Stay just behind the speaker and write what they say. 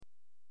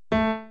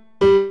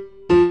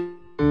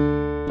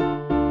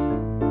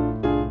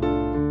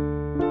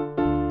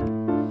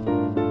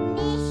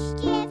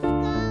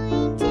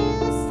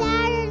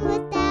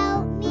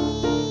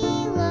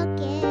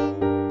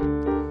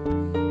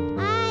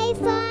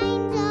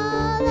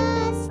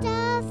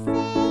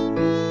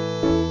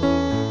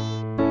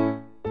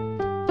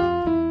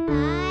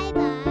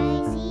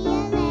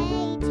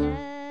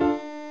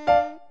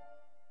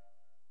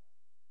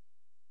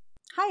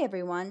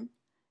everyone.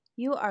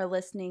 You are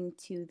listening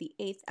to the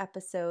 8th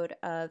episode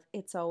of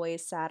It's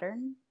Always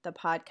Saturn, the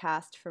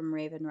podcast from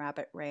Raven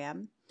Rabbit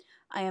Ram.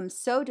 I am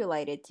so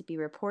delighted to be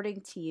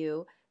reporting to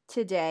you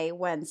today,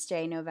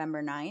 Wednesday,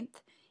 November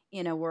 9th,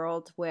 in a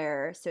world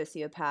where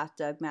sociopath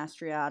Doug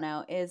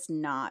Mastriano is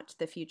not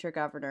the future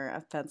governor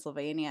of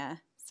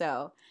Pennsylvania.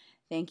 So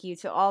thank you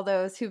to all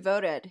those who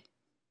voted.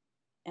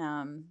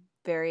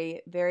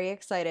 Very, very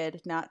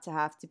excited not to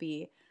have to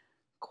be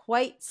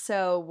quite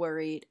so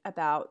worried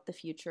about the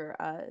future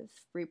of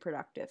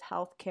reproductive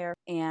health care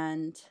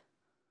and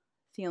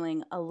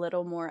feeling a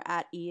little more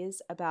at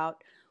ease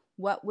about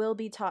what will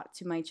be taught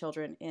to my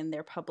children in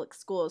their public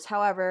schools.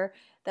 However,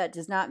 that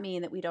does not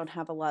mean that we don't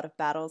have a lot of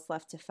battles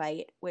left to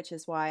fight, which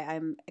is why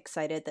I'm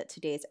excited that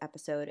today's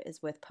episode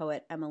is with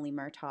poet Emily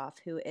Murtoff,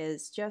 who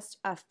is just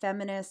a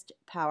feminist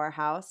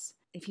powerhouse.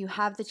 If you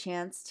have the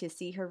chance to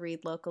see her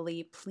read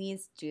locally,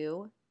 please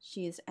do.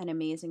 She's an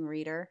amazing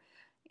reader.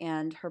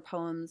 And her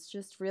poems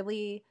just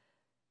really,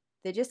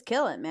 they just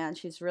kill it, man.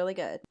 She's really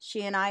good.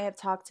 She and I have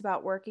talked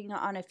about working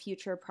on a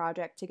future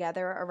project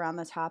together around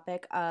the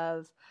topic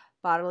of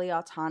bodily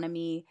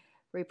autonomy,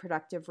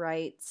 reproductive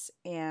rights,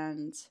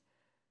 and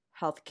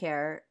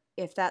healthcare.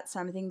 If that's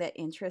something that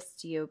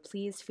interests you,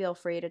 please feel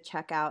free to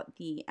check out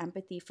the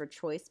Empathy for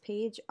Choice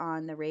page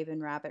on the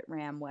Raven Rabbit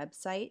Ram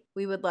website.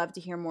 We would love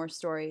to hear more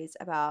stories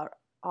about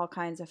all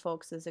kinds of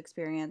folks'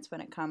 experience when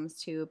it comes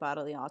to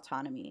bodily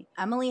autonomy.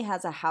 Emily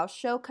has a house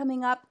show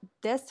coming up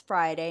this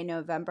Friday,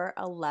 November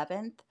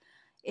 11th.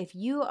 If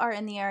you are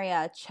in the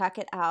area, check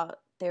it out.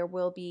 There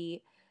will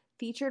be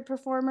featured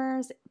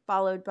performers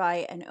followed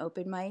by an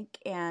open mic,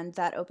 and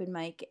that open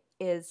mic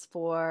is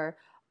for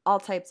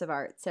all types of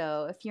art.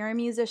 So if you're a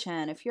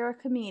musician, if you're a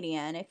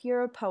comedian, if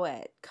you're a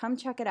poet, come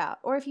check it out.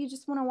 Or if you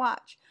just want to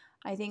watch,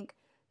 I think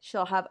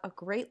she'll have a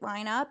great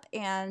lineup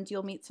and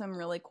you'll meet some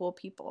really cool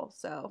people.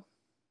 So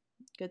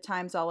good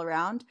times all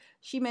around.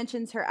 She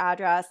mentions her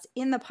address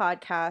in the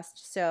podcast,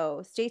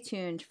 so stay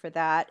tuned for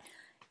that.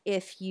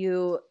 If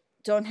you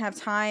don't have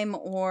time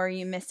or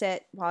you miss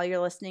it while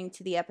you're listening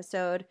to the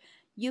episode,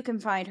 you can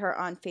find her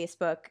on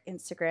Facebook,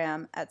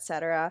 Instagram,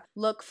 etc.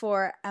 Look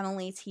for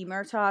Emily T.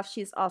 Murtoff.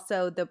 She's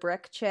also the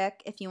Brick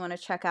Chick if you want to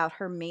check out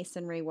her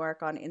masonry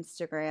work on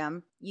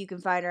Instagram. You can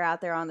find her out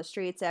there on the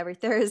streets every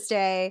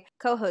Thursday,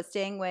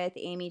 co-hosting with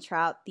Amy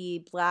Trout,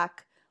 the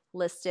Black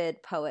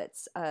listed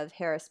poets of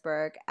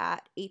Harrisburg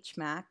at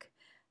HMAC.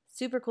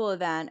 Super cool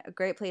event, a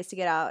great place to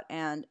get out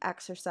and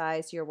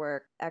exercise your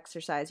work,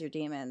 exercise your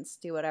demons,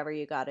 do whatever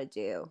you gotta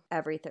do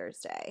every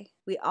Thursday.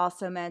 We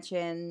also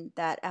mentioned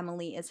that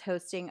Emily is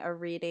hosting a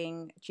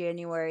reading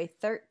January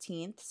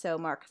 13th, so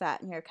mark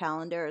that in your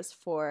calendars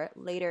for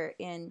not later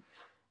in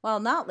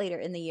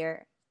the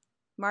year.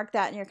 Mark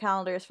that in your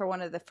calendars for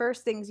one of the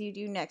first things you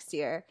do next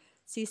year.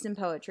 See some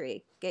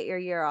poetry. Get your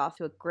year off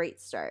to a great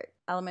start.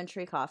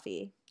 Elementary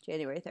Coffee,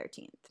 January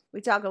 13th.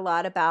 We talk a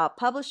lot about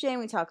publishing.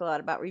 We talk a lot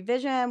about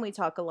revision. We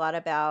talk a lot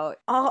about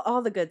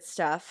all the good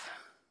stuff.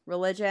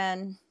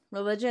 Religion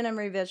and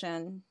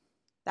revision.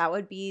 That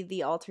would be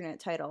the alternate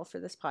title for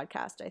this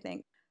podcast, I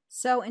think.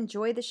 So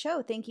enjoy the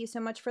show. Thank you so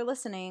much for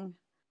listening.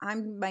 I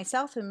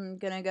myself am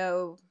going to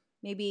go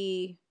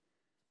maybe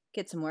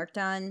get some work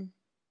done.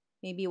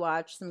 Maybe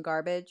watch some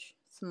garbage.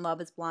 Some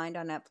Love is Blind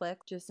on Netflix.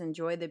 Just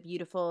enjoy the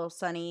beautiful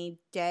sunny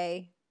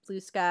day, blue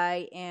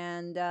sky,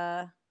 and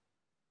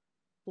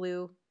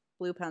blue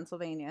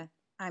Pennsylvania.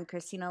 I'm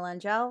Christina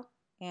Langell,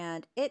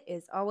 and it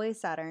is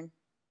always Saturn.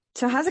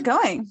 So how's it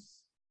going?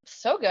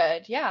 So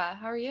good. Yeah.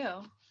 How are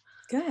you?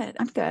 Good.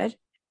 I'm good.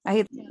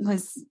 I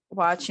was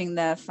watching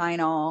the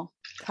final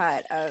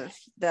cut of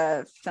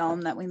the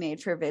film that we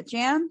made for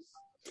VidJam.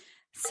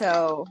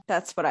 So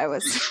that's what I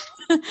was.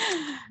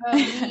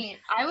 Neat.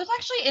 I was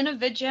actually in a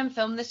VidJam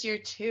film this year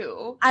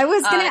too. I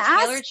was going to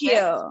ask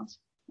you.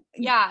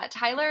 Yeah,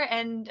 Tyler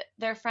and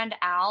their friend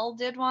Al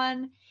did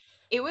one.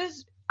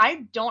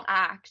 I don't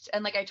act,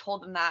 and I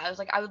told them that. I was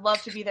like, I would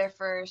love to be there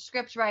for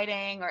script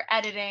writing or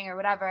editing or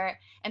whatever.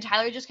 And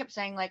Tyler just kept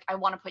saying I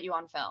want to put you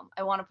on film.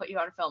 I want to put you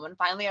on film. And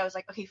finally I was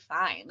like, okay,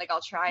 fine.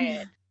 I'll try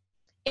it.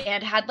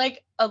 And had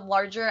a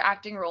larger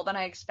acting role than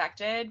I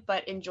expected,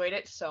 but enjoyed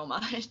it so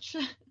much.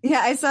 Yeah,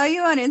 I saw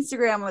you on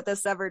Instagram with a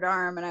severed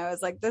arm, and I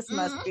was like, this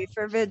must be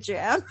for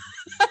VidJam.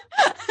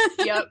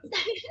 Yep.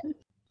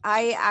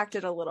 I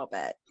acted a little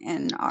bit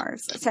in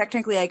ours.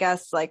 Technically, I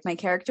guess my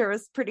character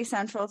was pretty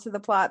central to the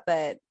plot,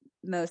 but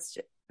most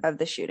of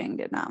the shooting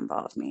did not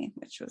involve me,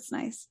 which was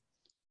nice.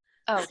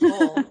 Oh,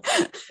 cool.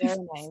 Very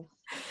nice.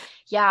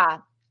 Yeah.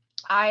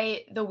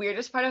 The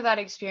weirdest part of that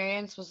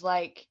experience was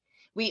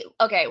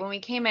when we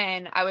came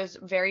in, I was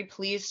very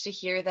pleased to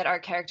hear that our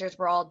characters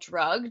were all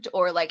drugged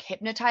or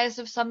hypnotized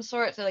of some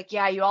sort. So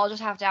yeah, you all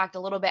just have to act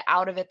a little bit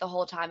out of it the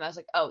whole time. I was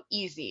like, oh,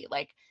 easy.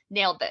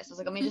 Nailed this. I was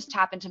like, let me just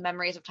tap into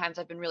memories of times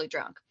I've been really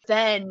drunk.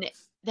 Then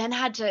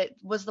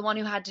was the one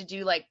who had to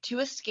do 2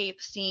 escape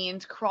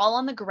scenes, crawl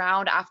on the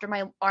ground after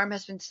my arm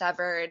has been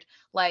severed,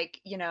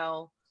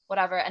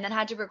 whatever. And then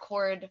had to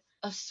record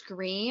a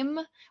scream,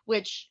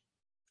 which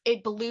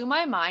it blew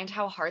my mind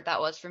how hard that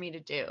was for me to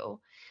do.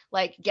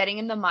 like getting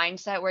in the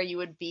mindset where you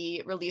would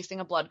be releasing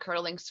a blood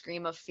curdling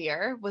scream of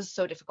fear was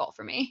so difficult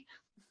for me.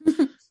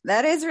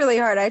 That is really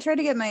hard. I tried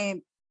to get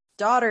my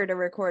daughter to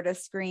record a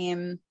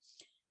scream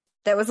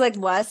that was like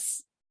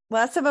less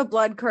of a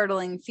blood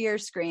curdling fear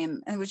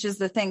scream, and which is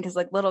the thing, because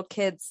like little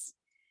kids,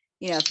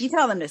 if you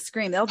tell them to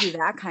scream, they'll do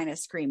that kind of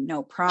scream,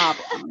 no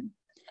problem.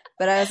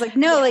 But I was like,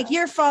 no, like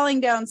you're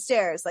falling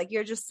downstairs, like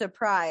you're just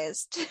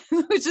surprised,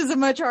 which is a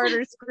much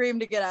harder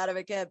scream to get out of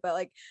a kid, but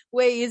like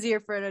way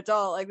easier for an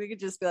adult. Like we could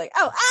just be like,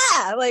 oh,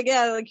 like,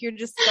 yeah, like you're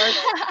just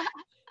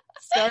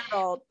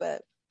startled,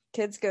 but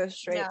kids go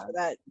straight for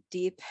that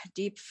deep,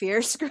 deep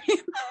fear scream.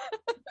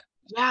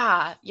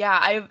 Yeah.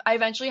 I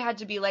eventually had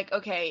to be like,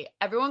 okay,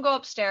 everyone go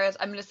upstairs.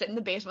 I'm gonna sit in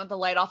the basement with the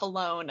light off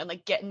alone and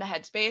like get in the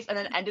headspace, and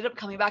then ended up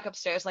coming back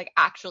upstairs like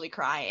actually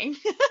crying.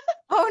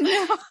 Oh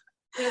no.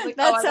 Like,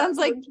 that sounds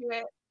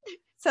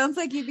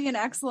like you'd be an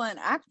excellent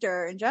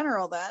actor in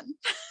general then.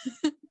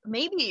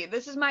 Maybe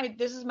this is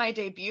my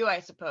debut,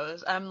 I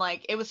suppose. I'm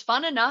like, it was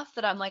fun enough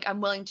that I'm like,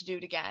 I'm willing to do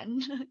it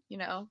again.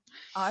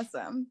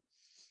 Awesome.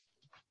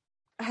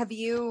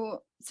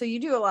 So you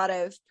do a lot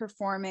of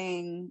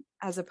performing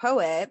as a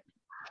poet.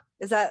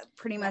 Is that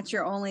pretty much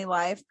your only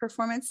live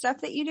performance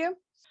stuff that you do?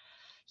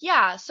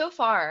 Yeah, so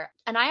far.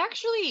 And I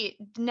actually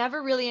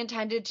never really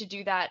intended to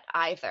do that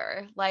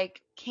either.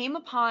 Like, came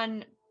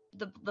upon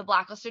the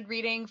Blacklisted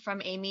reading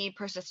from Amy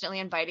persistently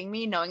inviting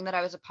me, knowing that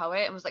I was a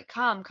poet, and was like,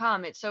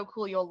 come, it's so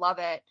cool, you'll love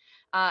it.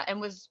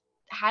 And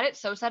had it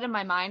so set in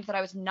my mind that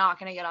I was not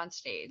going to get on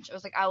stage. I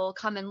was like, I will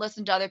come and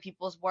listen to other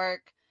people's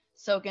work,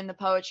 soak in the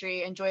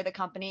poetry, enjoy the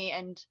company,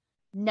 and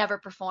never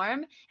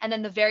perform. And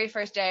then the very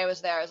first day I was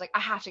there, I was like, I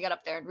have to get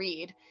up there and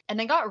read. And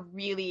then got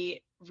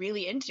really,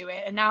 really into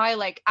it. And now I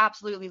like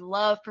absolutely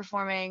love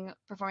performing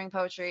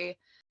poetry.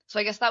 So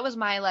I guess that was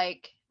my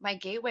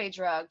gateway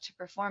drug to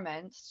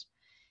performance.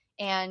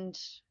 And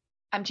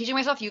I'm teaching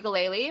myself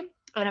ukulele,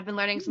 and I've been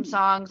learning some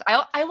songs.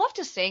 I love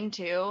to sing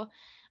too.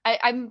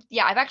 I've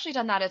actually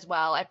done that as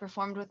well. I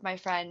performed with my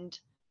friend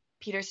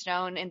Peter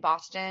Stone in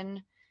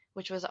Boston,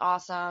 which was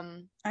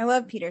awesome. I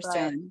love Peter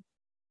Stone.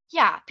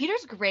 Yeah,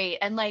 Peter's great.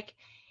 And like,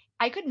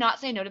 I could not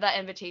say no to that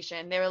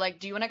invitation. They were like,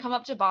 do you want to come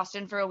up to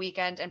Boston for a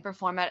weekend and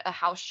perform at a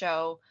house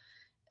show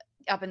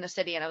up in the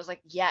city? And I was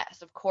like,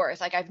 yes, of course.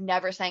 Like, I've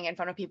never sang in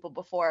front of people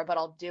before, but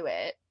I'll do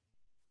it.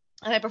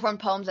 And I performed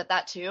poems at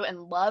that too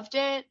and loved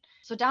it.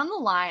 So down the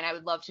line, I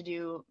would love to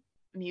do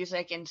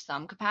music in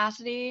some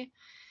capacity.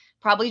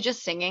 Probably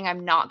just singing.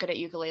 I'm not good at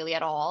ukulele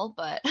at all,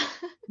 but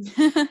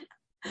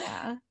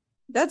yeah.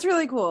 That's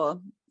really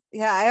cool.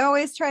 Yeah, I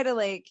always try to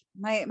like,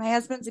 my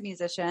husband's a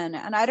musician,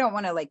 and I don't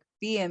want to like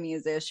be a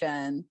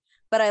musician,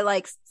 but I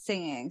like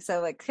singing. So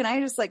like, can I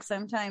just like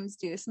sometimes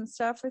do some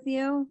stuff with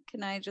you?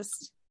 Can I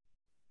just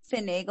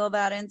finagle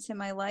that into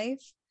my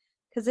life?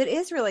 Because it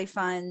is really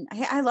fun.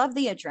 I love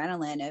the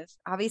adrenaline of,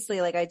 obviously,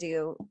 like I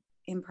do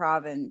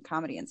improv and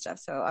comedy and stuff.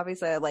 So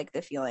obviously I like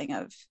the feeling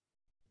of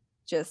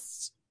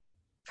just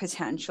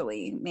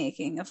potentially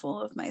making a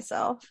fool of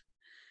myself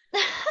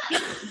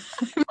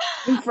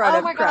in front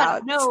of crowds.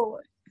 God, no.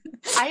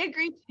 I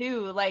agree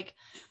too. Like,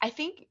 I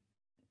think,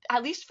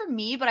 at least for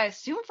me, but I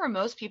assume for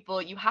most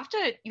people, you have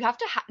to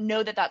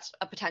know that that's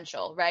a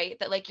potential, right?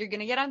 That like you're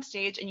gonna get on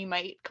stage and you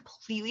might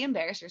completely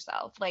embarrass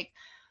yourself. Like,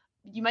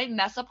 you might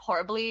mess up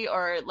horribly,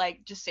 or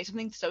like just say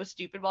something so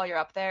stupid while you're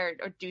up there,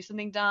 or do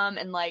something dumb.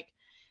 And like,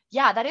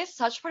 yeah, that is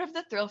such part of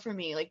the thrill for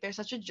me. Like, there's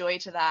such a joy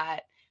to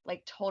that.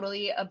 Like,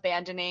 totally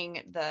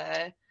abandoning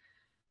the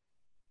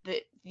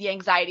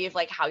anxiety of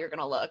like how you're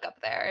gonna look up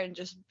there and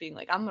just being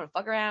like, I'm gonna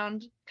fuck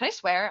around. Can I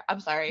swear? I'm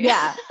sorry.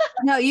 Yeah.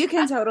 No, you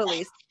can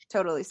totally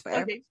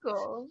swear. Okay,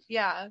 cool.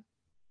 Yeah.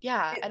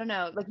 I don't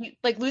know.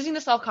 Like losing the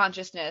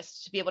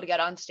self-consciousness to be able to get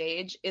on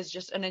stage is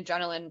just an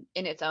adrenaline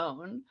in its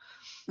own.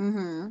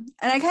 Mm-hmm.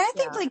 And I kind of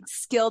think like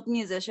skilled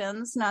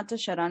musicians, not to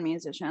shit on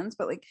musicians,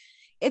 but like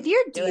if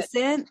you're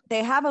decent,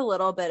 they have a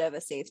little bit of a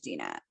safety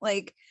net.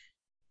 Like,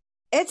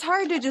 it's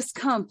hard to just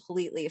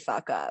completely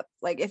fuck up.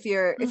 Like if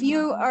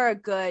you are a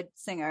good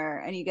singer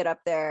and you get up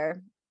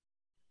there,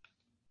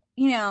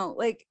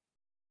 like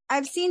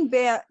I've seen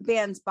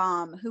bands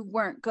bomb who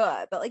weren't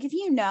good, but like if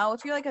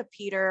you're like a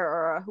Peter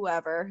or a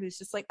whoever who's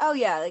just like, oh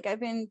yeah, like I've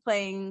been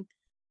playing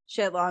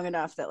shit long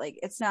enough that like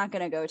it's not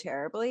gonna go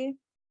terribly,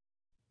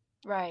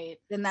 right?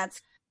 Then that's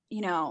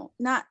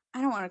not,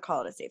 I don't want to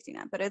call it a safety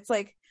net, but it's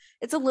like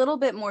it's a little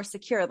bit more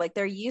secure. Like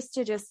they're used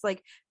to just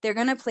like they're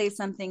gonna play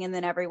something and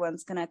then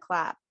everyone's gonna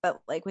clap. But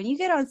like when you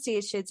get on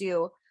stage to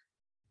do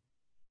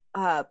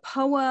a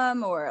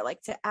poem or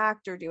like to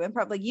act or do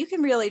improv, like you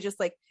can really just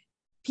like,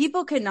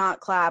 people could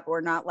not clap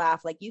or not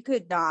laugh. Like you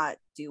could not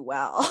do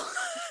well.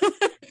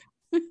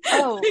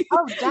 oh,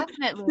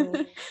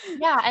 definitely.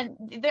 Yeah.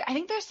 And I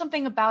think there's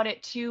something about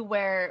it too,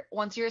 where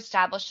once you're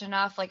established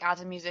enough, like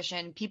as a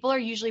musician, people are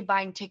usually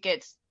buying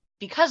tickets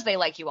because they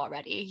like you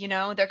already,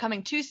 they're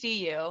coming to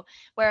see you.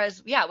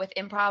 Whereas, yeah, with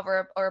improv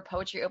or a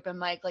poetry open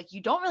mic, like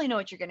you don't really know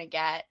what you're going to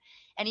get.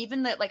 And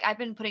even that, like, I've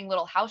been putting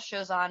little house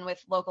shows on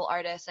with local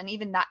artists, and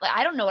even that, like,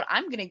 I don't know what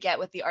I'm gonna get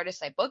with the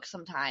artists I book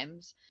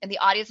sometimes, and the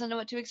audience doesn't know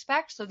what to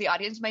expect, so the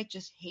audience might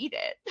just hate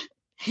it.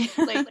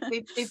 Like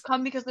they've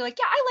come because they're like,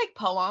 yeah, I like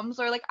poems,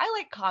 or like I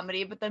like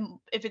comedy, but then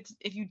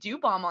if you do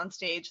bomb on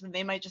stage, then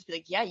they might just be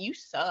like, yeah, you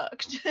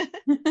sucked.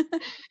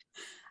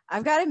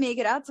 I've got to make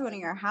it out to one of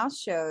your house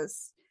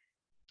shows.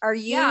 Are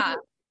you? Yeah.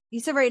 You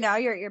said right now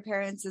you're at your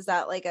parents'. Is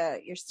that like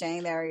you're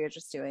staying there, or you're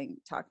just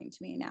talking to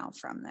me now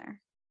from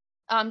there?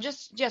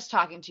 Just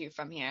talking to you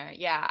from here.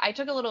 Yeah, I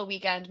took a little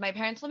weekend. My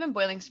parents live in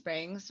Boiling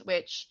Springs,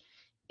 which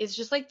is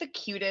just like the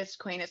cutest,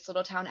 quaintest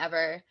little town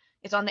ever.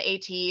 It's on the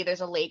AT.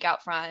 There's a lake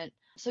out front.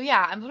 So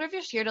yeah, I'm sort of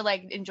just here to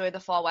like enjoy the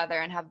fall weather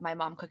and have my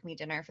mom cook me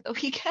dinner for the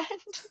weekend.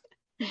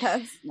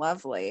 That's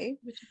lovely.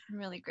 Which has been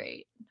really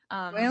great.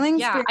 Boiling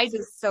Yeah, Springs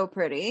is so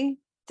pretty.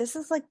 This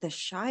is like the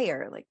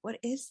Shire. Like, what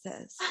is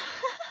this?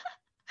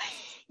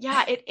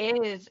 Yeah, it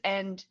is.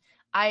 And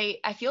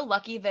I feel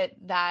lucky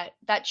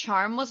that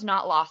charm was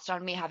not lost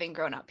on me having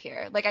grown up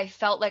here. Like I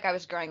felt like I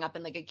was growing up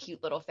in like a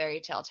cute little fairy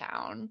tale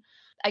town.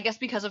 I guess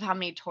because of how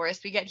many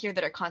tourists we get here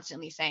that are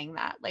constantly saying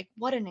that. Like,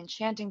 what an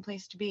enchanting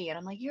place to be. And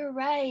I'm like, you're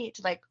right.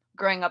 Like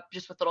growing up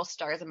just with little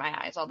stars in my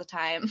eyes all the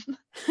time.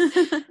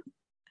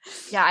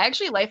 Yeah, I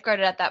actually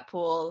lifeguarded at that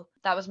pool.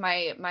 That was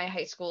my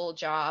high school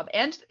job,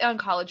 and on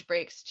college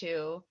breaks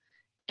too.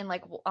 And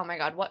like, oh my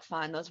God, what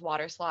fun, those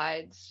water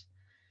slides.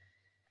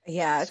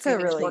 Yeah, it's a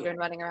Screaming really children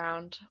running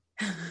around.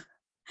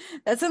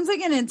 that sounds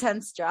like an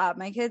intense job.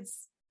 My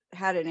kids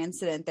had an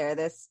incident there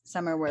this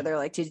summer where they're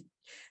like,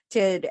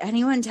 did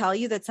anyone tell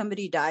you that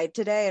somebody died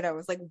today? And I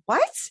was like,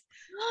 what?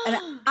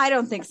 And I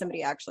don't think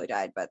somebody actually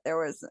died, but there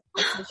was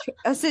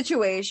a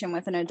situation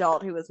with an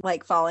adult who was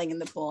like falling in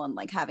the pool and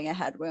like having a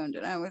head wound.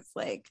 And I was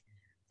like,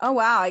 oh,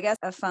 wow, I guess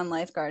a fun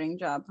lifeguarding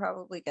job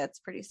probably gets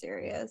pretty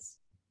serious.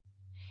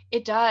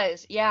 It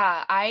does.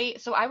 Yeah. I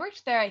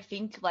worked there, I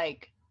think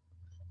like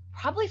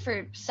probably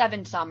for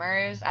 7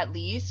 summers at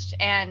least.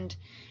 And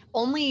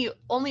only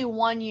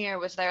 1 year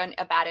was there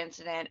a bad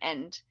incident.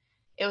 And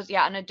it was,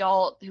 yeah, an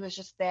adult who was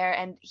just there.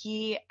 And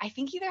I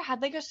think either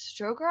had like a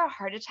stroke or a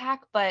heart attack,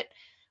 but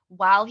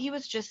while he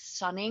was just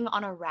sunning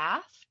on a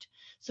raft.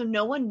 So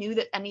no one knew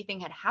that anything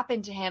had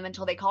happened to him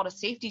until they called a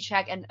safety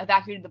check and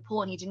evacuated the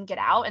pool, and he didn't get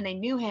out, and they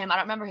knew him. I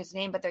don't remember his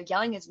name, but they're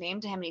yelling his name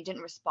to him and he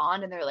didn't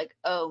respond, and they're like,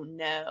 oh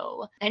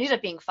no. And he ended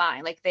up being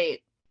fine. Like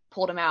they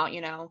pulled him out,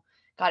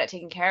 got it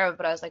taken care of.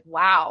 But I was like,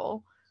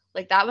 wow,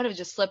 like that would have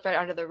just slipped right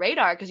under the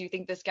radar because you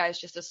think this guy's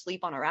just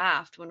asleep on a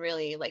raft when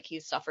really like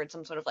he's suffered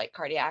some sort of like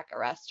cardiac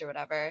arrest or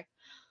whatever.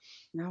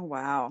 Oh,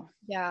 wow.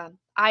 Yeah.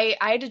 I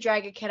had to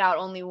drag a kid out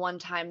only one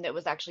time that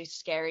was actually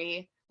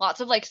scary. Lots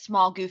of like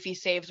small goofy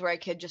saves where a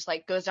kid just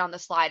like goes down the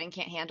slide and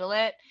can't handle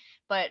it.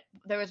 But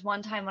there was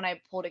one time when I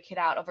pulled a kid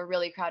out of a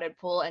really crowded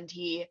pool and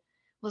he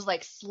was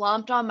like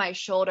slumped on my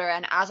shoulder.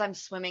 And as I'm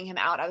swimming him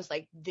out, I was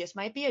like, this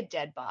might be a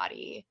dead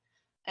body.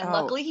 And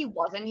luckily he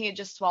wasn't. He had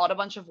just swallowed a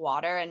bunch of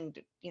water and,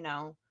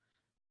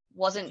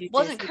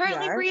 wasn't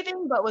currently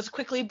breathing, but was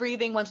quickly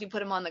breathing once we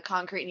put him on the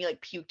concrete and he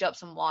like puked up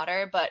some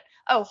water. But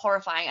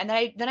horrifying. And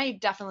then I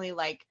definitely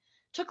like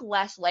took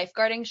less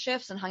lifeguarding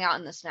shifts and hung out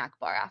in the snack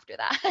bar after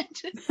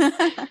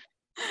that.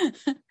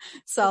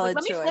 Solid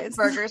like, choice. Let me flip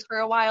burgers for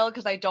a while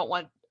because I don't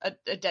want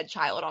a dead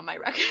child on my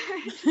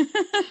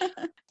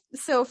record.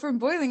 So from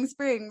Boiling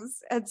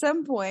Springs, at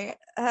some point,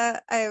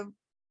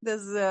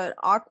 this is an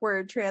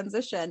awkward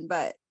transition,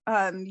 but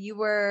you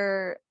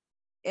were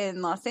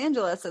in Los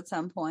Angeles at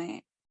some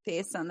point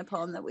based on the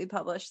poem that we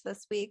published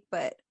this week.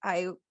 But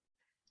I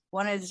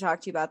wanted to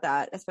talk to you about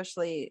that,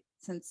 especially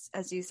since,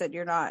 as you said,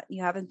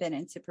 you haven't been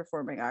into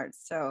performing arts.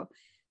 So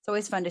it's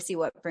always fun to see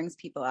what brings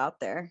people out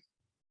there.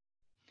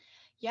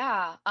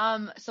 Yeah.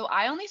 So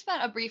I only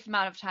spent a brief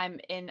amount of time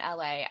in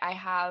LA. I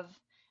have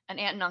an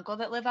aunt and uncle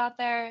that live out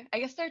there. I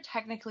guess they're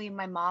technically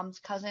my mom's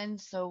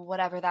cousins, so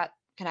whatever that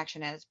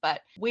connection is.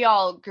 But we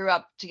all grew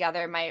up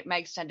together. My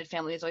extended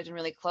family has always been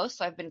really close,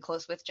 so I've been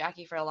close with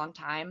Jackie for a long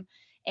time.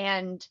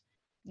 And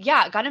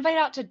yeah, got invited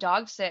out to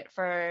dog sit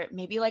for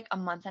maybe like a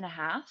month and a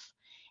half,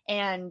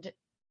 and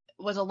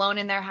was alone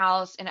in their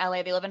house in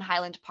LA. They live in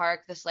Highland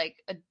Park, this like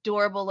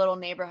adorable little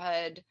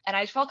neighborhood. And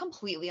I fell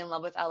completely in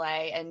love with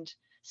LA and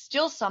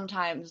still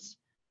sometimes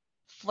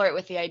flirt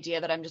with the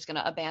idea that I'm just going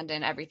to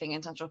abandon everything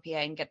in Central PA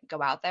and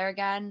go out there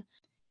again.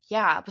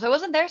 Yeah, because I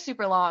wasn't there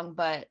super long,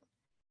 but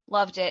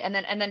loved it. And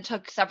then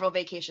took several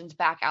vacations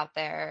back out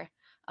there.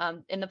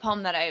 In the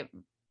poem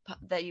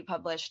that you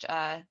published,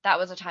 that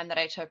was a time that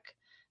I took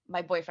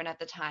my boyfriend at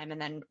the time,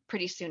 and then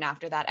pretty soon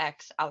after that,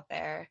 ex out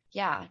there.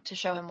 Yeah, to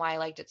show him why I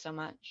liked it so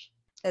much.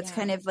 That's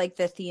kind of like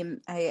the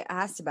theme. I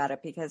asked about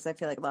it because I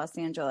feel like Los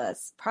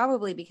Angeles,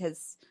 probably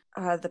because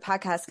the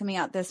podcast coming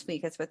out this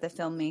week is with a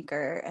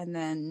filmmaker, and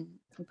then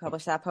we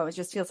published that poem. It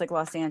just feels like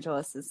Los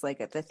Angeles is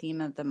like the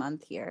theme of the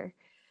month here.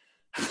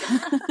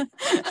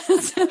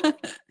 I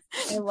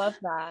love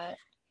that.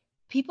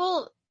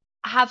 People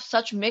have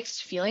such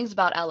mixed feelings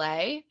about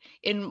LA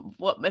in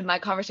my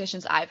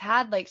conversations I've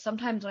had. Like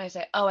sometimes when I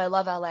say, "Oh, I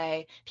love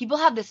LA," people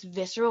have this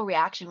visceral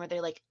reaction where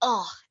they're like,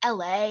 "Oh,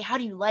 LA, how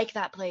do you like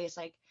that place?"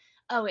 Like,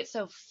 "Oh, it's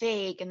so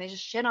fake," and they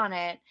just shit on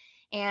it.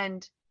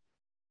 And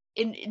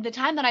in the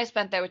time that I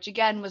spent there, which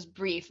again was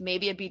brief,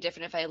 maybe it'd be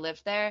different if I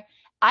lived there,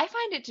 I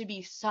find it to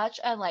be such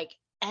a like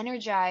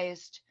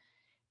energized,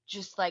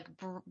 just like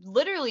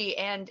literally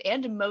and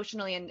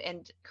emotionally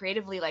and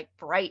creatively like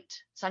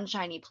bright,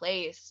 sunshiny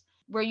place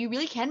where you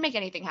really can make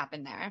anything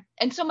happen there.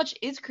 And so much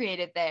is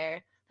created there.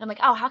 And I'm like,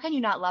 oh, how can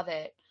you not love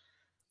it?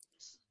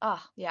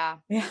 Oh, yeah.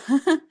 Yeah.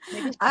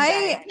 Maybe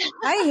someday.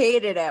 I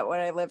hated it when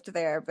I lived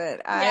there,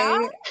 but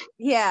Yeah.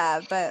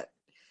 yeah, but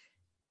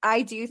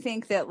I do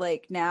think that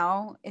like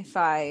now if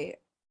I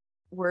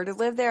were to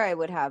live there, I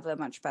would have a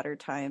much better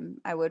time.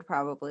 I would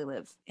probably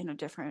live in a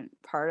different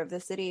part of the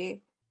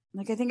city.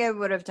 Like I think I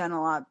would have done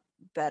a lot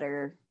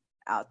better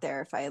out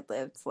there if I had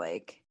lived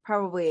like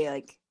probably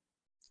like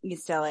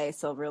East LA,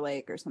 Silver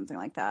Lake or something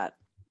like that.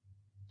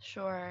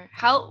 Sure.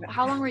 How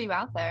long were you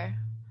out there?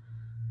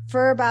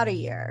 For about a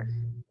year.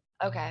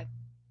 Okay.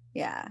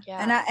 Yeah.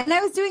 Yeah. And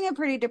I was doing a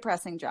pretty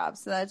depressing job,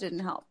 so that didn't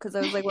help because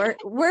I was like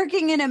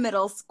working in a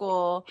middle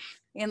school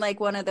in like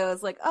one of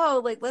those like,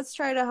 oh, like let's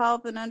try to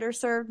help an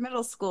underserved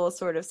middle school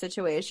sort of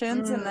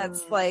situations. And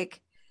that's Mm.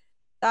 like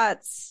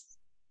that's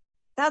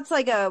that's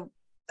like a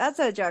that's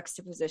a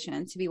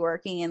juxtaposition to be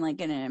working in like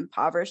in an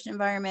impoverished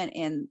environment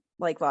in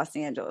like Los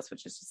Angeles,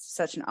 which is just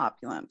such an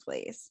opulent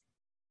place.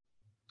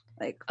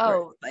 Like where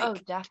Oh,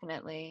 like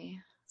definitely.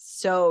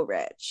 so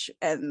rich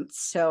and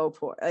so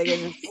poor. Like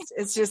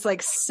it's just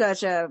like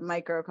such a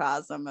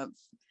microcosm of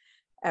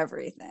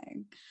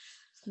everything.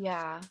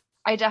 Yeah.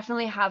 I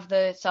definitely have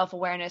the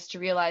self-awareness to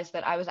realize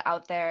that I was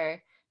out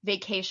there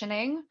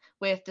vacationing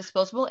with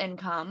disposable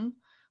income,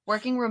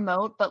 working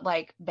remote, but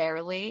like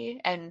barely.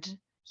 And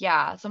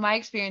yeah, so my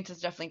experience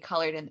is definitely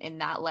colored in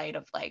that light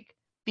of like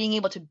being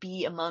able to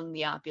be among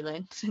the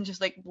opulence and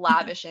just like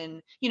lavish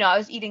and, I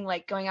was eating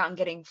like going out and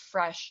getting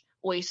fresh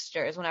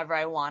oysters whenever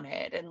I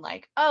wanted and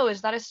like, oh,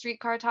 is that a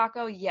streetcar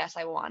taco? Yes,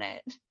 I want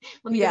it.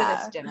 Let me go to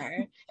this Yeah.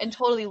 dinner and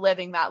totally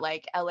living that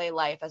like LA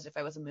life as if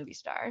I was a movie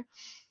star.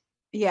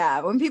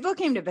 Yeah, when people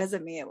came to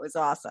visit me, it was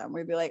awesome.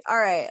 We'd be like, all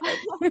right,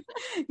 like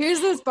here's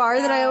this bar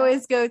that I Yeah.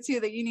 always go to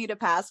that you need a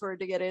password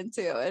to get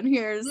into. And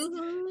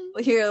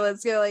Hmm. here,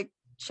 let's go like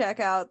check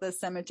out the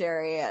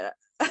cemetery at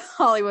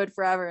Hollywood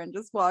Forever and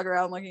just walk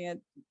around looking at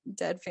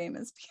dead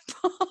famous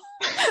people.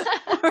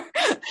 Or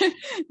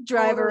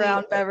drive Totally.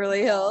 around Beverly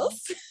Yeah.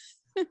 Hills.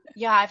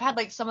 Yeah, I've had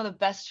like some of the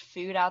best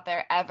food out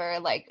there ever.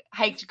 Like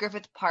hiked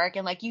Griffith Park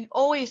and like you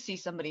always see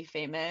somebody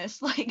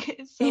famous. Like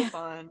it's so Yeah.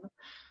 fun.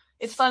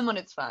 It's fun when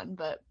it's fun,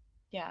 but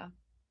yeah.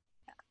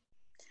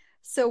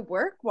 So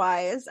work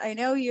wise, I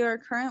know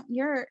you're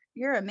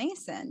a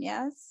mason,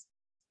 yes?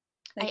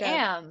 I Like a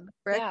am.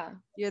 brick Yeah.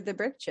 you're the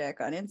brick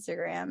chick on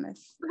Instagram if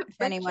Brick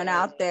anyone chick.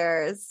 out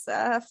there is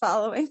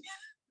following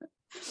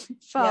Yep.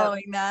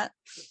 following that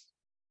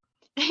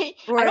I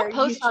or don't you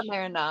post on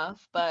there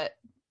enough, but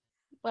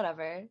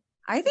whatever.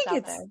 I It's think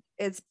out there.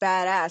 it's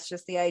badass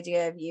just the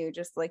idea of you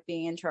just like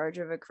being in charge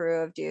of a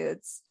crew of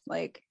dudes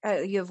like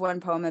you have one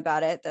poem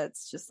about it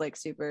that's just like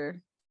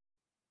super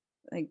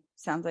like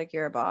sounds like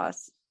you're a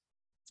boss.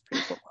 It's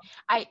pretty cool.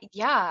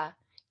 Yeah.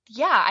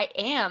 Yeah, I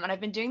am. And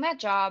I've been doing that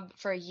job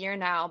for a year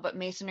now, but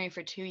masonry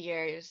for 2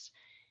 years.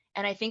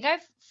 And I think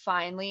I've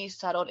finally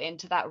settled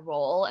into that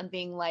role and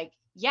being like,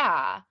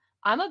 yeah,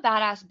 I'm a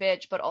badass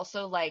bitch, but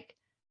also like,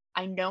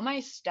 I know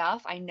my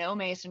stuff. I know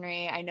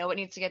masonry. I know what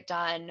needs to get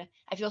done.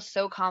 I feel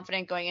so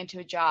confident going into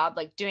a job,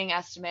 like doing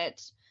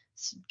estimates,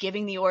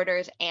 giving the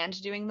orders, and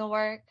doing the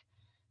work.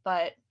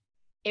 But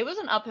it was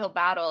an uphill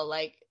battle.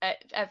 Like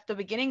at the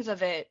beginnings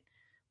of it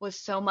was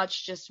so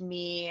much just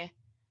me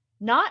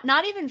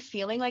not even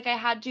feeling like I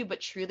had to,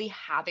 but truly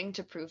having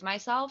to prove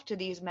myself to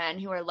these men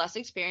who are less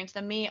experienced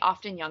than me,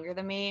 often younger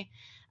than me,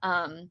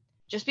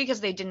 just because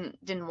they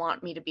didn't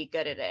want me to be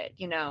good at it,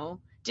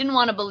 didn't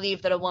want to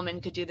believe that a woman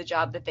could do the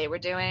job that they were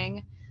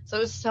doing. So it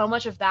was so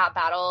much of that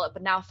battle,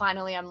 but now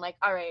finally I'm like,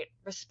 all right,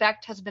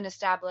 respect has been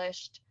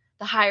established,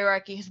 the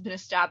hierarchy has been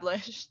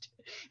established,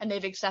 and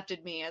they've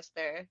accepted me as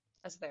their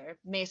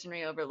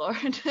masonry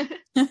overlord.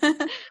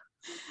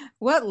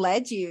 What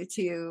led you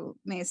to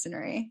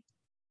masonry?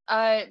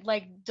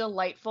 Like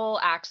delightful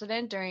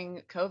accident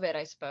during COVID,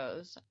 I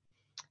suppose.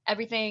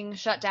 Everything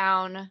shut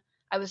down.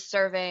 I was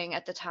serving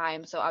at the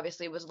time, so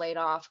obviously was laid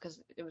off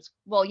because it was,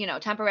 well,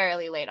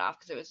 temporarily laid off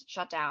because it was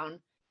shut down.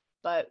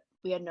 But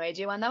we had no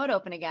idea when that would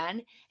open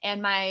again.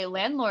 And my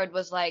landlord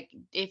was like,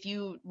 if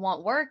you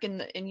want work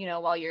and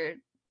while you're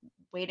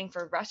waiting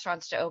for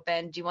restaurants to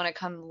open, do you want to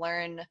come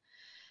learn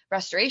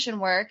restoration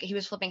work? He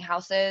was flipping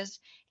houses.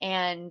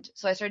 And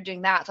so I started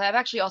doing that. So I've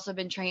actually also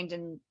been trained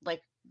in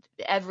like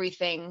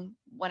everything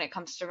when it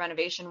comes to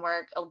renovation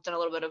work. I've done a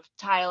little bit of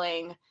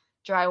tiling,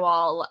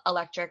 drywall,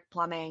 electric,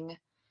 plumbing,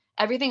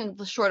 everything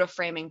short of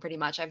framing pretty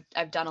much.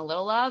 I've done a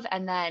little of,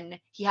 and then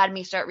he had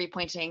me start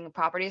repointing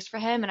properties for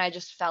him and I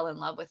just fell in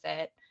love with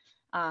it.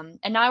 And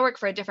now I work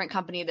for a different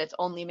company that's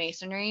only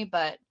masonry,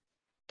 but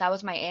that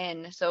was my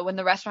in. So when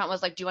the restaurant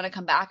was like, "Do you want to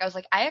come back?" I was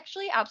like, "I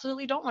actually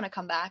absolutely don't want to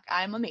come back.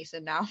 I'm a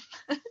mason now."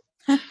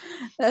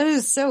 That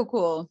is so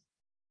cool.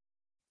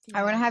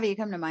 I want to Yeah. have you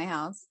come to my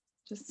house.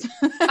 Just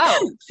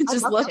Oh, I'd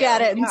just love look at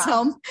to. it and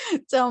Yeah.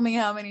 tell me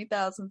how many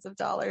thousands of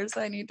dollars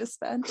I need to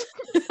spend.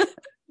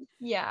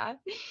 Yeah.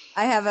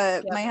 I have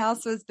Yep. my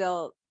house was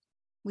built,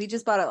 we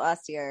just bought it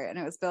last year and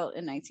it was built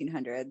in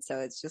 1900, so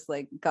it's just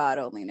like God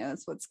only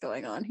knows what's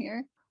going on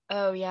here.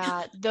 Oh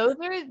yeah, those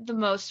are the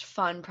most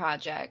fun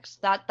projects.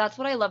 That's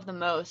what I love the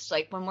most.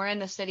 Like when we're in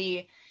the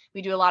city,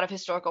 we do a lot of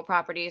historical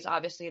properties,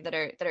 obviously that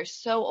are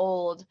so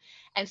old,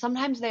 and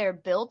sometimes they are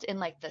built in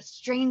like the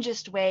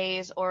strangest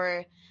ways,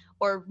 or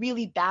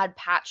really bad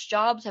patch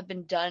jobs have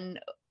been done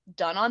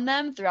on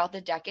them throughout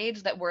the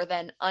decades that we're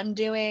then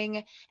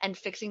undoing and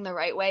fixing the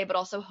right way, but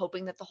also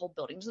hoping that the whole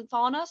building doesn't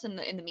fall on us in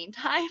the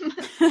meantime.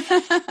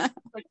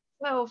 Like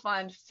so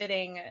fun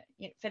fitting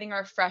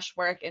our fresh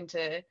work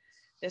into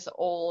this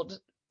old,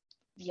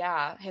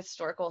 yeah,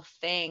 historical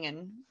thing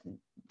and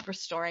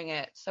restoring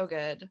it. So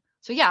good.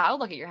 So yeah, I'll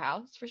look at your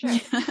house for sure.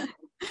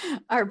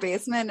 Our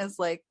basement is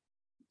like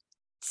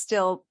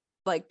still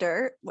like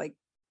dirt, like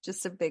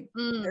just a big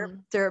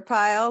Mm, dirt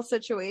pile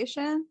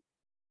situation,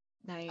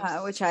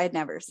 nice. which I had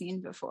never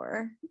seen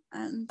before.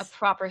 And A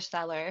proper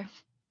cellar.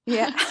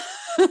 yeah,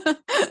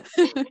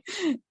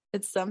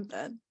 it's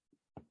something.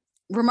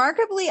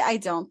 Remarkably, I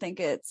don't think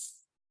it's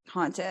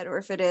haunted, or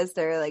if it is,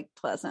 they're like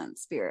pleasant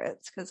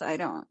spirits because I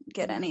don't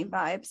get any Mm.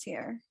 vibes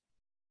here.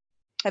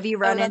 Have you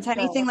Oh, run that's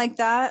into anything good. like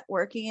that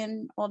working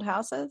in old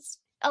houses?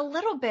 A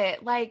little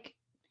bit. Like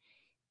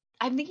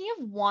I'm thinking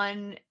of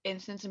one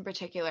instance in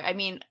particular. I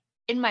mean,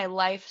 in my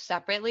life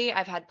separately,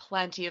 I've had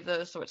plenty of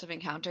those sorts of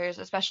encounters,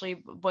 especially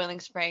Boiling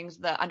Springs.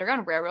 The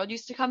Underground Railroad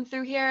used to come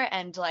through here,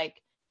 and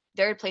like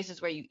there are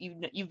places where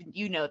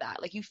you know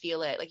that, like you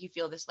feel it, like you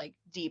feel this like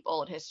deep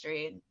old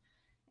history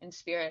and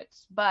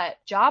spirits. But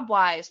job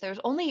wise, there's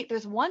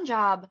one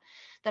job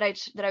that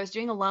I was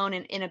doing alone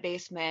in a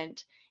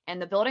basement,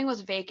 and the building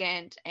was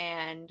vacant,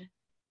 and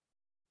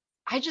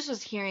I just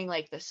was hearing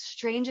like the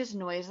strangest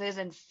noises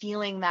and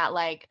feeling that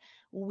like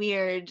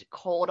weird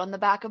cold on the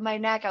back of my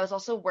neck. I was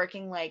also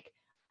working like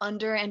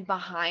under and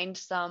behind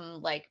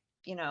some like,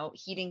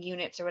 heating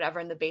units or whatever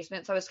in the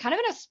basement. So I was kind of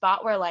in a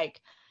spot where like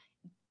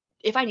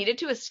if I needed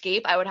to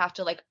escape, I would have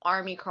to like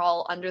army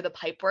crawl under the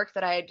pipework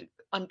that I had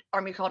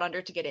army crawled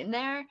under to get in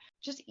there.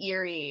 Just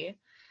eerie.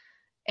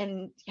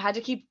 And had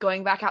to keep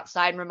going back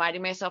outside and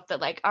reminding myself that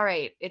like, all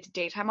right, it's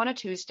daytime on a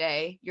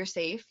Tuesday. You're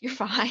safe. You're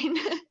fine.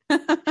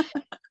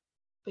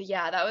 But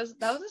yeah, that was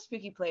a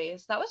spooky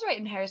place. That was right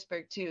in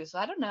Harrisburg too, so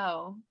I don't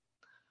know.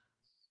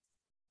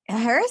 It's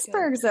good.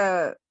 Harrisburg's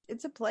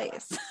it's a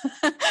place.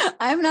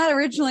 I'm not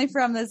originally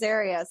from this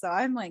area, so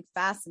I'm like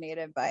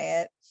fascinated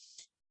by it.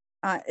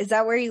 Is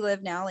that where you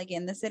live now, like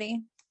in the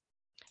city?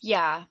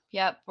 Yeah,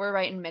 yep, we're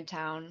right in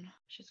Midtown,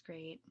 which is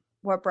great.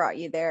 What brought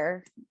you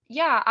there?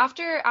 Yeah,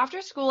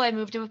 after school I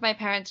moved in with my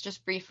parents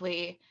just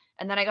briefly,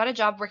 and then I got a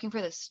job working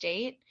for the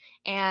state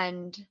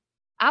and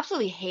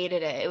absolutely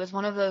hated it. It was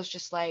one of those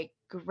just like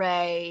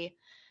gray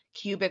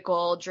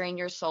cubicle drain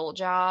your soul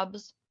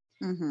jobs.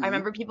 I Mm-hmm.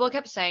 remember people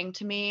kept saying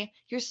to me,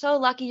 "You're so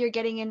lucky you're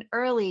getting in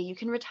early. You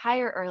can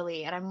retire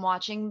early." And I'm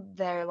watching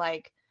their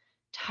like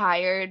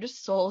tired,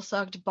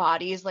 soul-sucked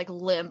bodies like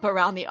limp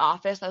around the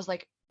office. I was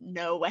like,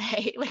 "No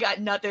way." Like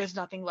there's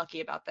nothing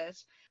lucky about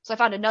this. So I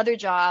found another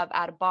job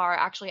at a bar,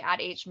 actually at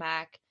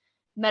HMAC,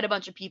 met a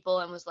bunch of people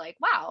and was like,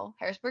 "Wow,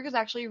 Harrisburg is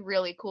actually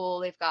really cool.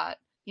 They've got,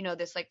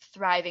 this like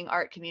thriving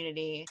art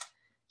community."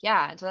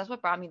 Yeah, and so that's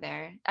what brought me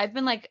there. I've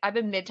been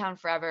Midtown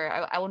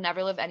forever. I will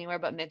never live anywhere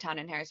but Midtown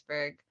in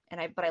Harrisburg,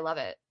 but I love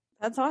it.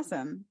 That's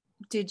awesome.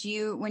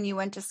 When you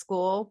went to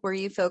school, were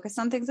you focused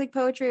on things like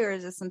poetry, or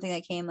is this something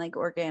that came like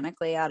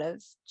organically out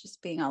of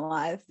just being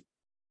alive?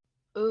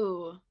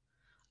 Ooh,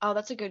 oh,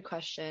 that's a good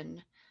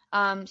question.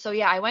 So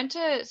yeah, I went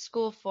to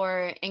school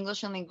for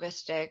English and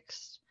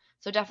linguistics.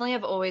 So definitely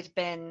have always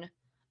been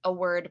a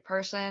word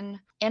person,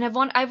 and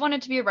I've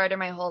wanted to be a writer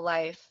my whole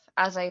life,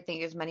 as I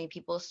think is many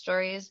people's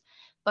stories.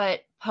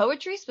 But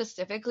poetry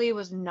specifically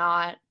was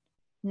not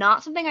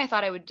something I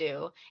thought I would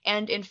do.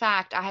 And in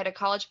fact, I had a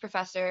college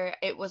professor.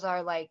 It was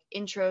our like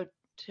intro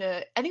to,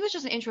 I think it was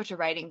just an intro to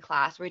writing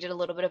class where we did a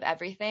little bit of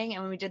everything.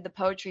 And when we did the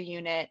poetry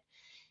unit,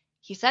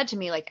 he said to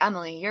me, like,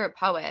 "Emily, you're a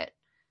poet."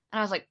 And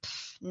I was like,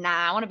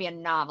 "Nah, I want to be a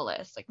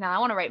novelist. Like, nah, I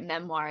want to write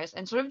memoirs,"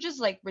 and sort of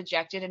just like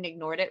rejected and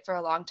ignored it for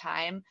a long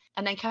time.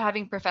 And then kept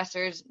having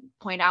professors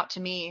point out to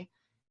me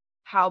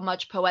how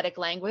much poetic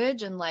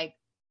language and like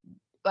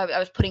I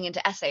was putting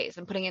into essays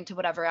and putting into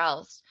whatever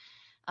else.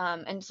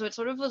 And so it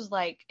sort of was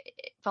like,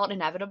 it felt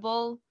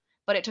inevitable,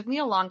 but it took me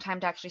a long time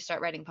to actually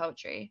start writing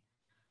poetry.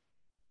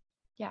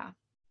 Yeah.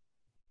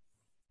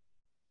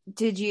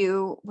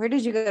 Where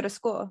did you go to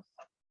school?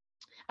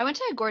 I went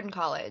to Gordon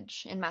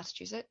College in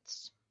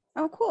Massachusetts.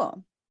 Oh,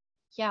 cool.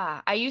 Yeah.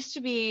 I used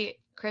to be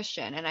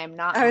Christian, and I'm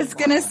not I was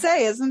gonna anymore.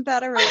 say, isn't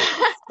that a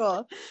religious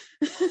school?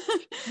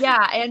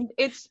 Yeah, and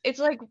it's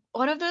like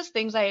one of those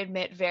things I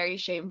admit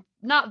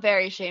not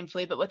very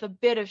shamefully, but with a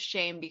bit of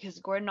shame, because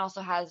Gordon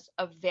also has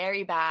a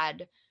very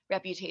bad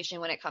reputation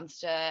when it comes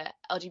to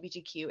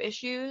LGBTQ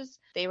issues.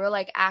 They were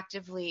like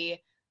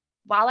actively,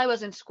 while I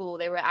was in school,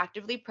 they were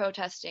actively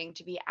protesting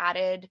to be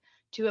added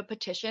to a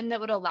petition that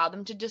would allow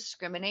them to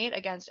discriminate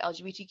against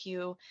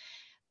LGBTQ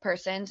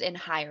persons in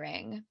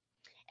hiring.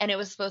 And it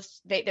was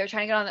they're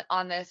trying to get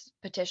on this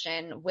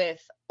petition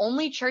with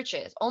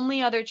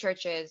only other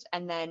churches,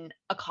 and then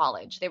a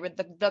college. They were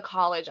the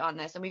college on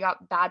this, and we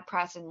got bad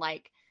press in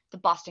like the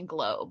Boston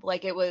Globe.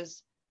 Like it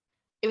was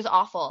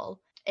awful.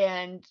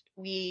 And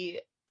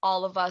we,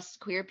 all of us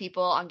queer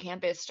people on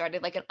campus,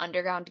 started like an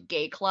underground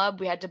gay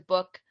club. We had to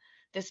book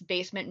this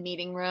basement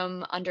meeting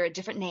room under a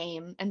different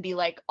name and be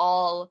like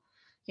all,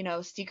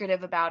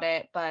 secretive about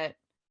it. But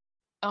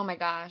oh my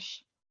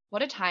gosh,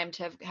 what a time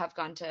to have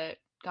gone to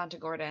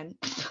Gordon.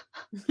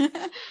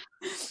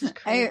 It's I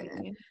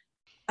crazy.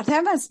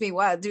 that must be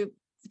wild.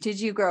 Did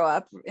you grow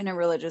up in a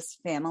religious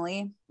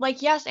family?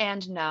 Like, yes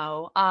and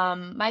no.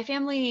 My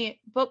family,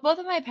 both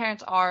of my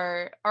parents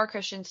are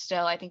Christians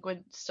still. I think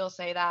would still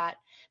say that,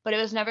 but it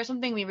was never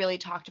something we really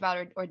talked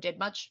about or did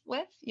much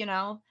with.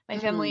 My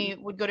Mm. family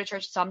would go to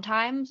church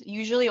sometimes,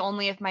 usually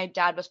only if my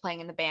dad was playing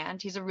in the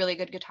band. He's a really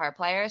good guitar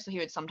player, so he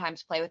would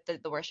sometimes play with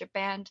the worship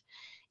band,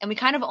 and we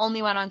kind of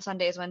only went on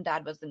Sundays when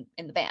dad was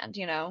in the band.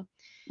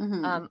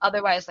 Hmm.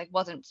 Otherwise, like,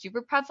 wasn't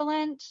super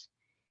prevalent.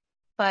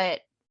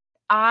 But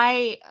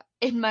I,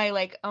 in my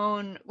like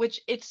own, which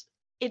it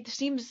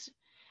seems,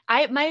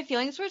 my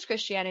feelings towards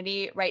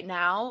Christianity right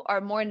now are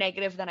more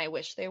negative than I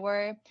wish they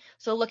were.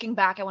 So looking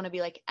back, I want to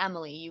be like,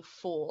 Emily, you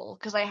fool,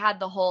 because I had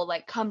the whole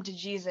like, come to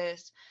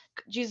Jesus,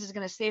 Jesus is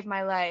gonna save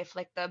my life,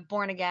 like the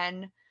born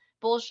again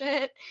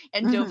bullshit,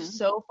 and dove Hmm.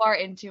 so far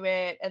into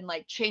it and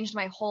like changed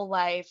my whole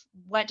life.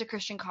 Went to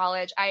Christian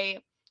college. I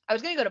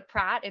was gonna go to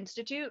Pratt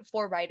Institute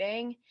for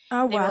writing.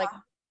 Oh They were wow. like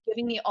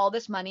giving me all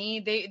this money.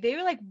 They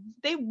were like,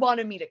 they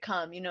wanted me to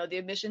come. The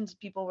admissions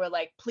people were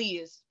like,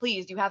 please,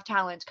 please, you have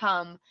talent,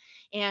 come.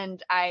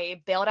 And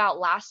I bailed out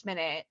last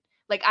minute.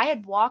 Like, I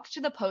had walked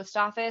to the post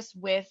office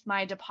with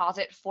my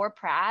deposit for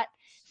Pratt,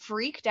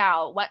 freaked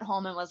out, went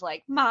home and was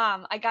like,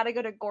 Mom, I gotta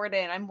go to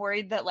Gordon. I'm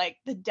worried that like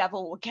the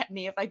devil will get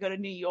me if I go to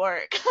New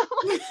York.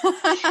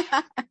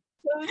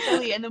 So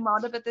silly. And then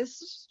wound up at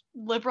this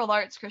liberal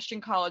arts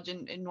Christian college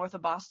in north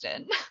of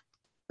Boston.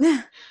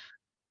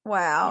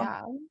 Wow.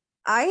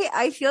 Yeah.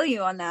 I feel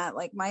you on that.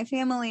 Like my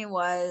family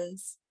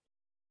was,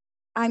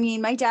 I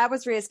mean, my dad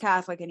was raised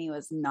Catholic and he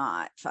was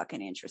not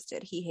fucking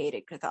interested. He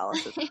hated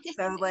Catholicism.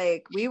 So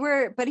like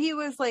but he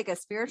was like a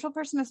spiritual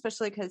person,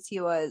 especially because he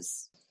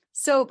was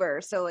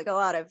sober. So like a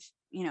lot of,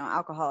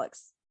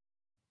 alcoholics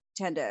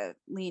tend to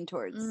lean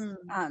towards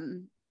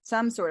Mm,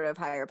 some sort of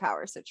higher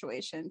power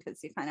situation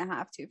because you kind of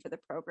have to for the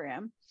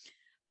program.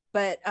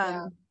 But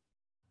yeah.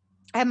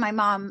 and my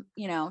mom,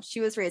 she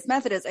was raised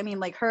Methodist. I mean,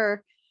 like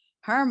her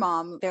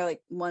mom, they're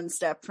like one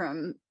step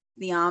from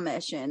the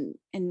Amish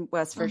in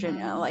West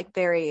Virginia, Mm-hmm. like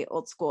very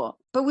old school.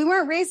 But we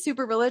weren't raised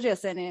super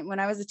religious. And when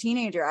I was a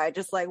teenager, I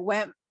just like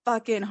went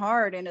fucking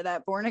hard into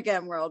that born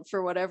again world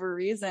for whatever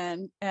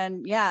reason.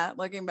 And yeah,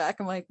 looking back,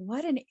 I'm like,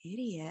 what an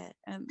idiot.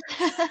 And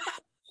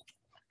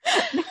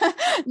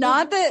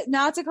not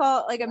to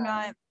call, like, I'm Yeah.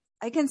 not,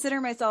 I consider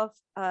myself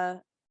a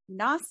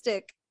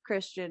Gnostic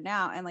Christian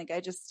now. And like, I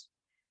just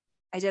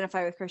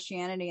identify with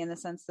Christianity in the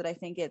sense that I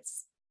think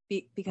it's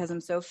because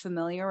I'm so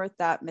familiar with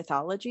that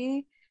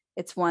mythology.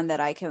 It's one that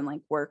I can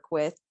like work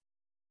with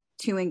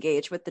to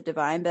engage with the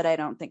divine, but I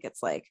don't think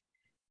it's like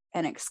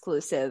an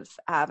exclusive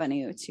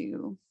avenue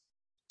to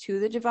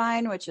the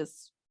divine, which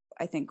is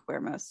I think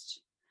where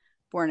most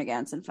born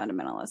agains and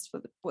fundamentalists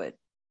would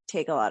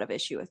take a lot of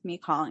issue with me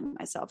calling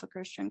myself a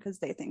Christian, because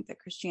they think that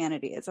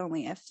Christianity is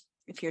only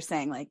if you're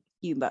saying like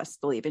you must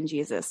believe in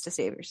Jesus to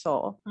save your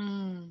soul.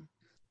 Mm.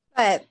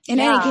 But in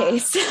any Yeah.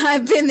 case,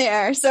 I've been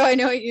there, so I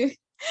know what you.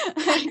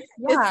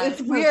 Yeah. It's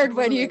No, weird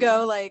when you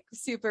totally. go like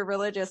super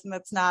religious, and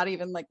that's not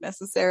even like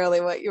necessarily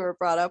what you were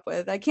brought up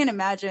with. I can't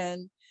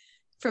imagine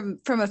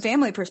from a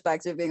family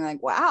perspective being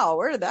like, "Wow,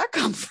 where did that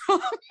come from?"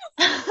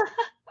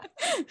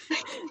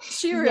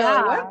 She really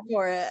went Yeah.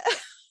 for it.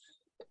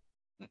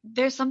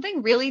 There's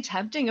something really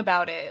tempting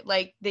about it.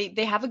 Like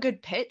they have a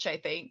good pitch, I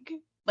think.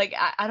 Like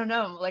I don't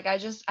know. Like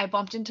I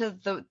bumped into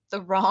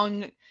the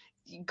wrong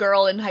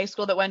girl in high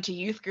school that went to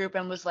youth group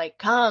and was like,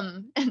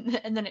 "Come."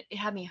 And then it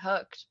had me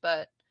hooked,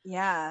 but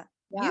Yeah,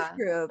 youth yeah.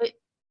 group. But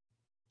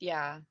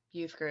yeah,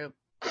 youth group.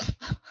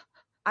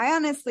 I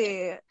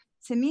honestly,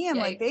 to me, I'm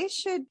like, Yikes. they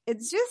should.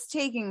 It's just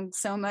taking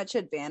so much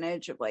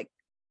advantage of like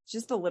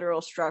just the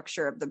literal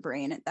structure of the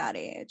brain at that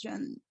age,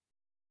 and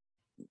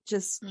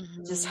just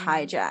Hmm.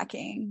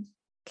 hijacking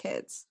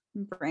kids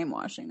and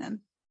brainwashing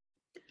them.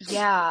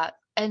 Yeah,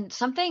 and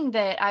something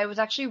that I was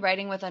actually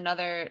writing with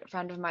another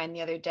friend of mine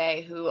the other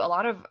day, who a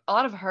lot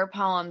of her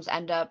poems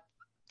end up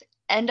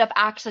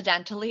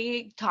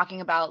accidentally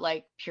talking about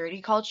like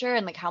purity culture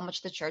and like how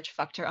much the church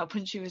fucked her up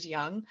when she was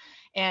young.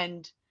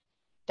 And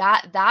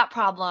that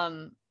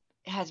problem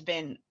has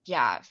been,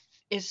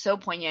 is so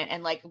poignant.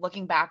 And like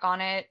looking back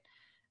on it,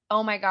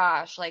 oh my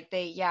gosh, like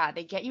they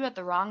get you at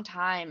the wrong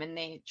time and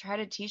they try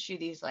to teach you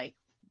these like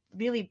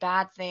really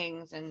bad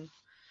things and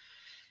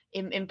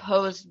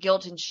impose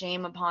guilt and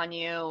shame upon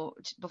you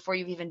before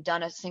you've even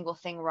done a single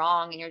thing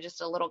wrong, and you're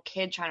just a little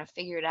kid trying to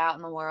figure it out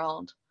in the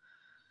world.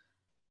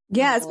 Oh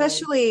Yeah, boy.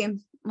 especially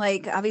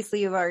like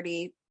obviously you've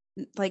already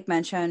like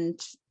mentioned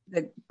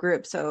the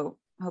group, so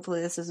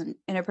hopefully this isn't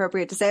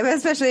inappropriate to say, but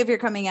especially if you're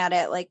coming at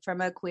it like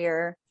from a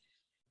queer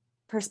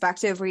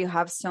perspective where you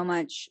have so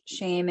much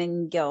shame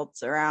and guilt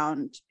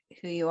around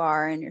who you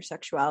are and your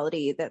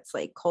sexuality that's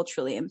like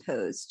culturally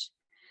imposed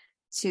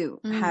to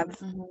have,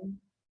 Mm-hmm.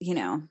 you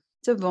know,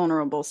 it's a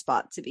vulnerable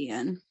spot to be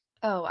in.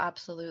 Oh,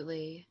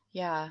 absolutely.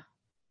 Yeah.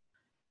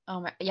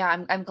 Oh my, yeah,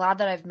 I'm glad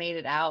that I've made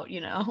it out,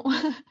 you know.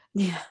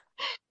 Yeah.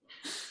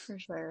 For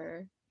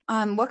sure.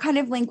 What kind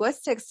of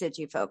linguistics did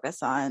you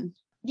focus on?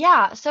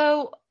 Yeah,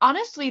 so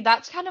honestly,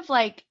 that's kind of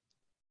like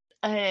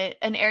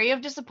an area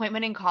of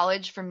disappointment in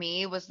college for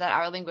me, was that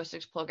our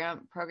linguistics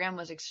program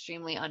was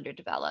extremely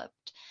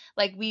underdeveloped.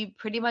 Like we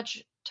pretty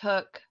much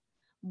took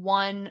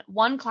one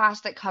class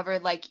that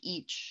covered like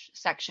each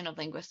section of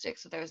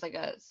linguistics. So there was like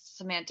a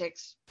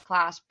semantics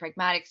class,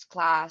 pragmatics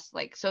class,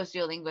 like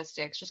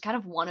sociolinguistics, just kind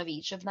of one of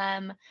each of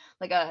them.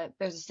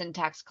 There's a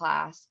syntax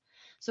class.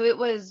 So it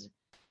was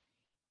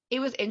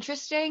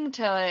interesting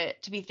to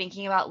be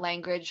thinking about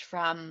language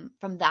from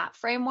that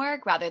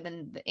framework rather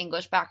than the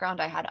English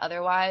background I had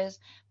otherwise.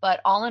 But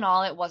all in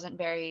all, it wasn't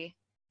very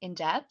in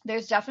depth.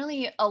 There's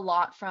definitely a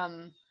lot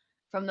from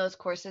those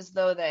courses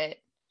though that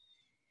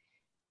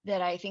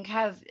I think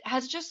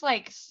has just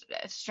like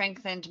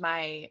strengthened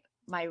my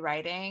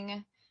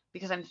writing,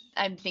 because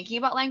I'm thinking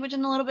about language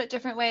in a little bit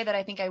different way that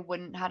I think I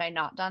wouldn't had I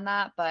not done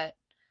that. But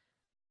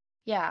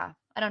yeah,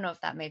 I don't know if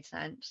that made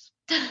sense.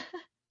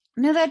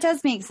 No, that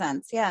does make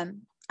sense. Yeah.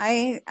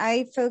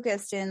 I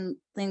focused in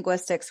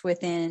linguistics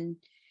within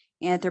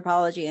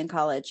anthropology in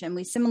college, and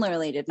we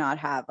similarly did not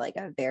have like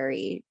a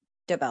very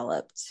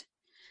developed,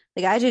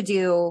 like I had to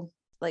do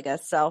like a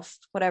self,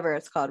 whatever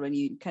it's called when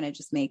you kind of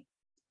just make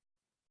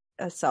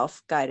a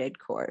self-guided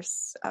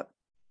course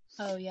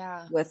Oh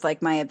yeah. with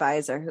like my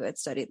advisor who had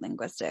studied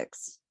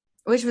linguistics,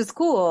 which was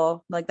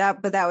cool like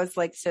that, but that was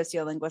like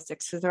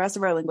sociolinguistics because the rest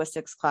of our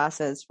linguistics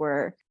classes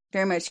were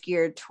very much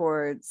geared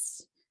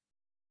towards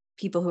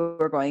people who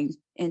were going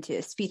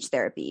into speech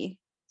therapy.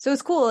 So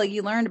it's cool, like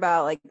you learned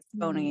about like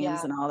phonemes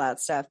Yeah. and all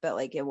that stuff, but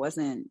like it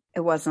wasn't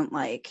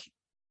like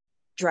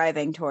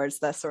driving towards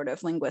the sort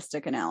of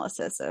linguistic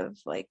analysis of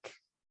like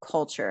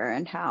culture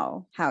and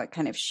how it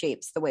kind of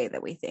shapes the way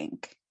that we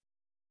think.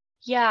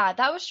 Yeah,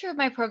 that was true of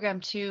my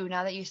program too.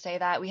 Now that you say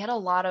that, we had a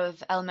lot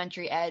of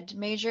elementary ed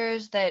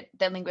majors that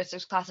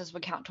linguistics classes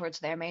would count towards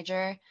their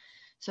major.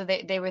 So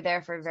they were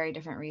there for very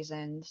different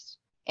reasons.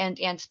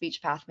 And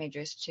speech path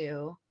majors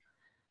too.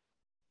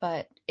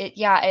 But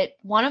it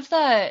one of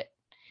the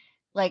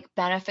like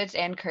benefits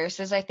and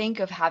curses I think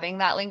of having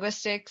that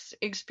linguistics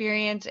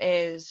experience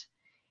is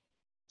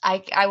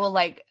I will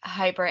like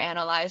hyper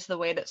analyze the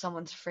way that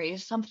someone's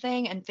phrased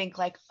something and think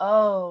like,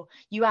 oh,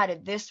 you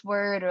added this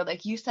word, or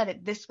like you said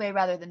it this way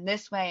rather than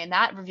this way, and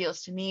that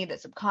reveals to me that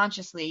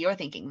subconsciously you're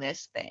thinking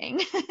this thing.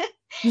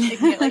 It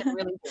can get like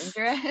really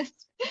dangerous.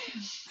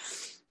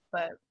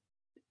 But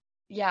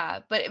yeah,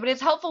 but it's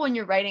helpful when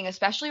you're writing,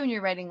 especially when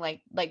you're writing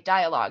like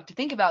dialogue, to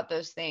think about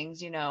those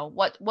things,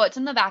 what's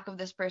in the back of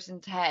this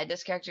person's head,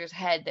 this character's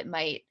head, that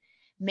might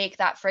make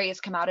that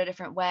phrase come out a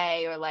different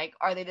way, or like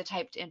are they the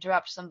type to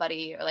interrupt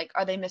somebody, or like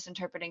are they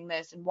misinterpreting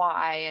this and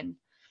why. And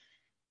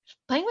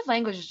playing with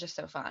language is just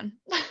so fun.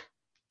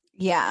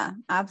 Yeah,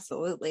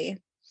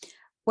 absolutely.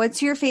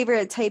 What's your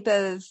favorite type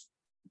of,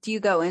 do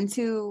you go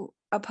into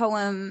a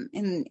poem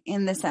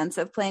in the sense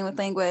of playing with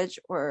language,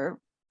 or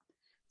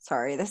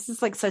sorry, this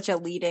is like such a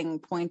leading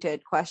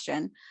pointed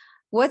question.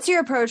 What's your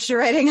approach to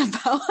writing a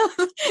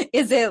poem?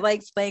 Is it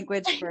like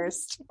language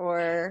first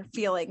or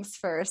feelings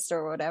first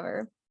or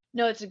whatever?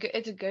 No, it's a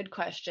good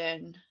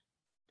question.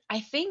 I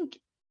think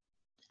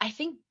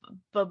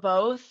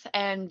both,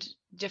 and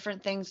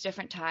different things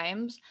different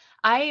times.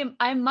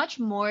 I'm much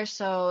more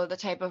so the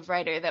type of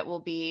writer that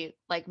will be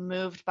like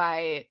moved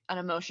by an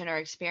emotion or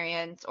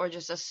experience or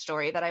just a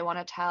story that I want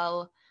to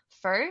tell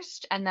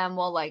first, and then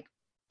we'll like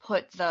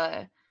put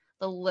the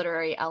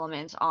literary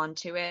elements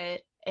onto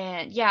it.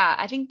 And yeah,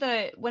 I think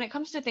the when it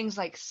comes to things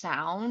like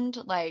sound,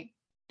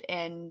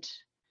 and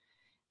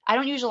I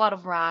don't use a lot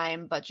of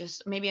rhyme, but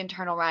just maybe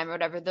internal rhyme or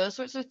whatever. Those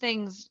sorts of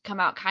things come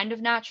out kind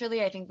of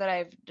naturally. I think that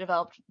I've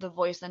developed the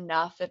voice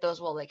enough that those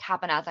will like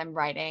happen as I'm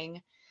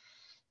writing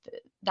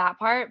that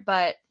part,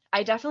 but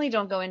I definitely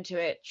don't go into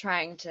it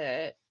trying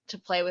to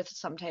play with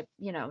some type,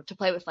 to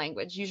play with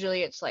language.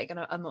 Usually it's like an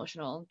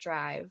emotional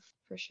drive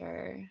for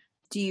sure.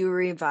 Do you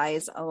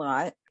revise a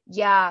lot?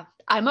 Yeah,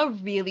 I'm a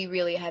really,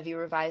 really heavy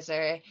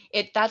reviser.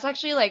 That's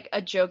actually like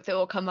a joke that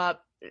will come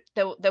up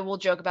that we'll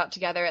joke about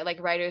together at like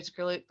writers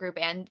group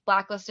and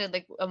Blacklisted,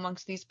 like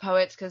amongst these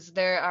poets, because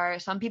there are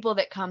some people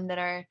that come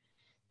that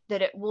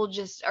that it will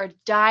just are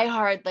die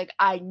hard, like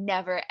I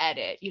never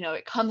edit. You know,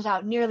 it comes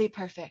out nearly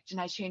perfect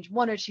and I change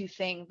one or two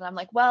things. And I'm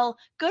like, well,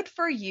 good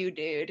for you,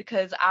 dude,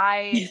 because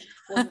I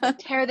will just like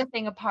tear the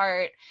thing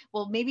apart.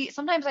 Well, maybe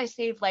sometimes I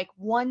save like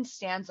one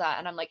stanza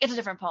and I'm like, it's a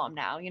different poem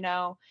now, you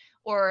know?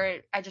 Or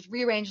I just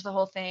rearrange the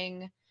whole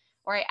thing,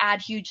 or I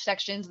add huge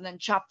sections and then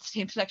chop the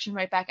same section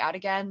right back out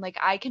again. Like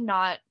I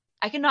cannot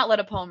let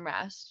a poem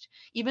rest.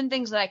 Even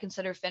things that I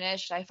consider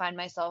finished, I find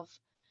myself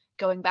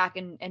going back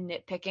and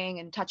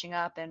nitpicking and touching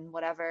up and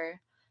whatever.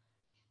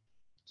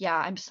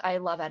 Yeah, I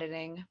love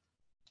editing.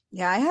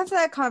 Yeah, I have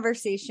that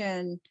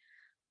conversation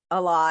a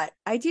lot.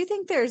 I do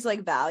think there's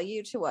like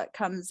value to what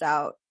comes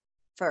out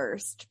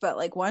first, but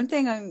like one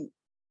thing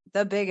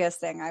the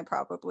biggest thing I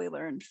probably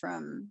learned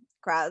from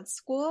grad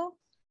school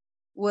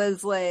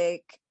was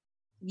like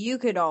you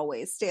could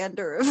always stand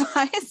to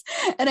revise.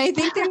 And I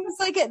think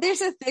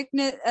there's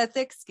a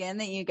thick skin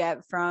that you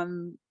get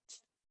from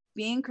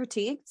being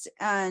critiqued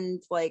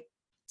and like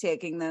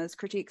taking those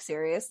critiques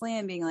seriously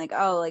and being like,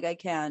 oh, like I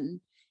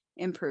can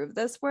improve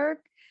this work,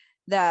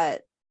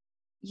 that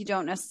you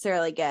don't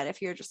necessarily get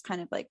if you're just kind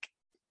of like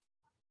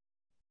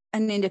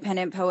an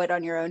independent poet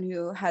on your own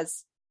who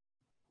has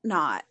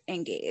not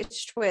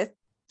engaged with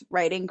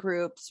writing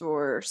groups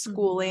or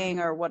schooling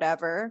or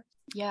whatever.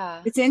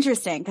 Yeah. It's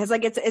interesting because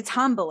like it's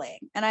humbling.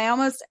 And I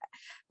almost,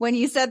 when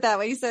you said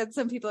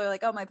some people are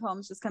like, oh, my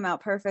poems just come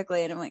out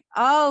perfectly, and I'm like,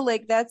 oh,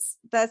 like that's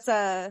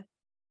a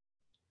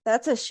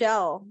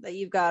shell that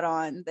you've got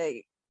on.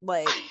 They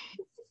like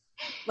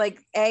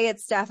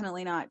it's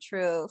definitely not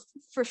true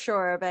for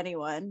sure of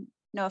anyone.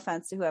 No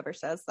offense to whoever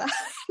says that.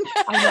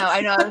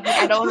 I know. I was like,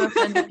 I don't want to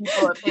offend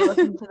people if they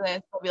listen to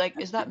this. They'll be like,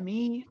 is that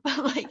me?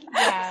 Like,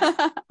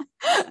 yeah.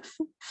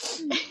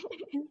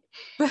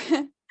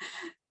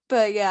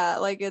 But yeah,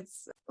 like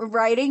it's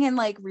writing, and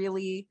like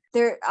really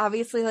there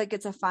obviously like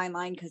it's a fine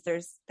line because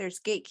there's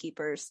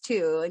gatekeepers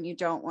too, and you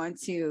don't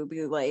want to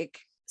be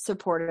like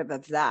supportive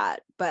of that,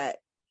 but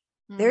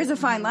there's a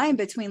fine line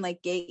between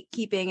like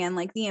gatekeeping and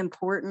like the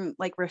important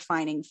like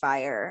refining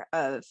fire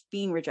of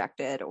being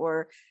rejected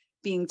or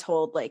being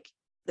told like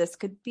this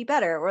could be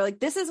better, or like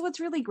this is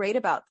what's really great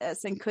about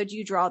this, and could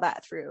you draw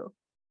that through.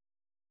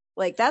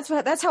 Like that's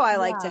how I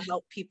like to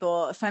help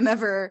people if I'm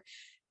ever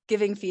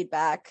giving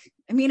feedback.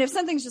 I mean, if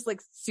something's just like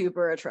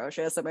super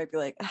atrocious, I might be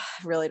like, I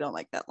really don't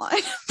like that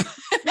line.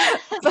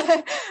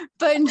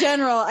 but in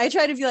general, I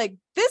try to be like,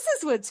 this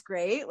is what's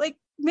great. Like,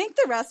 make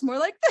the rest more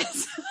like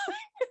this.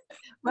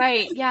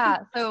 Right. Yeah.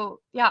 So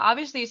yeah,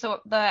 obviously,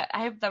 so I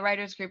have the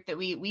writers group that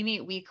we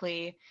meet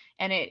weekly,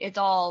 and it's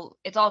all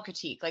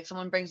critique. Like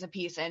someone brings a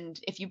piece, and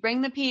if you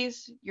bring the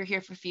piece, you're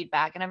here for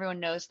feedback, and everyone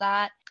knows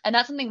that. And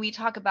that's something we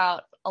talk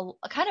about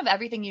kind of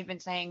everything you've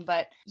been saying,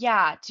 but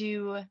yeah,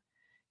 to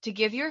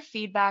give your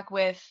feedback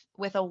with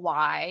a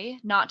why,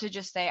 not to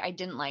just say I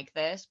didn't like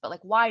this, but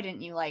like why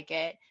didn't you like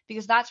it?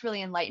 Because that's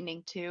really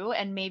enlightening too.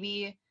 And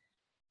maybe,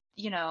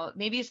 you know,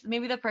 maybe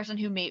the person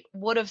who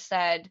would have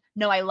said,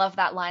 no, I love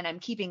that line, I'm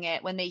keeping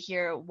it, when they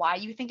hear why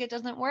you think it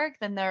doesn't work,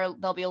 then they'll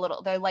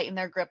lighten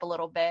their grip a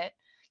little bit,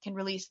 can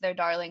release their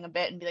darling a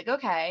bit and be like,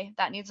 okay,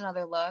 that needs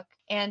another look.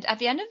 And at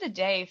the end of the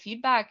day,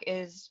 feedback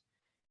is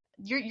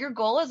your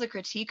goal as a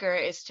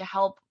critiquer is to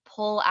help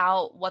pull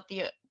out what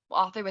the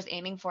author was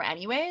aiming for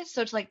anyways.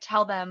 So to like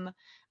tell them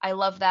I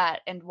love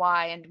that and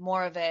why and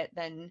more of it,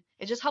 then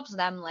it just helps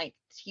them like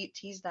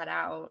tease that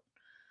out.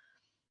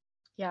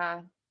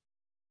 Yeah.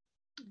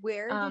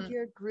 Where did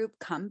your group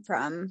come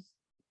from?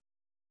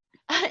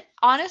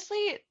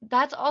 Honestly,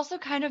 that's also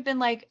kind of been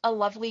like a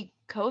lovely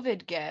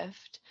COVID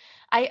gift.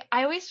 I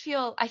always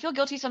feel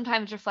guilty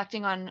sometimes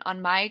reflecting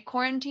on my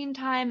quarantine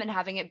time and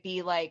having it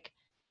be like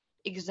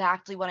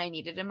exactly what I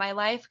needed in my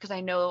life, because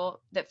I know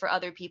that for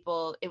other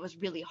people it was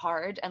really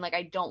hard, and like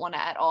I don't want to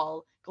at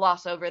all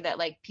gloss over that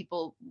like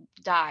people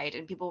died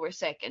and people were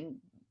sick and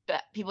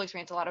people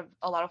experienced a lot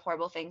of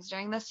horrible things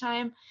during this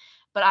time.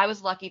 But I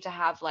was lucky to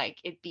have like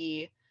it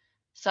be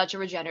such a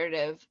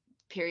regenerative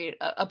period,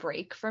 a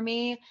break for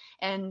me.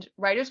 And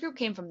writers group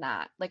came from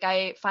that. Like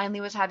I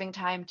finally was having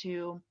time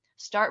to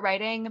start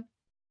writing,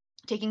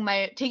 taking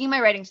my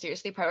writing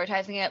seriously,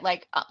 prioritizing it.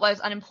 Like was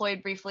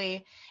unemployed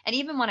briefly, and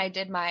even when I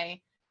did my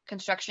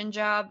construction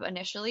job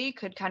initially,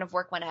 could kind of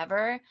work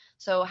whenever.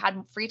 So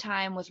had free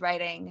time, was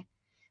writing,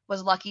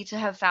 was lucky to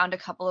have found a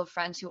couple of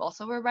friends who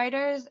also were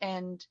writers,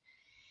 and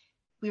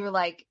we were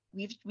like,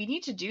 we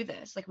need to do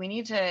this. Like we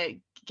need to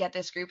get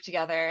this group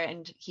together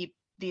and keep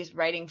these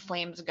writing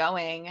flames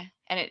going.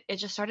 And it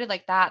just started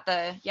like that.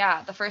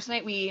 The first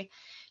night we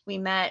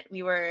met,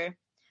 we were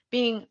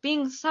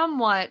being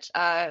somewhat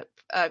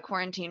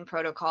quarantine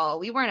protocol.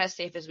 We weren't as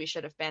safe as we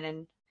should have been,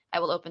 and I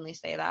will openly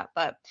say that.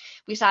 But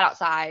we sat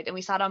outside, and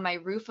we sat on my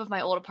roof of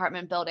my old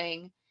apartment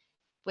building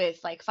with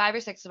like 5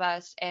 or 6 of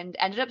us, and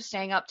ended up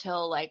staying up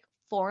till like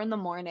 4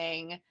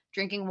 a.m,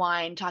 drinking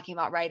wine, talking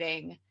about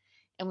writing.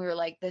 And we were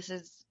like,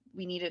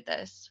 we needed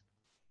this.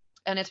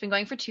 And it's been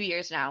going for 2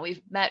 years now.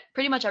 We've met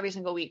pretty much every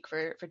single week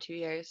for 2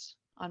 years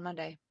on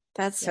Monday.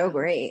 That's so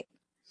great.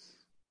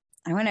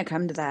 I want to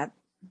come to that.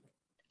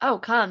 Oh,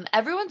 come.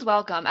 Everyone's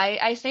welcome.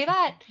 I say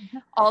that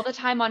all the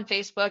time on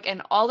Facebook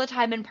and all the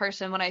time in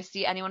person when I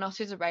see anyone else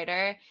who's a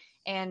writer.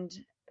 And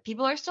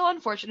people are still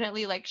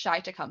unfortunately like shy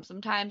to come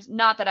sometimes.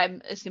 Not that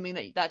I'm assuming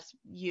that that's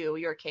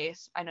your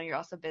case. I know you're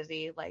also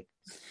busy, like,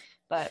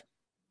 but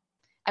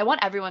I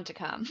want everyone to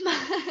come.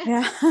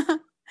 Yeah.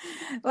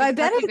 Well, I It's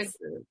bet such a good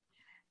group.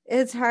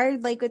 it's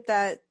hard like with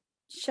that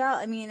shell.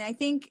 I mean, I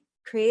think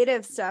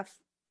creative stuff,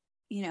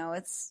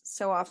 it's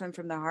so often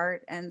from the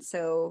heart and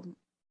so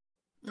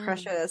Mm,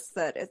 precious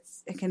that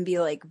it can be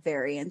like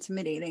very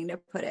intimidating to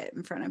put it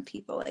in front of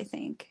people, I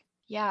think.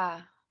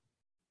 yeah.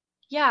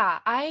 Yeah,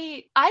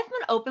 I'm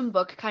an open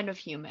book kind of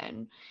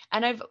human,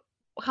 and I've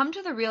come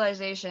to the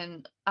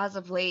realization as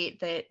of late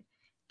that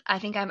I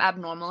think I'm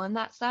abnormal in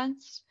that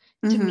sense.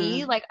 To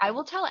me, Mm-hmm. like I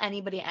will tell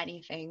anybody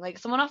anything. Like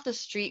someone off the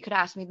street could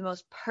ask me the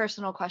most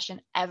personal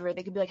question ever.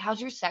 They could be like,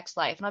 "How's your sex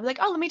life?" And I'll be like,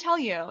 "Oh, let me tell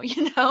you."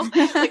 You know?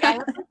 Like I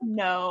have like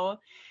no,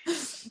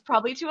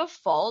 probably to a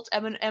fault.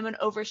 I'm an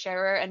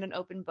oversharer and an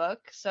open book.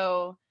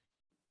 So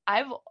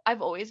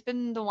I've always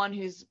been the one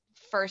who's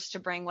first to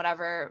bring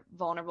whatever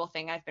vulnerable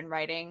thing I've been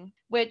writing,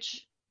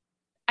 which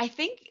I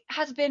think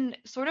has been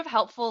sort of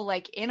helpful,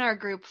 like in our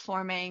group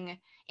forming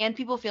and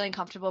people feeling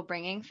comfortable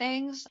bringing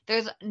things.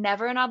 There's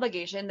never an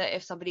obligation that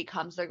if somebody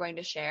comes, they're going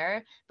to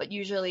share, but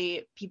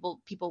usually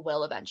people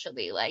will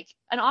eventually, like,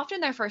 and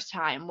often their first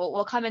time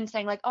will come in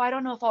saying like, oh, I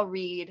don't know if I'll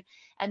read,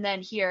 and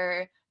then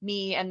hear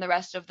me and the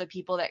rest of the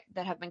people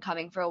that have been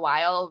coming for a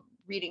while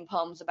reading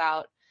poems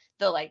about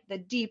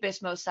the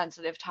deepest, most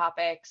sensitive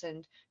topics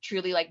and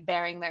truly like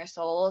bearing their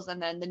souls,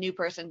 and then the new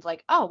person's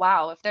like, oh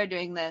wow, if they're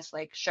doing this,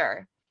 like,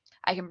 sure,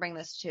 I can bring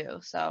this too.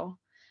 So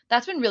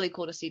that's been really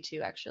cool to see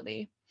too,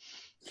 actually.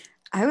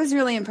 I was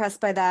really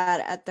impressed by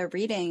that at the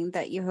reading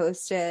that you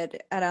hosted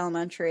at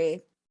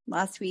elementary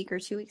last week or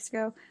 2 weeks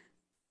ago.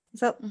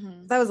 So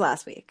Hmm. that was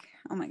last week.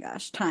 Oh my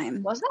gosh,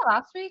 time. Was that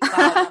last week?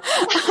 Wow.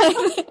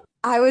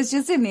 I was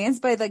just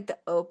amazed by like the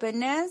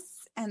openness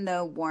and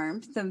the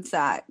warmth of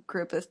that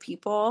group of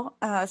people,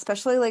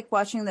 especially like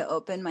watching the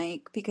open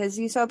mic because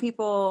you saw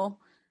people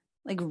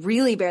like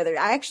really bare their.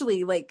 I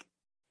actually like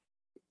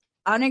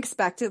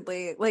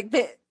unexpectedly like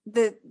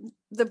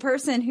the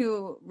person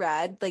who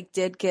read like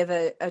did give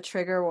a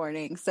trigger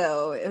warning,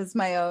 so it was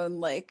my own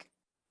like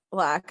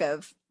lack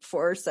of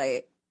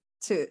foresight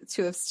to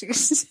have to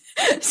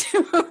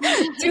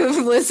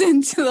have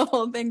listened to the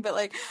whole thing, but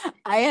like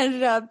I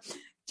ended up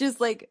just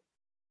like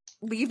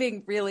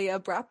leaving really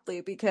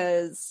abruptly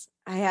because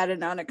I had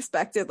an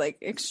unexpected like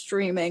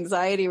extreme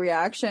anxiety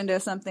reaction to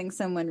something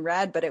someone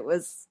read, but it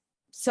was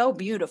so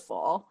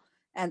beautiful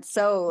and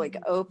so like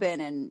Mhm.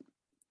 open, and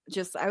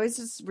just I was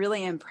just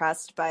really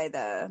impressed by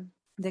the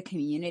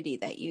community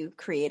that you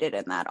created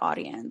in that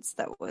audience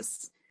that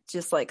was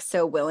just like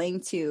so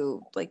willing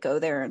to like go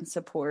there and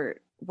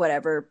support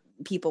whatever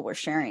people were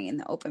sharing in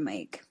the open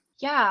mic.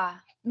 Yeah,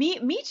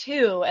 me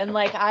too. And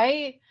like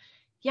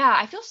yeah,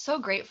 I feel so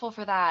grateful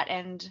for that.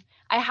 And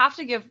I have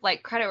to give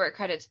like credit where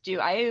credit's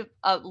due. I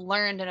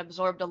learned and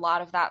absorbed a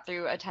lot of that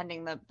through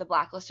attending the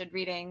blacklisted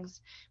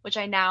readings, which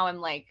I now am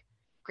like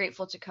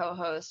grateful to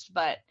co-host.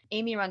 But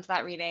Amy runs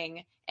that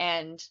reading,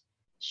 and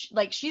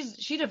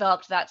she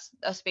developed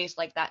a space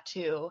like that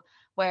too,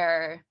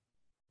 where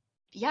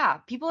yeah,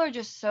 people are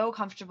just so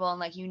comfortable and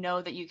like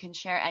that you can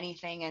share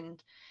anything,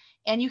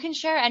 and you can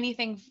share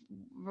anything,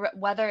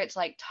 whether it's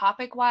like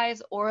topic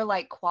wise or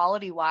like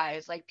quality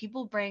wise. Like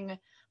people bring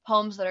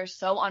poems that are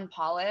so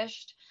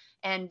unpolished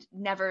and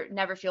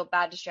never feel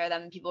bad to share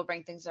them, and people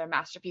bring things that are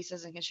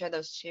masterpieces and can share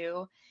those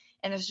too.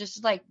 And there's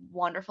just like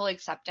wonderful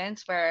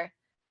acceptance where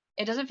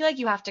it doesn't feel like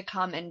you have to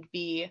come and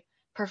be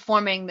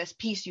performing this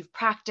piece you've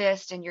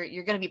practiced and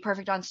you're going to be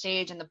perfect on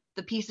stage and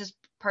the piece is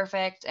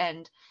perfect.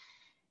 And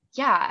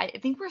yeah, I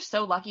think we're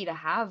so lucky to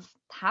have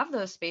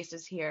those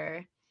spaces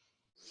here.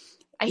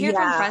 I hear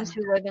from Yeah. friends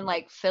who live in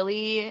like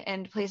Philly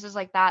and places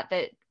like that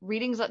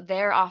readings up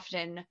there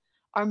often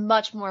are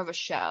much more of a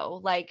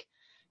show. Like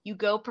you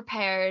go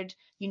prepared,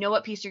 you know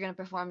what piece you're going to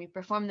perform, you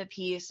perform the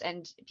piece,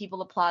 and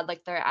people applaud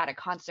like they're at a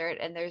concert.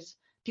 And there's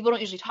people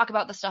don't usually talk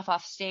about the stuff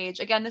off stage.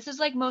 Again, this is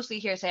like mostly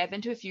hearsay. I've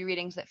been to a few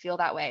readings that feel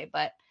that way,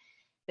 but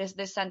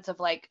this sense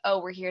of like,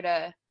 oh, we're here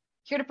to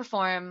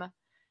perform,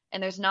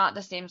 and there's not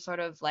the same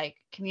sort of like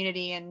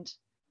community and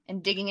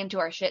digging into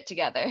our shit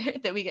together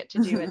that we get to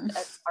do at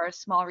our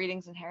small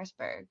readings in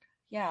Harrisburg.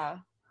 Yeah.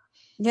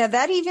 Yeah,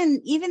 that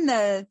even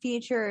the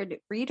featured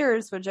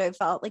readers, which I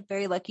felt like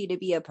very lucky to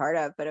be a part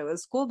of, but it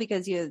was cool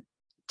because you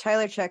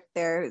Tyler checked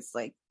there. It's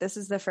like this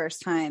is the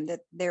first time that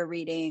they're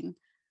reading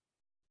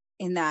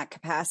in that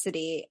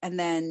capacity, and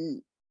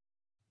then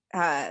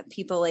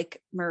people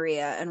like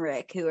Maria and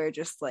Rick who are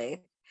just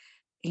like,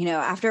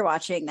 after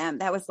watching them,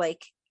 that was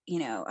like,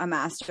 a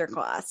master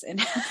class in,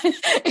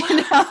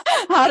 in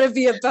how to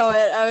be a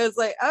poet. I was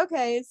like,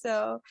 okay,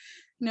 so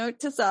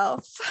note to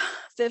self,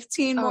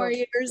 15 more Oh,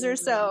 years or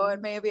so, totally.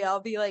 and maybe I'll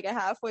be like a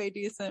halfway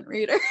decent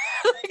reader.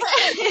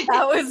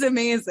 That was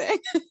amazing.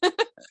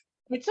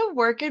 It's a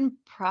work in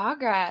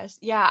progress.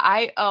 Yeah,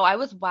 I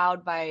was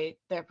wowed by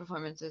their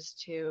performances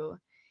too.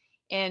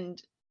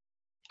 And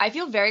I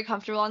feel very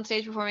comfortable on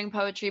stage performing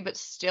poetry, but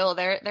still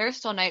there are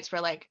still nights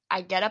where like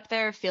I get up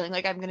there feeling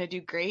like I'm gonna do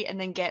great and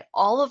then get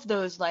all of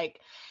those like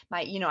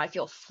my I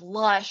feel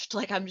flushed,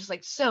 like I'm just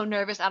like so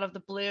nervous out of the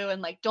blue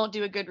and like don't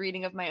do a good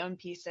reading of my own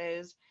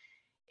pieces.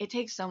 It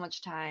takes so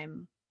much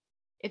time.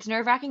 It's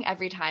nerve-wracking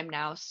every time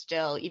now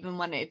still, even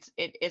when it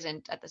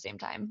isn't at the same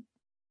time.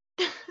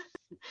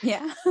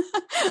 Yeah.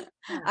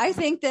 I Yeah.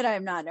 think that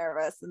I'm not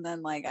nervous, and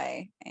then like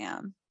I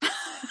am.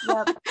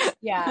 Yep.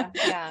 Yeah,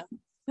 yeah.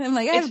 I'm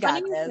like, It's I've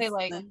funny got you this. say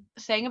like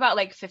saying about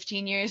like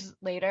 15 years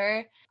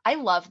later. I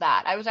love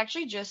that. I was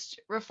actually just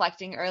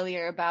reflecting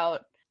earlier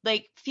about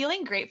like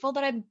feeling grateful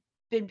that I've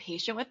been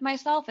patient with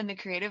myself in the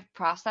creative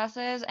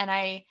processes.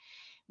 And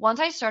once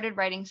I started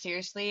writing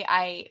seriously,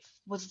 I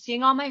was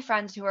seeing all my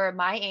friends who are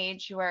my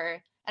age,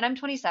 and I'm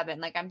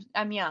 27, like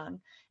I'm young,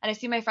 and I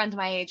see my friends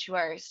my age who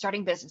are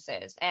starting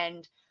businesses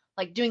and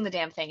like doing the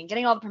damn thing and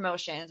getting all the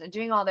promotions and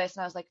doing all this.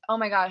 And I was like, oh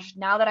my gosh,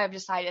 now that I've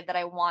decided that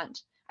I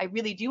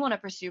really do want to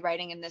pursue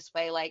writing in this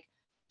way, like,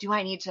 do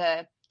I need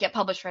to get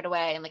published right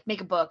away and like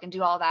make a book and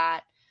do all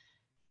that?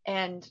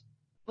 And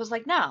was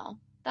like, no,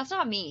 that's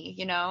not me,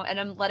 and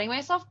I'm letting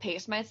myself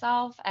pace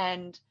myself.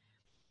 And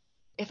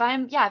if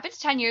it's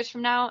 10 years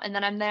from now and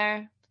then I'm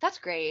there, that's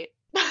great.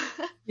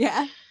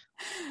 Yeah.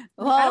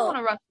 Like, I don't want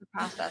Well, to rush the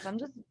process. I'm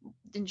just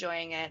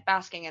enjoying it,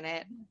 basking in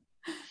it.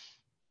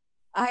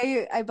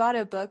 I bought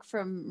a book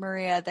from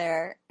Maria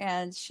there,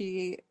 and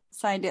she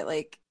signed it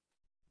like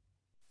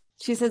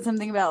she said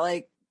something about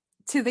like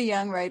to the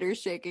young writers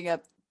shaking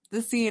up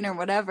the scene or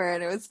whatever.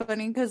 And it was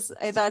funny because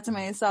I thought to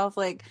myself,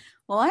 like,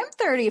 well, I'm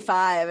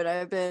 35 and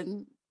I've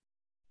been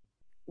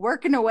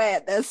working away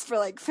at this for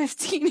like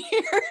 15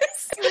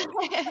 years.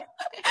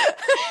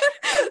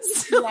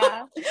 so,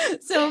 Yeah.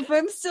 so if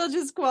I'm still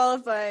just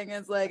qualifying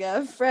as like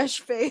a fresh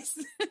face,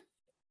 Oh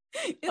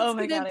it's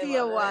my gonna God, I be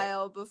a love it.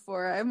 while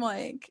before I'm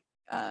like,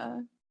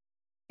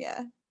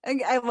 yeah.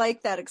 I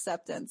like that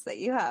acceptance that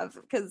you have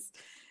because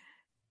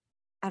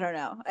I don't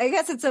know. I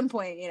guess at some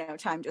point,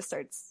 time just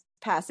starts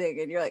passing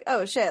and you're like,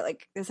 oh shit,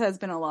 like this has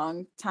been a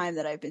long time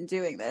that I've been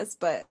doing this.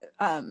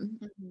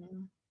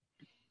 Mhm.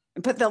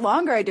 But the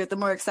longer I do it, the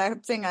more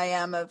accepting I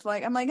am of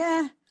like, I'm like,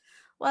 a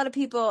lot of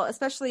people,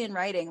 especially in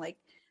writing, like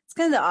it's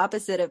kind of the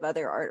opposite of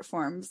other art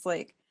forms.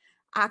 Like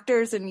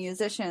actors and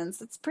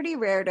musicians, it's pretty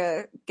rare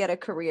to get a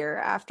career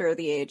after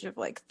the age of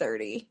like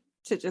 30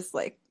 to just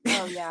like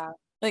Oh yeah.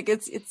 like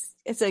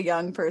it's a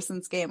young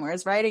person's game.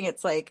 Whereas writing,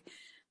 it's like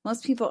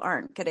most people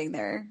aren't getting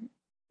their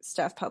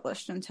stuff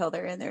published until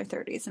they're in their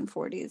 30s and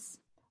 40s.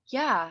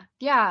 Yeah.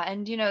 Yeah.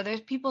 And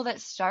there's people that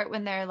start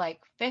when they're like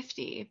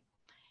 50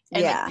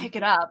 and like Yeah. pick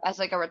it up as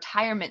like a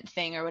retirement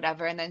thing or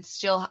whatever, and then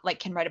still like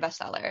can write a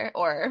bestseller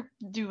or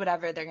do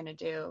whatever they're gonna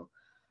do.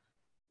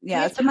 We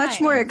Yeah, have it's a much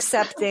more time.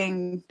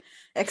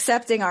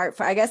 accepting art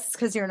for, I guess it's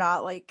because you're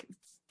not like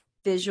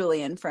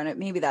visually in front of,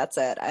 maybe that's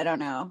it. I don't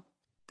know.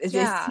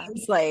 Yeah.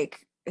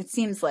 It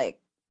seems like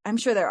I'm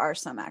sure there are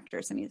some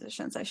actors and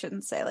musicians. I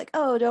shouldn't say like,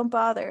 oh, don't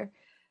bother.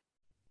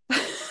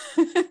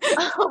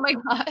 Oh my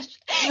gosh.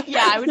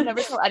 Yeah, I would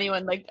never tell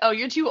anyone like, oh,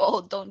 you're too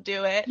old, don't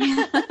do it.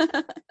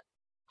 Yeah.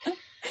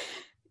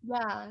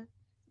 Yeah.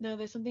 No,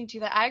 there's something to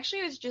that.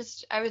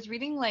 I was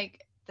reading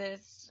like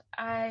this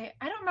I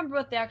don't remember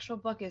what the actual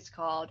book is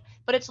called,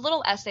 but it's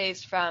little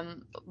essays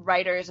from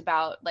writers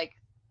about like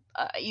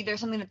either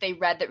something that they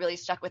read that really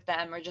stuck with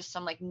them or just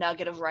some like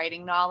nugget of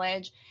writing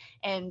knowledge.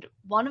 And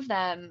one of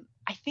them,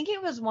 I think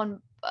it was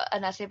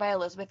an essay by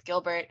Elizabeth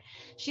Gilbert.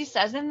 She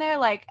says in there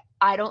like,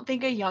 I don't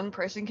think a young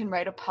person can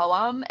write a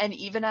poem, and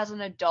even as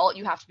an adult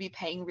you have to be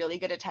paying really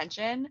good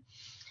attention.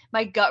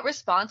 My gut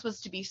response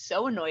was to be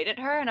so annoyed at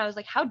her, and I was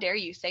like, how dare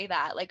you say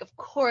that? Like, of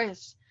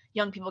course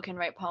young people can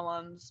write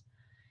poems.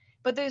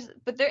 But there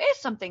is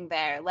something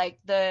there. Like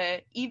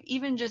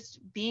even just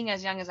being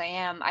as young as I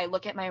am, I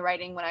look at my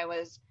writing when I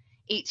was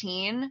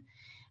 18.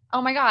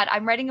 Oh my god,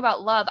 I'm writing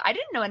about love. I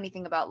didn't know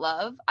anything about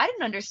love. I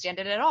didn't understand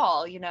it at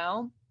all.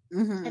 And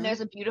Hmm.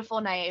 there's a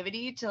beautiful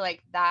naivety to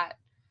like that,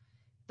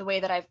 the way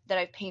that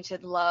I've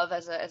painted love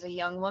as a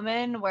young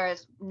woman,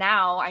 whereas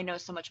now I know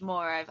so much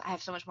more. I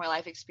have so much more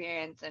life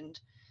experience, and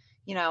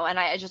and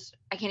I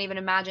can't even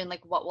imagine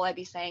like what will I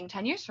be saying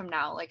 10 years from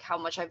now, like how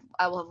much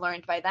I will have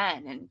learned by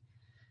then, and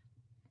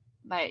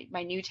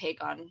my new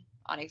take on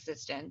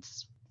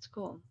existence. It's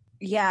cool.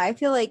 Yeah, I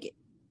feel like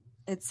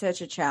it's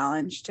such a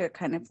challenge to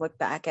kind of look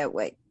back at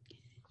what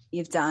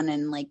you've done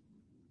and like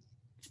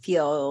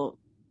feel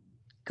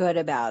good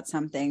about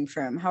something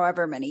from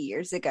however many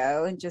years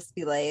ago and just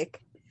be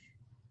like,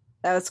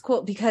 that was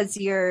cool because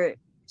you're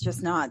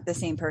just not the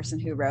same person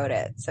who wrote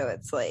it. So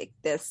it's like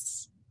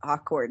this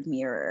awkward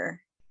mirror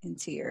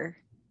into your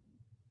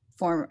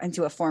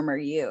into a former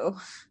you.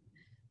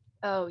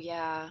 Oh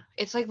yeah.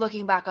 It's like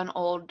looking back on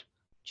old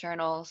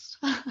journals.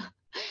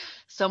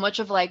 So much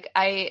of like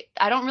I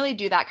don't really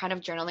do that kind of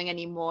journaling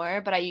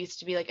anymore, but I used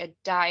to be like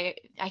I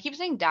keep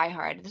saying die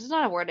hard. This is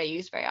not a word I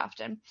use very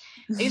often.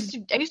 I used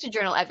to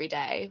journal every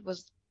day,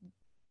 was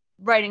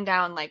writing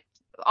down like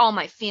all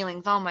my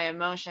feelings, all my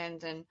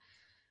emotions, and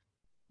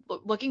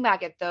looking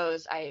back at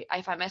those,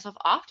 I find myself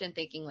often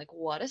thinking like,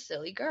 what a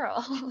silly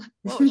girl.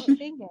 What was she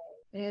thinking?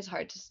 It is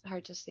hard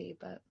to see,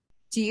 but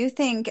Do you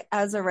think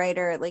as a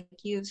writer, like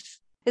is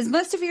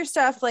most of your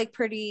stuff like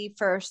pretty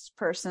first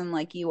person,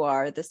 like you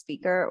are the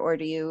speaker, or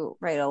do you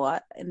write a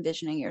lot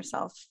envisioning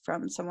yourself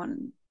from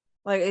someone,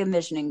 like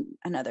envisioning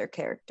another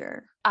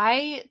character?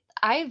 I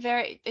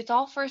very it's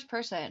all first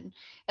person,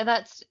 and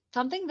that's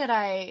something that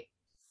I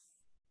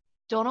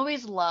don't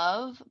always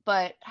love,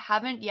 but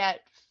haven't yet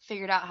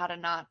figured out how to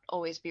not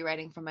always be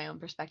writing from my own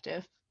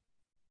perspective,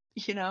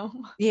 you know?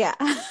 Yeah.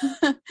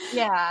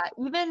 Yeah,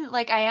 even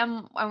like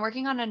I'm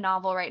working on a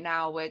novel right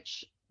now,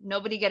 which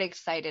nobody get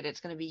excited.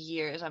 It's going to be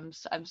years. I'm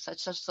such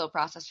slow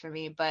process for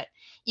me, but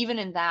even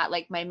in that,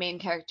 like my main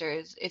character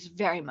is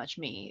very much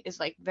me. Is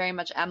like very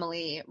much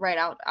Emily right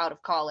out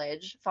of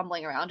college,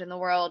 fumbling around in the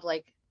world.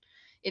 Like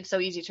it's so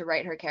easy to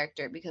write her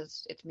character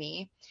because it's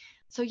me.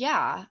 So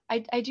yeah,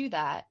 I do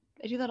that.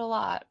 I do that a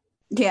lot.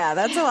 Yeah,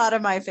 that's a lot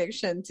of my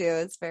fiction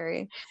too.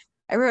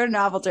 I wrote a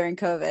novel during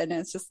COVID and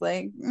it's just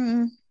like,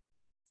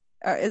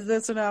 is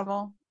this a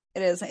novel?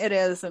 It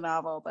is a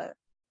novel, but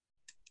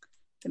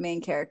the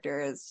main character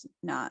is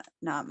not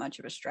much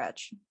of a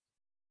stretch.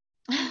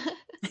 Yeah.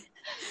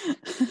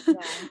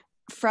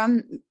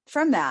 From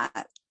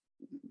that,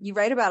 you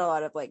write about a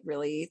lot of like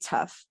really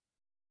tough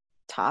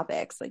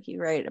topics. Like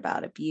you write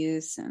about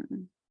abuse,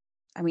 and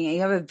I mean,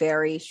 you have a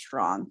very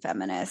strong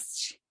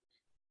feminist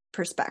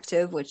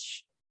perspective,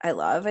 which I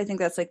love. I think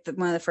that's like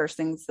one of the first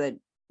things that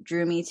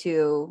drew me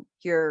to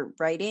your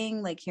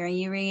writing, like hearing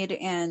you read,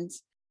 and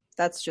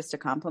that's just a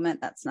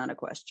compliment. That's not a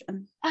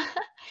question.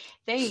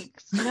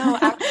 Thanks. No,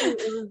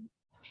 actually,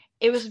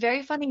 it was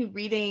very funny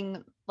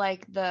reading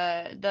like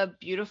the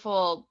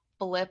beautiful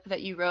blip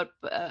that you wrote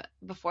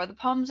before the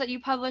poems that you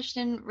published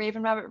in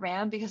Raven Rabbit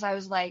Ram, because I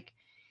was like,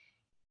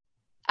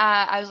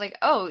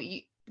 oh,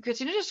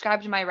 Christina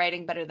described my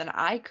writing better than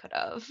I could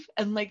have,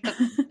 and like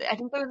I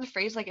think there was a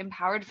phrase like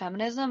empowered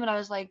feminism, and I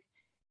was like,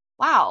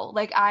 wow,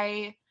 like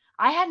I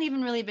hadn't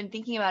even really been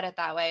thinking about it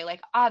that way.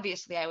 Like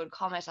obviously I would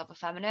call myself a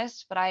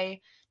feminist, but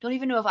I don't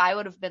even know if I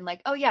would have been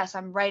like, oh yes,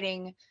 I'm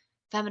writing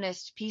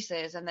feminist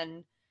pieces, and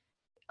then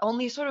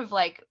only sort of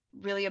like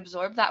really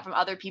absorb that from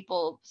other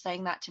people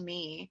saying that to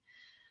me.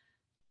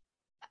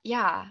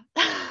 Yeah.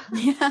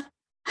 Yeah.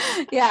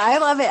 Yeah, I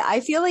love it.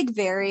 I feel like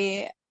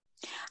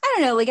I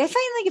don't know, like I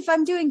find like if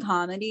I'm doing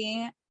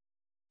comedy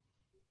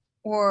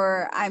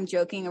or I'm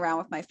joking around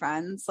with my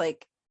friends,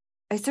 like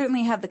I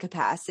certainly have the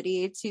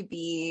capacity to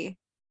be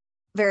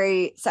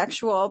very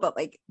sexual, but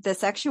like the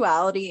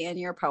sexuality in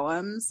your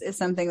poems is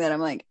something that I'm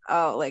like,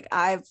 oh, like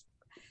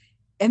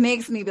it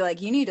makes me be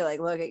like, you need to like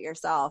look at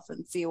yourself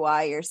and see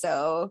why you're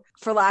so,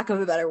 for lack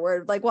of a better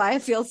word, like why I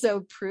feel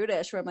so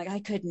prudish, where I'm like, I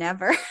could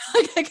never,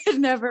 like I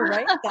could never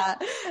write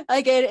that.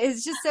 Like it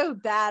is just so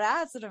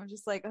badass. And I'm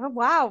just like, oh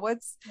wow,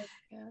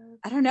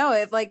 I don't know.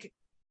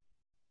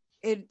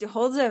 It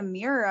holds a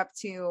mirror up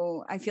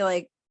to, I feel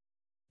like,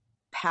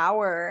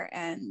 power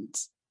and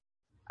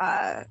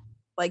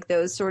like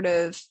those sort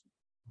of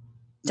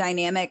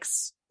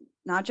dynamics,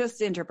 not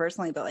just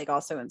interpersonally, but like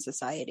also in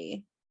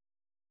society.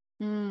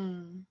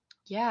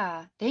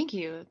 Yeah, thank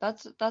you.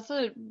 That's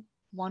a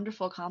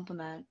wonderful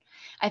compliment.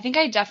 I think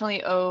I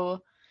definitely owe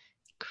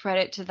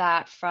credit to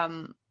that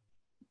from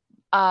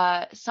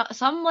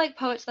some like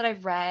poets that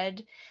I've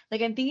read.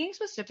 Like I'm thinking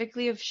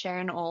specifically of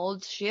Sharon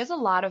Olds. She has a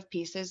lot of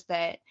pieces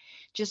that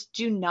just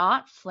do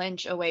not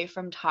flinch away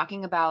from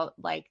talking about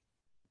like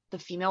the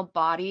female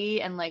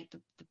body and like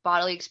the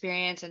bodily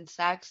experience and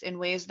sex in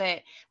ways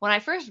that when I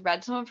first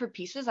read some of her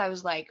pieces, I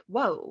was like,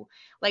 whoa,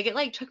 like it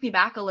like took me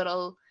back a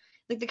little,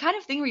 like the kind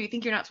of thing where you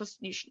think you're not supposed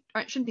to,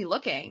 shouldn't be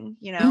looking,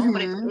 you know,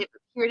 but Mm-hmm.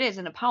 here it is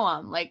in a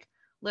poem, like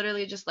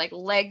literally just like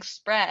legs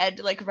spread,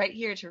 like right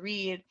here to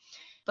read.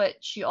 But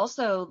she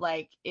also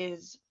like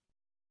is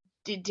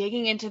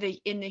digging into the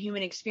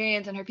human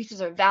experience, and her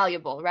pieces are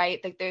valuable, right?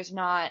 Like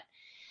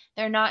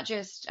they're not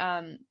just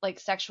like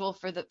sexual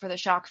for the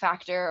shock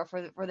factor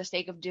or for the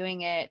sake of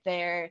doing it.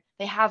 They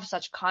have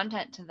such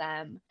content to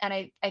them, and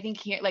I think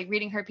here like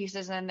reading her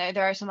pieces, and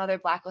there are some other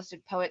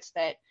blacklisted poets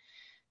that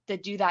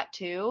do that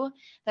too,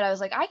 that I was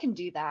like, I can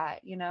do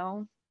that, you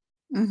know.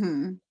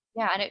 Mm-hmm.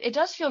 Yeah, and it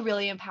does feel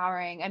really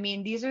empowering. I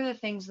mean, these are the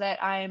things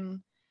that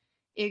I'm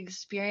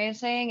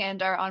experiencing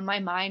and are on my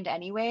mind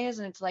anyways,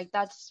 and it's like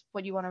that's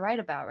what you want to write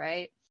about,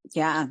 right?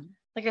 Yeah.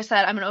 Like I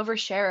said, I'm an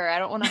oversharer. I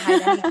don't want to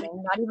hide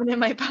anything, not even in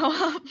my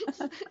poems.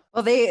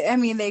 Well,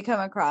 they come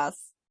across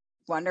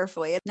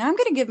wonderfully. Now I'm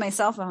going to give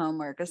myself a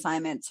homework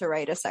assignment to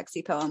write a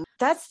sexy poem.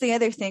 That's the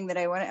other thing that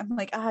I'm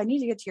like, oh, I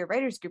need to get to your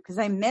writers group because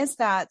I miss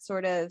that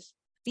sort of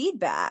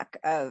feedback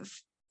of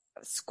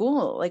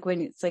school. Like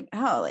when it's like,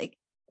 oh, like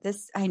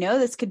this, I know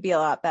this could be a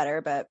lot better,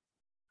 but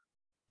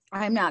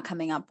I'm not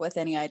coming up with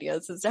any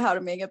ideas as to how to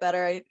make it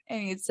better. I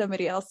need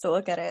somebody else to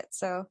look at it.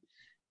 So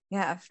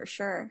yeah, for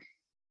sure.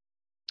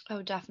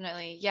 Oh,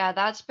 definitely. Yeah,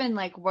 that's been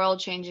like world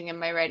changing in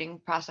my writing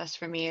process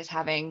for me, is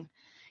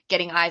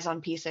getting eyes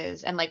on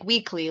pieces, and like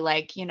weekly,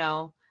 like, you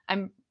know,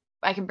 I'm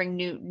I can bring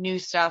new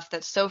stuff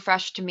that's so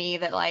fresh to me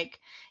that like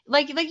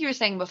you were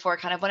saying before,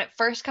 kind of when it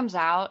first comes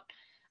out,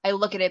 I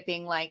look at it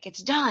being like,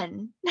 it's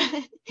done.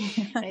 And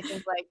I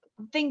think like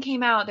the thing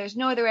came out, there's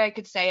no other way I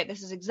could say it.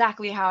 This is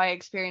exactly how I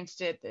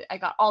experienced it. I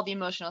got all the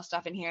emotional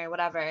stuff in here,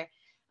 whatever.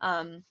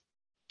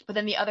 But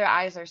then the other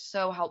eyes are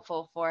so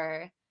helpful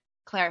for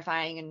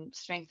clarifying and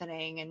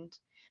strengthening, and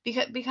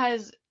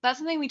because that's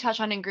something we touch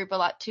on in group a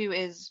lot too,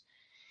 is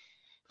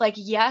like,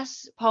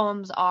 yes,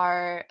 poems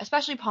are,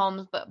 especially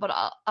poems, but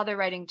other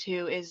writing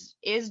too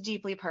is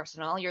deeply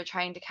personal. You're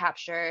trying to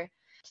capture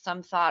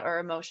some thought or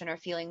emotion or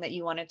feeling that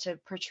you wanted to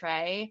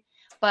portray.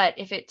 But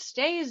if it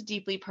stays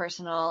deeply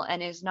personal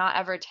and is not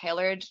ever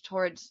tailored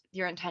towards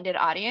your intended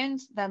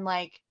audience, then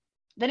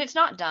it's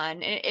not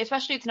done.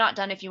 Especially it's not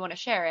done if you want to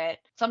share it.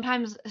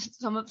 Sometimes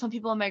some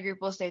people in my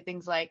group will say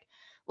things like,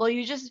 well,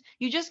 you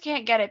just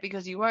can't get it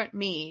because you weren't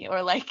me,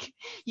 or like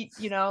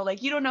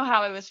like, you don't know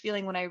how I was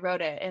feeling when I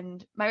wrote it.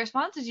 And my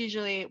response is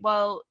usually,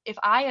 well, if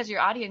I as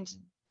your audience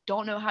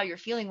don't know how you're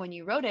feeling when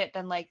you wrote it,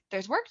 then like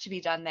there's work to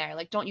be done there.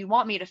 Like, don't you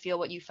want me to feel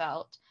what you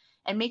felt?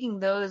 And making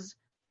those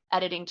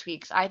editing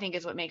tweaks, I think,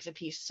 is what makes a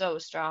piece so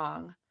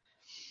strong.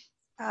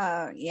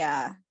 Oh,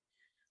 yeah.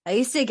 I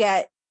used to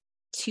get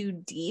too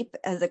deep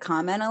as a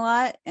comment a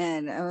lot,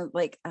 and I was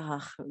like,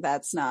 oh,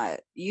 that's not,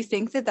 you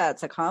think that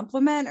that's a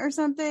compliment or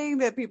something,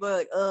 that people are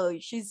like, oh,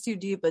 she's too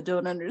deep, I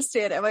don't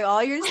understand. I'm like,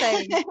 all you're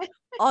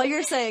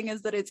saying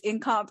is that it's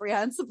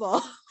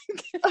incomprehensible.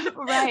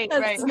 Right,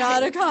 That's right,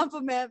 not right. a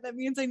compliment. That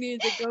means I need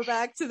to go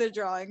back to the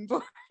drawing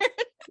board.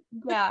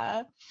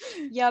 Yeah.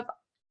 Yep.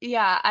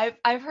 Yeah,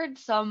 I've heard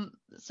some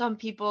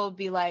people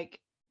be like,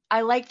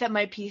 I like that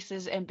my piece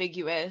is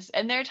ambiguous.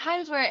 And there are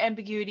times where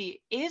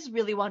ambiguity is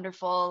really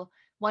wonderful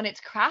when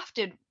it's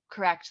crafted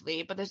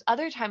correctly, but there's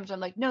other times where I'm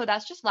like, no,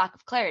 that's just lack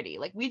of clarity.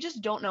 Like, we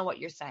just don't know what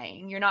you're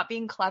saying. You're not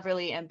being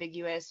cleverly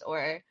ambiguous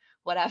or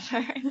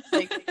whatever.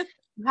 Like,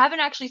 you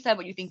haven't actually said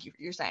what you think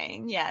you're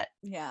saying yet.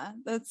 Yeah,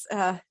 that's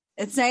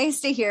it's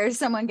nice to hear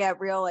someone get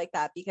real like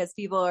that, because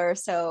people are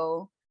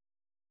so,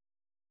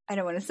 I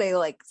don't want to say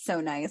like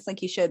so nice,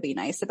 like you should be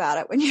nice about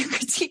it when you're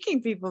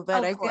critiquing people, but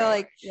Of I feel course.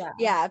 like, Yeah.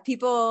 yeah,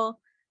 people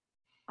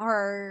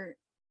are,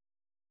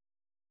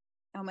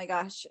 oh my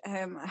gosh,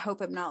 I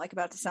hope I'm not like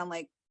about to sound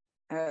like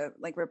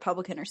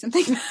Republican or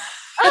something.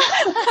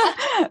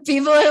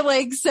 People are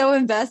like so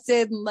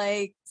invested in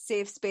like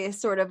safe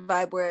space sort of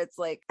vibe, where it's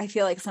like, I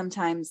feel like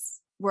sometimes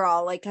we're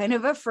all like kind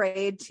of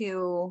afraid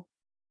to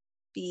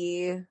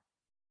be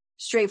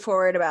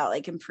straightforward about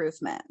like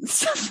improvement and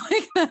stuff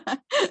like that.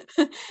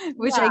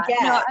 Which I Yeah,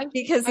 no, get,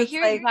 because I it's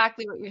hear like,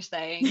 exactly what you're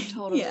saying, yeah.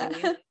 totally.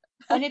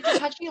 And it's a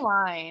touchy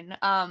line,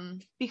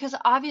 because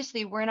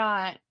obviously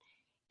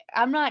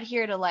I'm not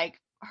here to like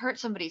hurt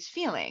somebody's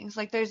feelings.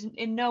 Like, there's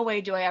in no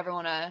way do I ever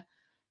want to,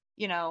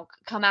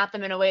 come at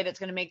them in a way that's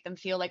going to make them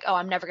feel like, oh,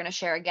 I'm never going to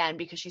share again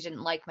because she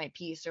didn't like my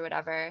piece or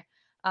whatever.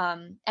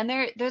 And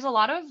there's a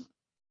lot of,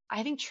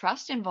 I think,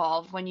 trust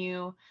involved when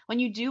you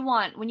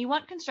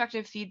want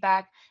constructive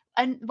feedback,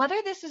 and whether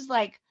this is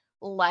like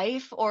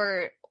life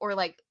or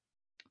like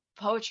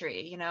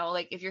poetry,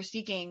 like if you're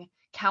seeking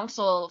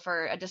counsel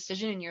for a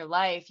decision in your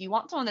life, you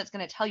want someone that's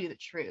going to tell you the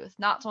truth,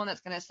 not someone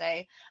that's going to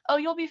say, oh,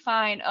 you'll be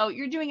fine, oh,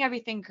 you're doing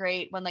everything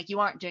great, when like you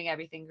aren't doing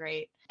everything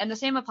great. And the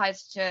same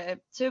applies to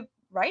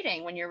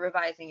writing. When you're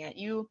revising it,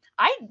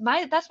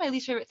 that's my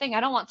least favorite thing.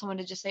 I don't want someone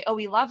to just say, oh,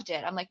 we loved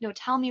it. I'm like, no,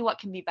 tell me what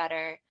can be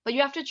better. But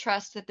you have to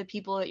trust that the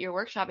people that you're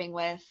workshopping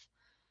with,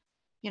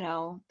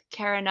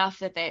 care enough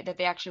that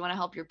they actually want to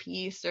help your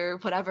piece or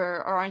whatever,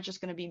 or aren't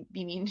just going to be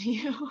mean to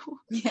you.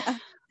 Yeah, I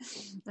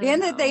don't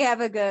and that they know.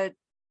 have a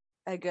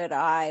good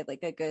eye,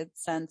 like a good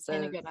sense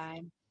And a good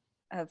eye.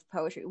 of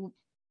poetry.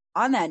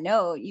 On that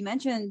note, you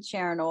mentioned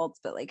Sharon Olds,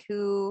 but like,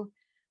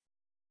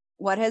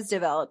 what has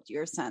developed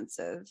your sense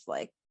of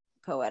like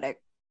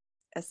poetic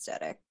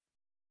aesthetic?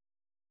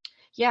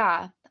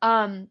 Yeah.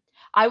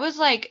 I was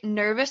like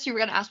nervous you were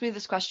gonna ask me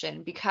this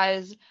question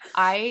because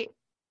I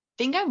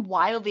think I'm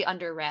wildly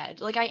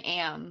underread. Like, I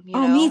am,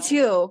 Oh, me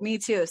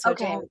too. So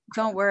Okay,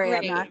 don't worry,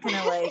 I'm great. not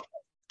gonna like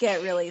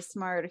get really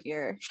smart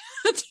here.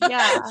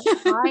 Yeah.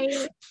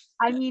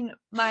 I mean,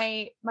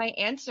 my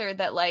answer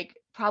that like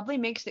probably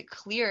makes it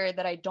clear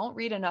that I don't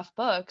read enough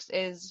books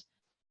is,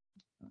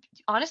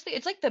 honestly,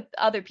 it's like the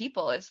other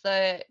people. It's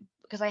the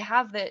because I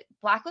have the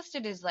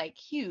blacklisted is like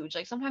huge.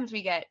 Like, sometimes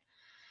we get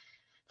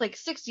like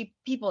 60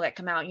 people that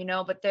come out,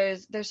 but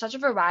there's such a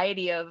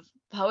variety of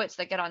poets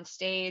that get on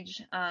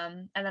stage.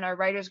 And then our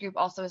writers group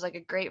also is like a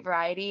great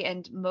variety,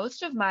 and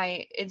most of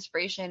my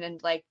inspiration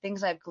and like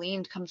things I've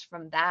gleaned comes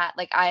from that.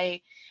 Like,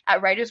 I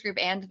at writers group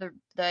and the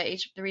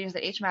readings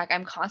at HMAC,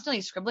 I'm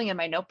constantly scribbling in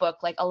my notebook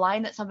like a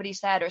line that somebody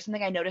said or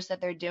something I noticed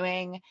that they're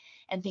doing,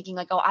 and thinking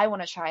like, oh, I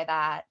want to try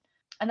that.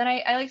 And then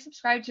I like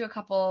subscribe to a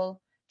couple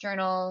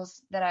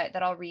journals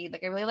that I'll read.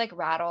 Like, I really like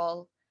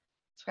Rattle,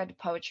 subscribe to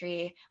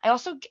poetry.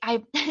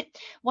 I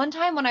one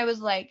time when I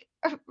was like,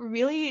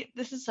 really,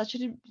 this is such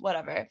a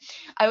whatever.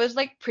 I was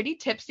like pretty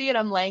tipsy and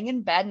I'm laying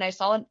in bed and I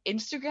saw an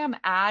Instagram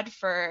ad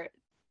for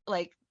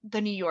like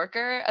the New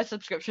Yorker a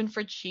subscription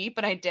for cheap,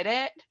 and I did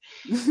it.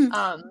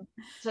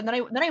 So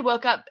then I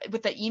woke up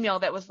with the email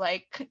that was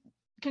like,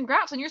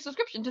 congrats on your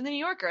subscription to the New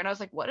Yorker, and I was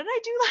like, what did I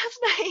do last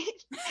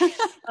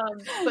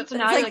night? But so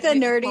now It's I like like the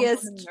read poems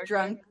from the New nerdiest Yorker.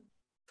 drunk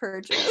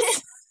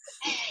purchase.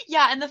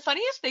 Yeah, and the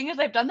funniest thing is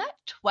I've done that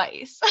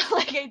twice.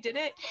 Like I did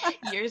it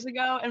years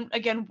ago and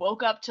again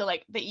woke up to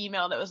like the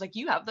email that was like,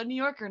 you have the New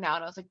Yorker now,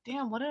 and I was like,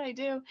 damn, what did I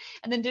do?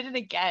 And then did it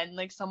again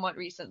like somewhat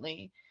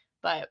recently.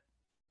 But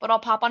I'll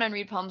pop on and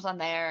read poems on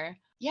there.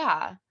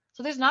 Yeah.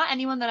 So there's not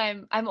anyone that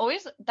I'm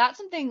always, that's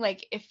something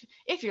like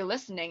if you're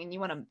listening and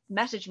you want to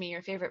message me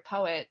your favorite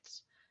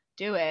poets,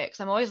 do it, because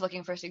I'm always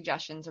looking for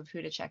suggestions of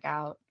who to check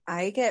out.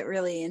 I get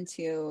really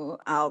into,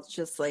 I'll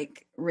just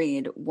like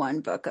read one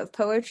book of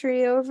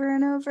poetry over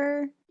and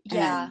over.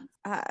 Yeah.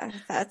 And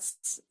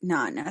that's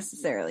not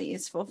necessarily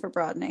useful for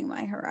broadening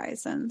my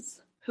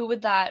horizons. Who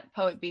would that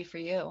poet be for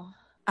you?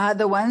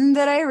 The one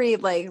that I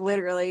read, like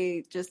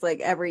literally just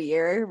like every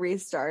year,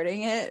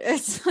 restarting it,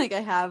 it's like I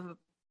have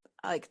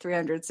like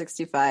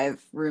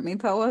 365 Rumi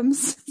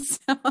poems.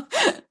 So,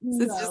 it's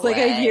just No like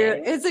a year,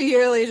 way. it's a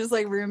yearly just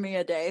like Rumi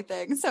a day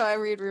thing. So I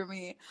read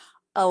Rumi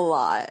a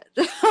lot.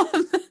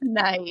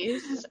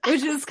 Nice.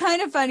 Which is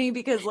kind of funny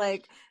because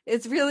like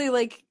it's really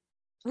like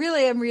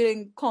really I'm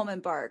reading Coleman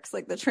Barks,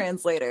 like the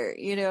translator,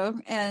 you know,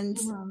 and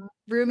Mhm.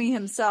 Rumi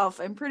himself,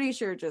 I'm pretty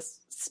sure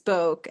just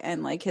spoke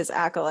and like his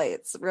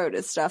acolytes wrote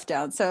his stuff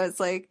down. So it's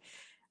like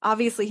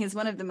obviously he's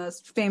one of the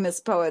most famous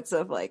poets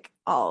of like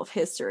all of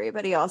history,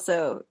 but he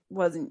also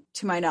wasn't,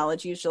 to my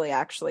knowledge, usually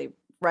actually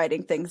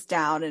writing things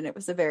down, and it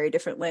was a very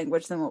different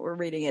language than what we're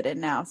reading it in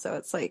now. So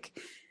it's like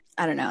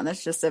I don't know,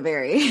 that's just a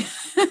very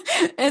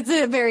it's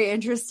a very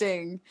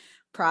interesting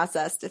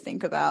process to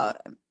think about.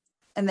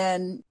 And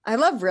then I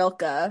love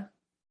Rilke.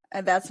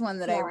 And that's one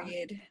that I Yeah.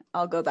 read.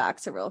 I'll go back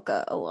to Rilke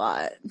a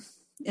lot.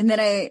 And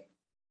then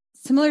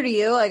similar to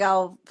you, like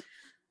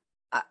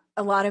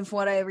a lot of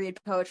what I read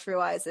poetry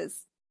wise is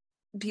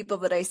people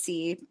that I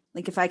see.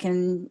 Like if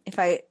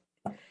I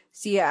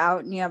see you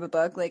out and you have a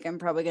book, like I'm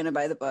probably going to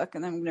buy the book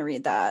and I'm going to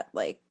read that.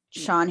 Like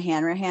Sean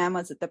Hanrahan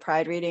was at the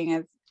Pride reading.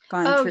 I've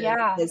gone Oh through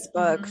yeah. his Hmm.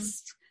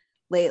 books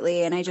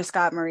lately, and I just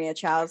got Maria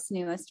Child's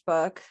newest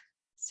book.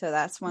 So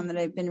that's one that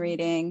I've been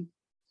reading.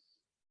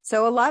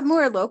 So a lot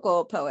more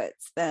local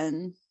poets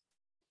than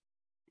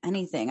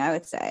anything, I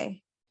would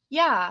say.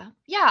 Yeah.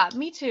 Yeah,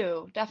 me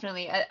too.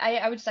 Definitely.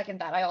 I would second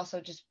that. I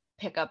also just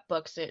pick up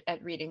books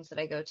at readings that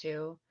I go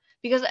to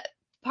because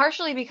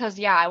partially because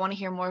yeah, I want to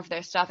hear more of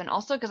their stuff, and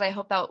also because I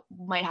hope that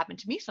might happen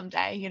to me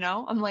someday, you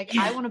know? I'm like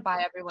I Yeah. want to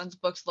buy everyone's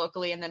books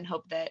locally and then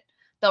hope that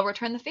they'll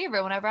return the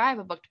favor whenever I have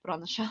a book to put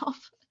on the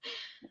shelf.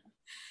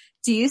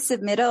 Do you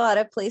submit a lot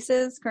of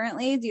places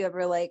currently? Do you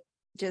ever like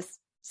just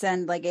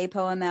send like a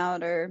poem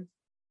out or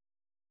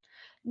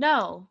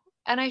No,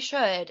 and I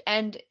should.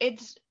 And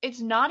it's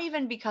not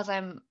even because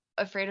I'm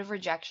afraid of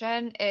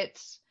rejection.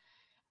 It's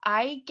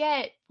I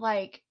get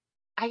like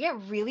I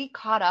get really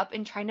caught up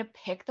in trying to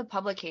pick the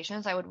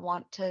publications I would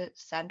want to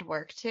send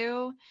work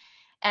to.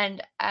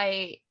 And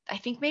I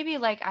think maybe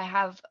like I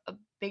have a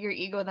bigger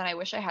ego than I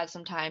wish I had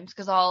sometimes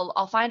because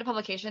I'll find a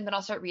publication, then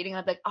I'll start reading and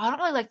I'm like, oh, I don't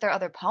really like their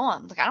other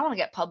poems. Like I don't want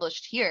to get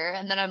published here.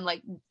 And then I'm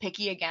like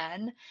picky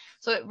again.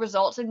 So it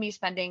results in me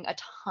spending a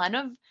ton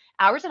of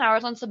hours and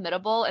hours on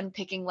Submittable and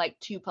picking like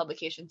two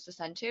publications to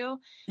send to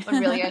when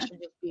really I should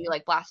just be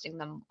like blasting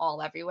them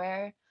all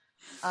everywhere.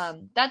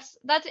 That's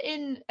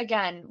in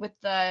again with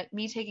the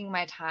me taking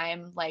my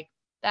time, like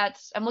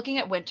that's I'm looking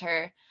at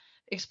winter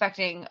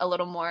expecting a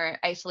little more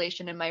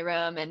isolation in my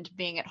room and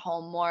being at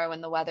home more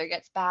when the weather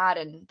gets bad,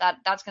 and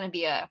that's going to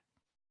be a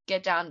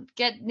get down,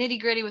 get nitty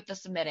gritty with the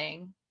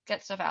submitting,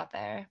 get stuff out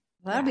there.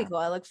 That'll be Yeah. cool.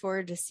 I look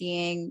forward to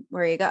seeing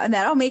where you go. And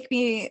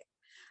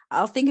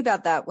I'll think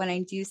about that when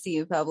I do see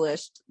you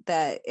published,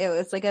 that it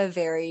was like a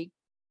very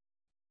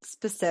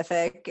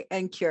specific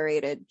and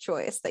curated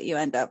choice that you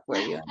end up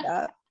where you end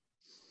up.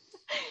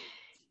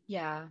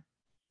 Yeah.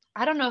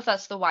 I don't know if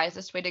that's the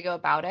wisest way to go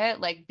about it,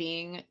 like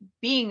being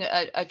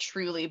a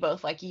truly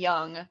both like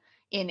young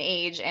in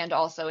age and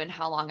also in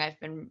how long I've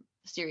been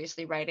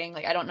seriously writing.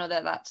 Like I don't know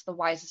that that's the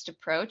wisest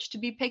approach to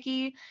be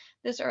picky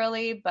this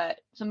early, but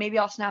so maybe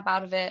I'll snap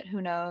out of it,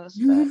 who knows,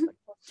 but we'll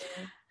see.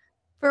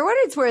 For what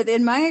it's worth,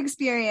 in my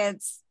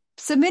experience,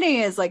 submitting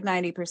is like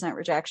 90%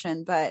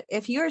 rejection. But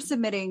if you're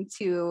submitting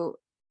to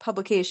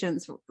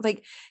publications,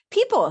 like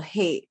people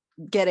hate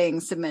getting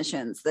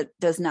submissions that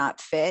does not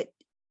fit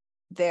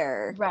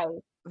their Right.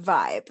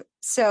 vibe.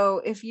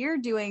 So if you're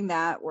doing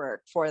that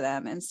work for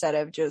them instead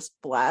of just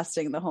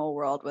blasting the whole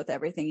world with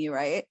everything you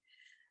write,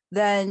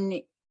 then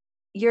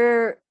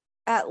you're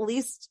at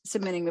least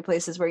submitting to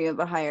places where you have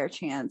a higher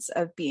chance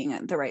of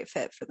being the right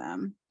fit for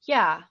them.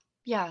 Yeah.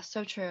 Yeah,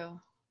 so true.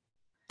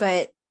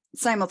 But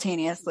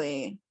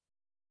simultaneously,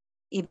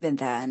 even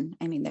then,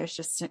 I mean, there's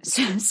just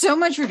so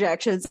much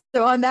rejection.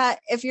 So on that,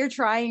 if you're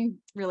trying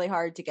really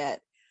hard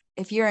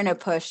if you're in a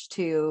push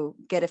to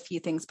get a few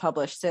things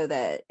published so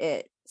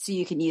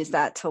you can use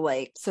that to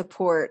like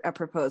support a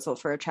proposal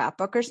for a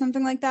chapbook or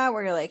something like that,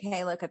 where you're like,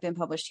 hey, look, I've been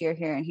published here,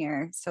 here, and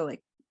here. So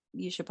like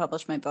you should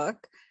publish my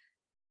book.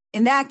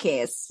 In that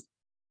case,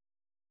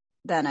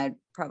 then I'd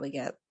probably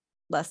get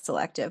less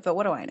selective. But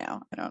what do I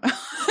know? I don't know.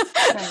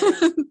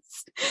 Right.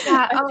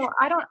 Yeah. Oh,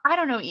 I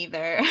don't know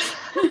either.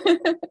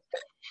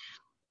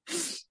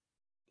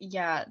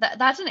 Yeah,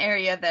 that's an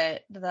area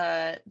that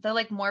the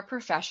like more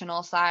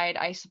professional side,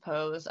 I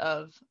suppose,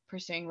 of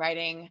pursuing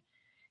writing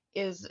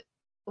is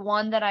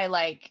one that I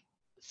like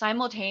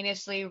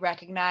simultaneously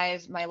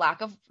recognize my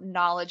lack of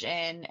knowledge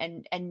in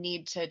and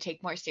need to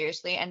take more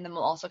seriously, and then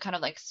will also kind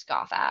of like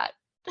scoff at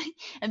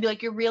and be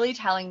like, you're really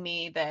telling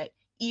me that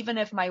even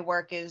if my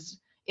work is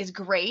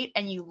great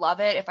and you love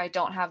it, if I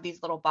don't have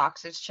these little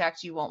boxes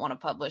checked, you won't want to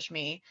publish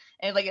me.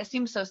 And like it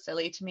seems so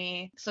silly to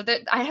me. So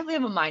that I have a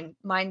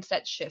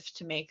mindset shift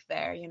to make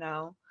there, you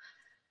know.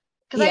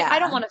 Because I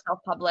don't Yeah. want to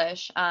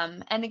self-publish.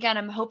 And again,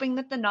 I'm hoping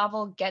that the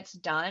novel gets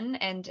done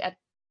and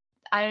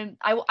I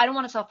don't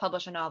want to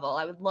self-publish a novel.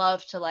 I would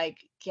love to like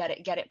get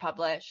it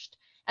published.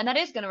 And that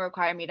is going to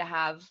require me to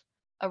have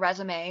a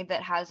resume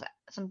that has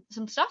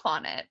some stuff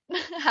on it.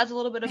 Has a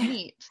little bit of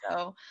meat.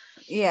 So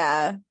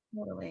Yeah.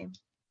 totally.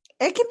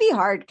 It can be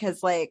hard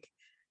because like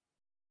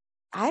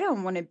I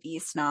don't want to be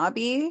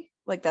snobby.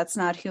 Like that's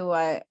not who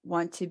I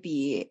want to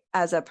be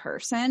as a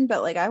person.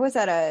 But like I was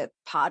at a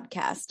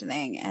podcast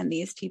thing and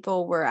these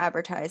people were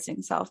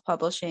advertising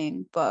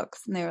self-publishing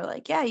books. And they were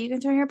like, yeah, you can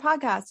turn your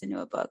podcast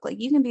into a book. Like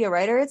you can be a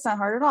writer. It's not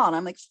hard at all. And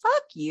I'm like,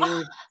 fuck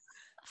you.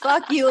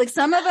 Fuck you. Like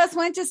some of us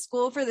went to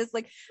school for this.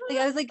 Like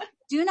I was like,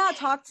 do not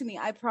talk to me.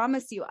 I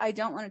promise you, I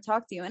don't want to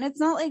talk to you. And it's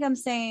not like I'm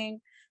saying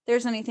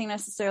there's anything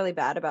necessarily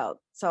bad about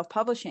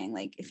self-publishing.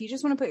 Like if you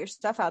just want to put your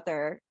stuff out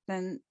there,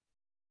 then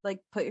like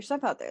put your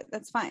stuff out there.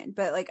 That's fine.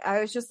 But like I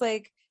was just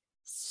like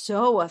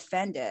so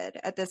offended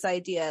at this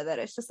idea that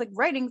it's just like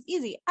writing's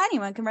easy.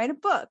 Anyone can write a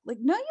book. Like,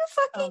 no, you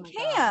Oh fucking my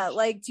can't. gosh.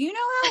 Like, do you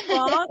know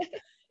how long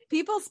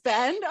people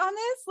spend on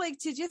this? Like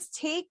to just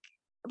take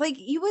like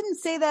you wouldn't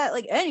say that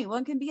like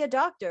anyone can be a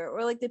doctor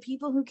or like the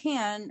people who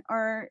can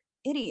are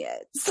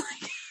idiots.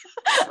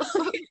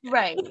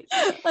 Right.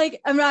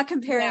 Like I'm not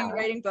comparing Yeah.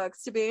 writing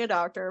books to being a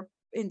doctor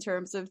in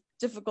terms of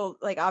difficult,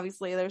 like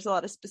obviously there's a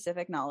lot of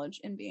specific knowledge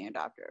in being a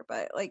doctor,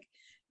 but like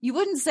you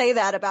wouldn't say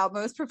that about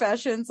most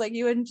professions. Like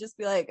you wouldn't just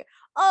be like,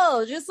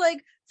 oh, just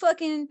like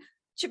fucking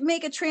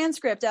make a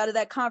transcript out of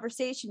that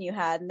conversation you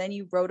had and then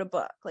you wrote a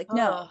book. Like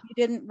no, Oh, you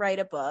didn't write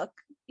a book,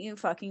 you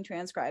fucking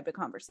transcribed a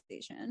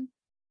conversation.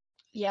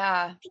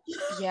 yeah.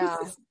 Yeah.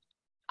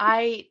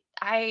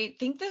 I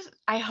think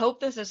I hope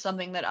this is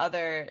something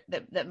that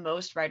that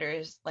most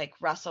writers like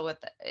wrestle with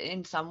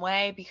in some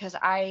way because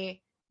I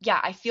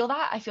feel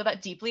that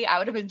deeply. I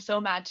would have been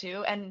so mad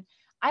too. And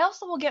I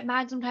also will get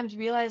mad sometimes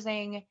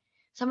realizing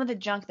some of the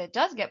junk that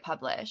does get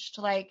published.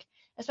 Like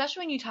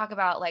especially when you talk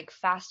about like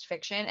fast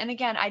fiction. And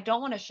again, I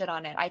don't want to shit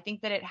on it. I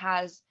think that it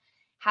has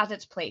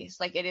its place.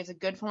 Like it is a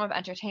good form of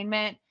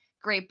entertainment,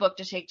 great book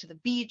to take to the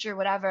beach or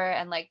whatever.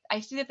 And like I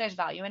see that there's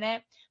value in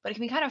it, but it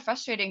can be kind of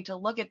frustrating to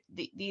look at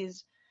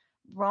these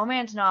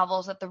romance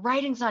novels that the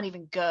writing's not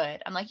even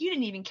good. I'm like, you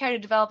didn't even care to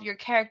develop your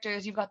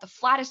characters. You've got the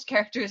flattest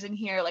characters in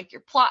here. Like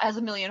your plot has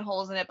a million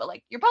holes in it, but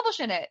like you're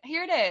publishing it.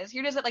 Here it is.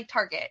 Here it is at like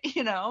Target,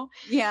 you know?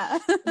 Yeah.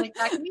 Like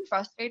that can be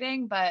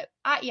frustrating, but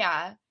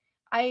yeah,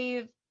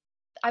 I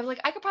I'm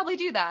like I could probably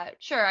do that.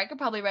 Sure, I could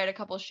probably write a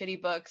couple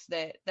shitty books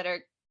that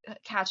are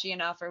catchy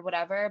enough or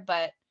whatever,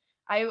 but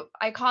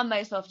I calm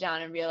myself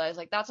down and realize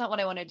like that's not what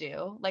I want to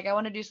do. Like I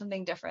want to do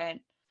something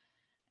different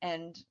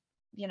and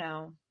you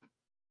know,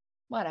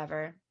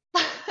 whatever.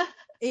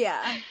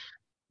 Yeah.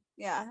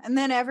 Yeah. And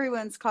then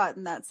everyone's caught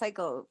in that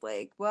cycle of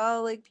like,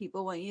 well, like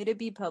people want you to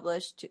be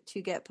published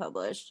to get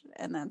published.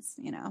 And that's,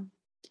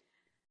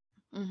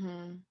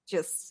 Mhm.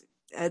 just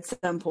at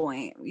some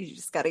point, you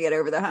just got to get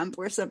over the hump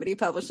where somebody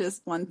publishes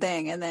one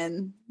thing and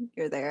then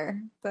you're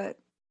there. But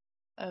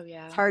Oh it's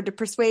yeah. hard to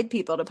persuade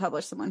people to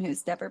publish someone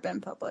who's never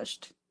been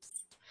published.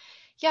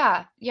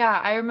 Yeah, yeah.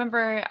 I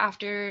remember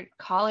after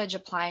college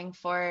applying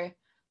for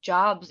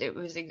jobs, it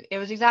was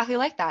exactly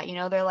like that. You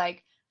know, they're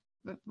like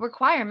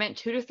requirement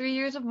 2 to 3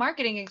 years of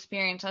marketing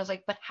experience. I was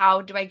like, but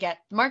how do I get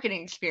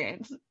marketing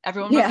experience?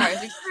 Everyone Yeah.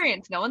 requires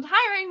experience. No one's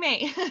hiring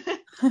me.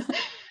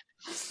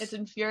 It's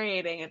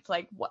infuriating. It's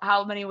like,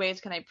 how many ways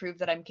can I prove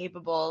that I'm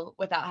capable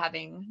without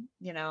having,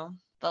 you know,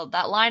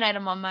 that line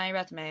item on my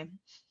resume?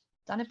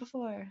 Done it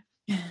before.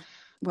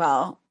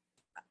 Well,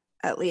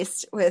 at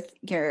least with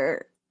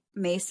your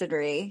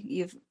masonry,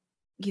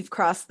 you've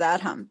crossed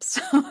that hump.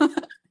 So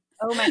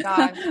Oh my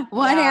God.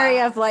 one Yeah.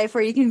 area of life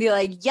where you can be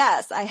like,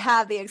 yes, I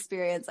have the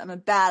experience. I'm a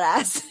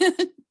badass.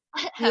 you,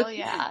 Hell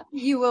yeah.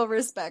 you will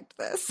respect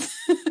this.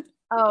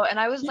 Oh, and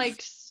I was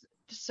like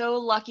so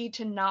lucky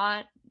to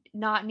not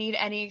need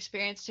any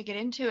experience to get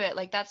into it.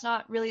 Like that's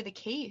not really the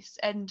case.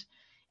 And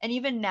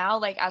even now,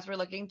 like as we're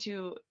looking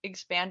to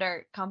expand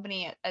our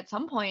company at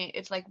some point,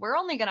 it's like we're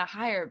only gonna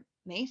hire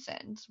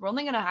masons. We're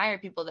only gonna hire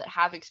people that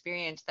have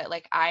experience that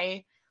like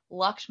I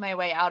lucked my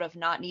way out of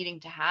not needing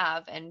to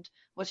have and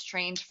was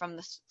trained from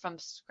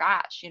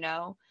scratch, you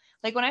know?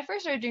 Like when I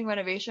first started doing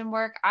renovation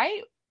work,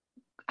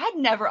 I'd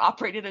never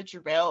operated a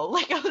drill.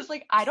 Like, I was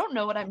like, I don't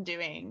know what I'm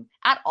doing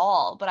at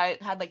all, but I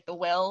had like the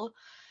will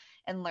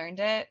and learned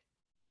it.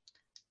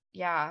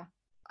 Yeah,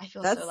 I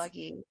feel so That's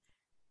lucky.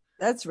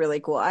 That's really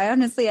cool. I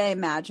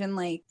imagine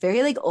like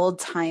very like old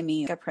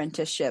timey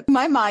apprenticeship.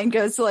 My mind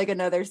goes to like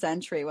another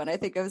century when I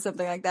think of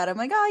something like that. I'm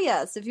like, oh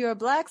yes, if you're a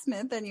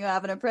blacksmith and you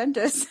have an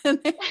apprentice and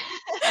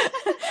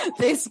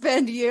they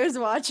spend years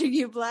watching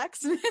you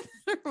blacksmith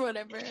or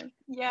whatever.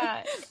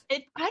 Yeah,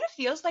 it kind of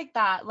feels like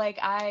that. Like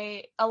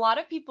a lot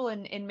of people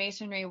in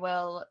masonry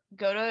will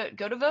go to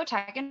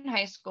Votech in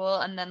high school,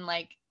 and then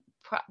like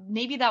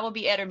maybe that will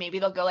be it, or maybe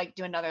they'll go like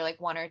do another like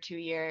 1 or 2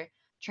 year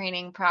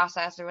training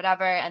process or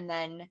whatever, and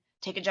then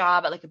take a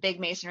job at like a big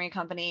masonry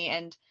company,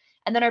 and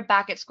then are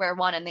back at square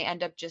one, and they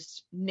end up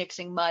just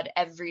mixing mud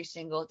every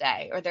single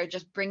day, or they're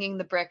just bringing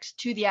the bricks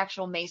to the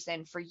actual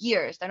mason for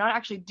years. They're not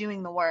actually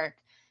doing the work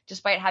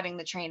despite having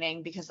the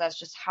training, because that's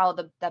just how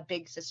the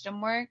big system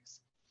works.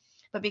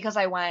 But because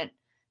I went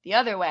the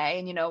other way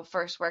and,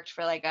 first worked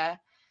for like a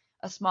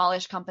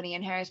smallish company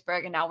in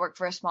Harrisburg and now work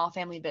for a small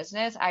family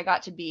business, I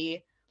got to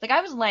be like,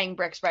 I was laying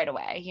bricks right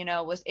away,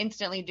 was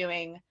instantly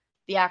doing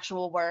the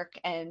actual work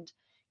and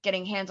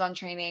getting hands-on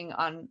training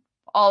on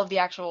all of the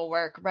actual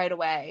work right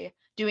away,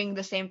 doing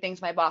the same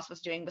things my boss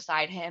was doing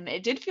beside him.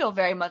 It did feel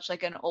very much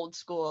like an old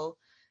school,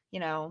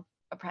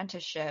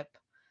 apprenticeship.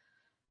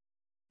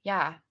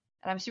 Yeah.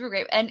 And I'm super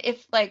great. And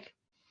if like,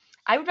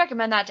 I would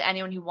recommend that to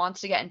anyone who wants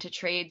to get into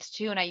trades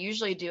too. And I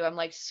usually do. I'm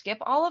like, skip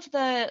all of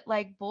the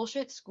like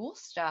bullshit school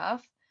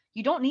stuff.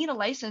 You don't need a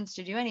license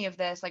to do any of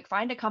this. Like,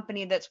 find a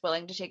company that's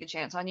willing to take a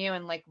chance on you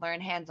and like learn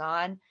hands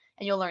on.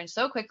 And you'll learn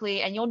so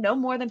quickly, and you'll know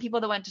more than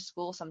people that went to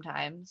school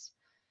sometimes.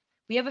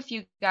 We have a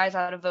few guys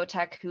out of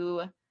Votech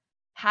who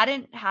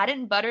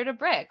hadn't buttered a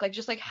brick, like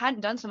just like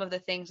hadn't done some of the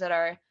things that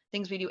are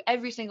things we do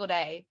every single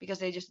day,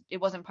 because it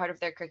wasn't part of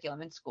their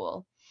curriculum in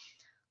school.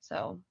 So,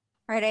 All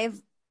right,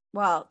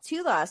 well,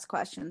 two last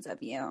questions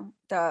of you.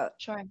 The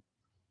sure.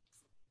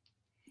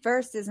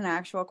 first is an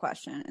actual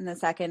question, and the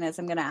second is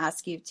I'm going to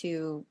ask you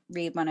to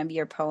read one of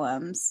your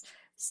poems.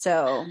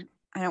 So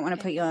I don't want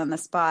to put you on the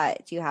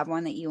spot. Do you have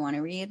one that you want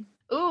to read?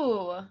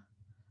 Ooh.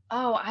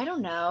 Oh, I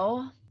don't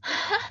know.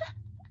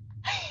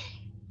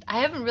 I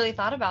haven't really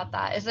thought about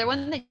that. Is there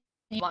one that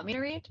you want me to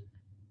read?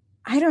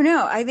 I don't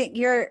know. I think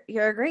you're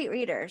a great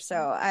reader.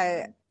 So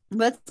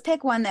let's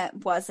pick one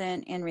that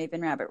wasn't in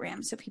Raven Rabbit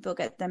Ram, so people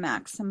get the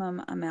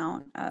maximum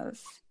amount of.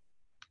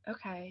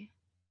 Okay.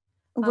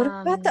 What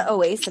about the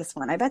Oasis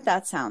one? I bet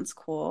that sounds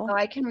cool. Oh,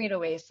 I can read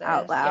Oasis.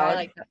 Out Yeah, I loud.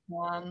 like that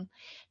poem.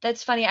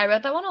 That's funny. I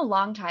read that one a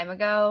long time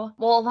ago.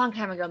 Well, a long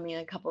time ago,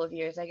 meaning a couple of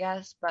years, I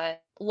guess,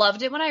 but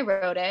loved it when I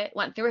wrote it,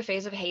 went through a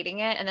phase of hating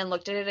it, and then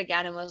looked at it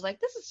again and was like,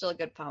 this is still a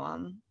good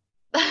poem.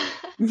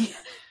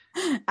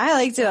 I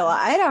liked it a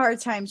lot. I had a hard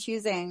time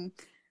choosing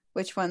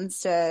which ones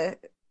to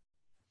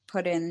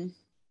put in.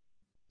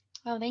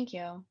 Oh, thank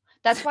you.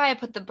 That's why I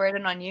put the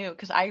burden on you,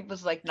 because I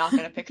was like not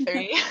gonna pick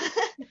three.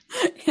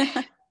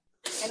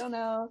 I don't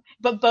know.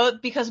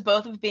 But because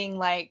both of being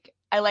like,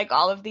 I like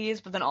all of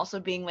these, but then also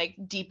being like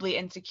deeply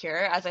insecure,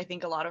 as I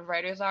think a lot of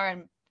writers are,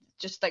 and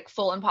just like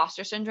full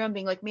imposter syndrome,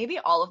 being like, maybe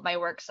all of my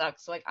work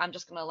sucks, so like I'm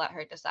just gonna let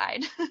her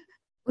decide.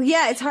 Well,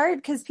 yeah, it's hard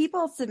because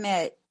people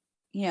submit,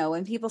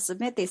 when people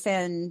submit, they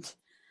send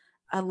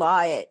a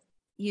lot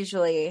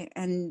usually.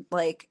 And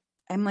like,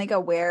 I'm like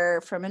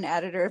aware from an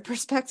editor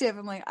perspective,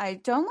 I'm like, I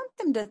don't want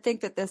them to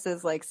think that this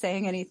is like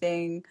saying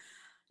anything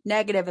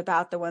negative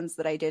about the ones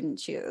that I didn't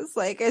choose.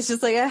 Like, it's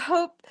just like,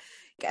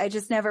 I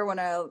just never want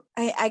to,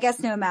 I guess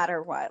no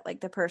matter what,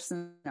 like the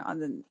person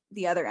on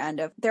the other end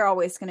of, they're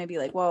always going to be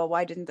like, well,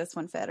 why didn't this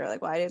one fit? Or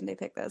like, why didn't they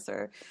pick this?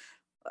 Or,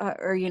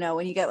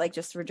 when you get like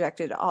just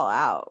rejected all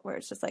out, where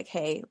it's just like,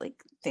 hey, like,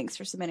 thanks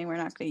for submitting. We're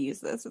not going to use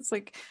this. It's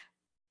like,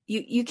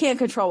 you can't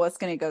control what's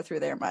going to go through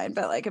their mind.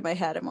 But like in my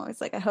head, I'm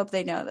always like, I hope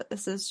they know that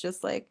this is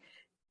just like,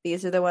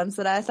 these are the ones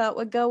that I thought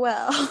would go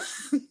well.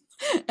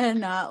 And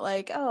not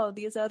like, oh,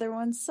 these other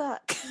ones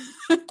suck.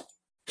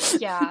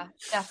 Yeah,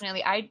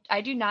 definitely.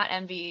 I do not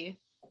envy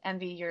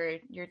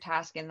your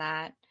task in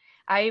that.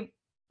 I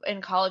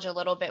in college a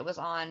little bit was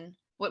on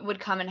what would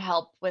come and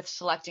help with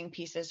selecting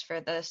pieces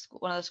for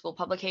one of the school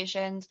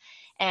publications,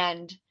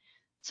 and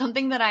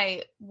something that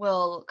I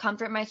will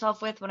comfort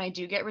myself with when I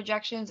do get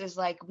rejections is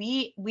like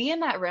we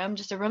in that room,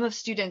 just a room of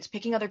students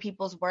picking other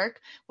people's work,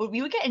 but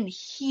we would get in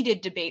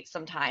heated debates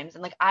sometimes,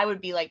 and like I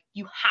would be like,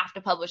 you have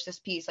to publish this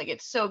piece, like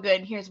it's so good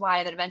and here's why,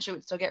 and then eventually it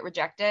would still get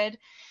rejected.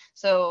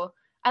 So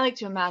I like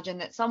to imagine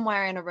that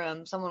somewhere in a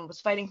room someone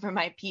was fighting for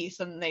my piece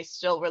and they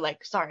still were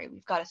like, sorry,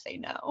 we've got to say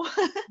no.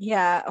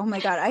 Yeah. Oh my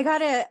God. I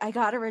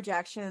got a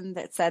rejection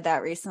that said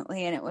that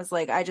recently. And it was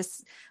like,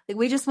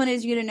 we just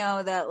wanted you to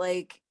know that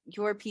like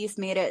your piece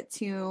made it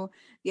to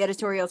the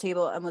editorial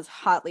table and was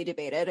hotly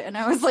debated. And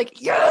I was like,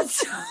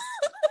 yes.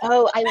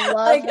 Oh, I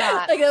love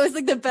that. Like it was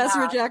like the best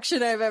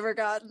rejection I've ever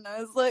gotten. I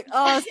was like,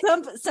 oh,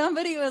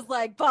 somebody was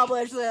like,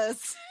 publish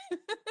this.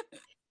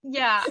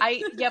 Yeah,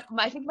 I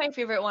think my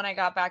favorite one I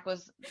got back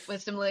was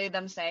similarly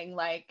them saying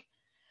like,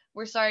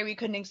 we're sorry we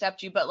couldn't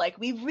accept you, but like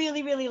we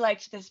really, really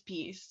liked this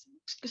piece.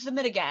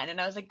 submit again. And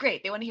I was like,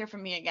 great, they want to hear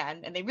from me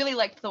again. And they really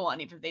liked the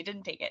one, even if they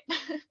didn't take it.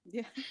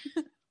 Yeah.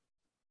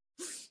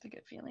 It's a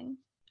good feeling.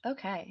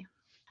 Okay.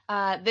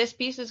 This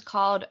piece is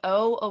called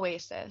Oh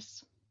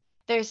Oasis.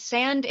 There's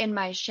sand in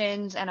my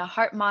shins and a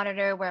heart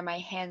monitor where my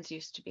hands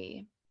used to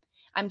be.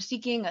 I'm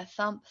seeking a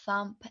thump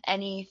thump,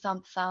 any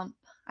thump thump.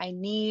 I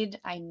need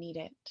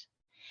it.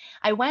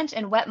 I went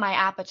and whet my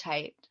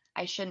appetite.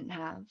 I shouldn't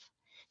have.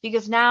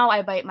 Because now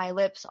I bite my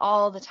lips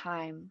all the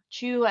time,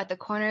 chew at the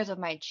corners of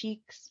my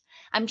cheeks.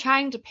 I'm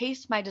trying to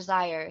pace my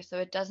desire so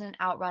it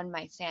doesn't outrun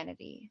my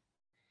sanity.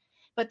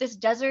 But this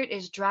desert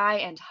is dry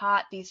and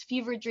hot. These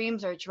fever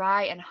dreams are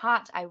dry and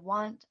hot. I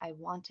want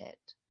it.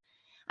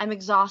 I'm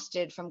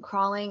exhausted from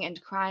crawling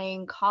and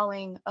crying,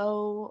 calling,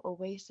 oh,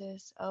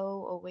 oasis,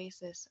 oh,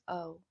 oasis,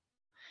 oh.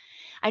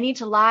 I need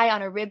to lie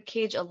on a rib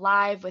cage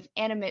alive with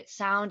animate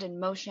sound and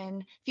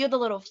motion, feel the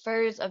little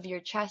furs of your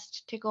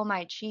chest tickle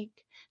my cheek,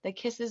 the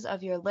kisses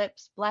of your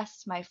lips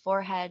bless my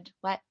forehead,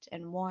 wet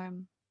and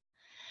warm.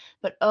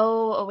 But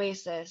oh,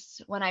 oasis,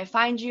 when I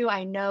find you,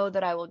 I know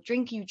that I will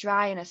drink you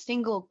dry in a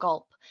single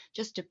gulp,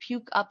 just to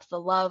puke up the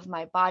love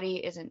my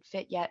body isn't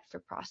fit yet for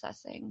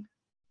processing.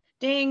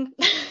 Ding.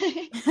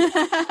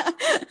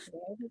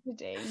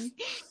 Ding.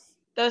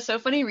 That was so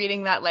funny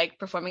reading that, like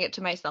performing it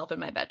to myself in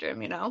my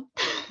bedroom, you know?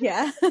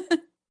 Yeah.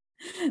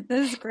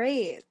 This is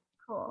great.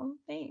 Cool.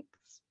 Thanks.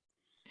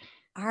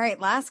 All right,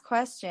 last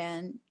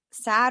question.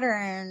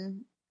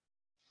 Saturn,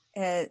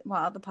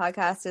 well, the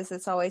podcast is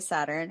It's Always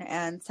Saturn,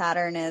 and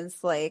Saturn is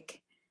like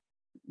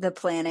the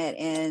planet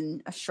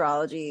in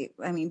astrology.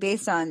 I mean,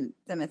 based on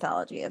the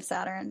mythology of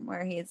Saturn,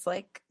 where he's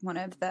like one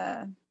of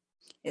the,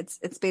 it's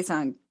based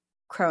on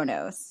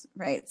Kronos,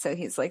 right? So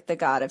he's like the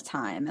god of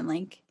time and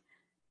like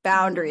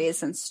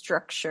boundaries and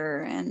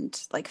structure and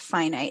like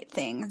finite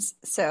things.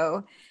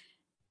 So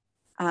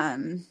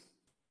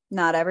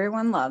not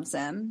everyone loves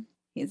him.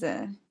 He's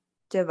a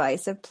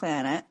divisive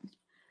planet,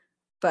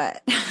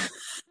 but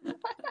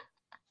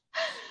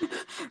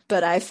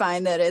but I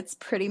find that it's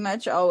pretty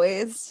much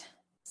always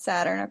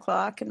Saturn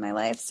o'clock in my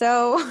life.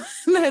 So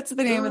that's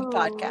the name of the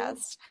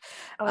podcast.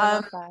 Oh, I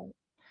love that.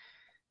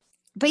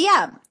 But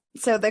yeah,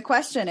 so the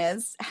question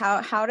is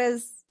how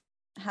does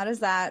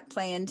that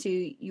play into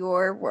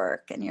your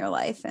work and your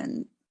life,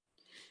 and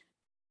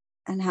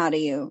how do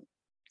you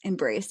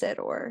embrace it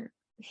or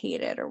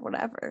hate it or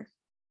whatever?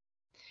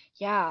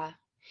 Yeah.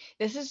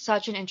 This is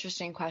such an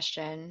interesting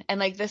question. And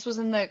like this was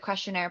in the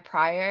questionnaire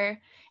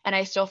prior, and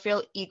I still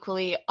feel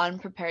equally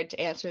unprepared to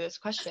answer this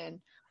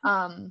question.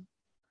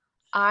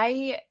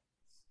 I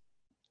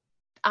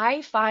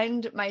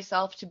find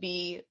myself to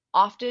be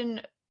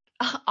often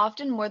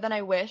more than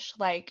I wish,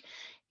 like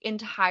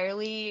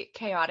entirely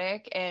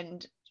chaotic,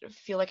 and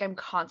feel like I'm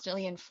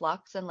constantly in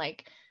flux and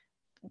like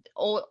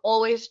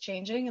always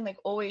changing and like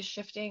always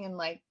shifting, and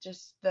like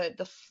just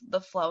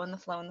the flow and the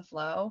flow and the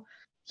flow.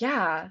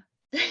 Yeah.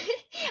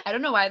 I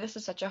don't know why this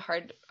is such a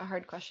hard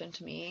question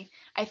to me.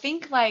 I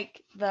think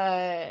like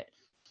I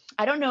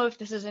don't know if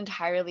this is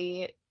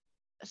entirely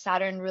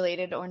Saturn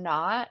related or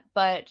not,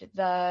 but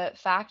the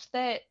fact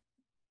that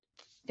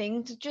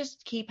things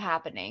just keep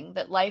happening,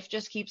 that life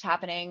just keeps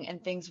happening,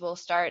 and things will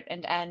start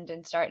and end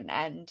and start and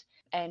end.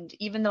 And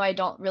even though I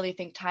don't really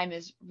think time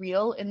is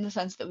real in the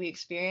sense that we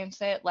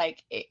experience it,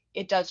 like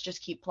it does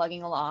just keep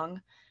plugging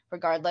along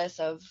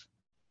regardless of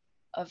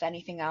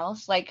anything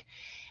else. Like,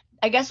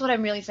 I guess what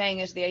I'm really saying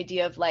is the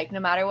idea of like, no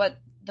matter what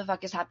the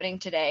fuck is happening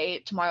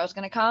today, tomorrow's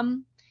going to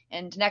come,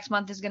 and next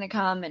month is going to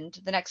come, and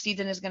the next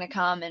season is going to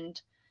come.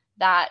 And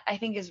that I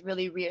think is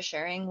really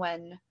reassuring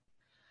when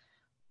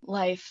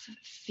life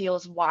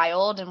feels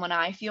wild, and when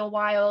I feel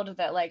wild,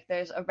 that like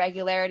there's a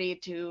regularity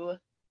to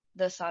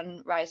the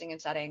sun rising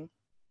and setting.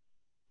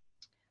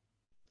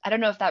 I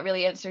don't know if that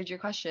really answered your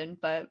question,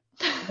 but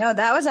No,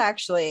 that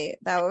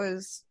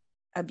was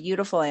a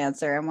beautiful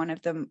answer, and one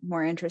of the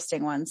more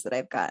interesting ones that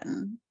I've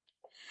gotten.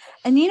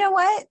 And you know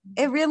what?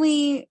 It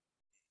really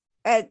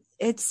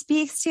it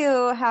speaks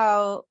to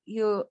how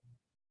your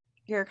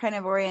kind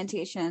of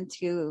orientation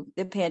to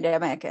the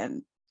pandemic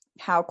and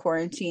how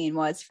quarantine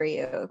was for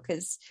you,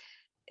 because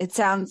it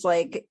sounds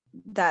like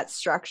that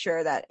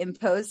structure, that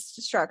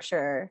imposed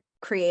structure,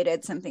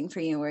 created something for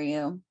you where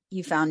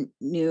you found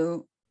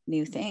new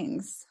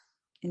things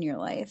in your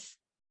life.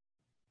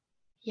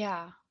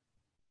 Yeah,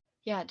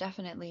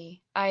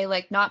 definitely. I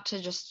like not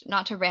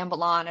to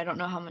ramble on. I don't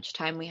know how much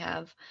time we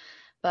have,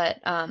 but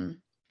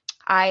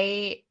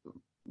I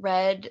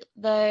read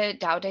the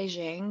Tao Te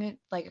Ching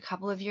like a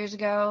couple of years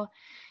ago,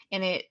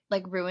 and it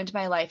like ruined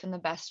my life in the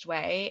best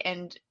way,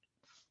 and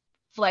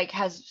like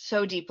has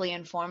so deeply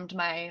informed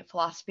my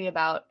philosophy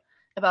about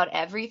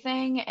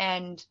everything.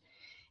 And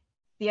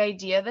the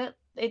idea that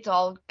it's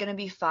all gonna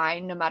be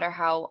fine no matter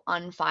how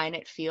unfine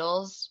it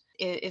feels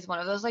is one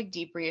of those like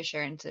deep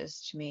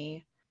reassurances to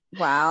me.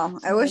 Wow.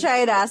 I wish I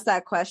had asked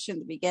that question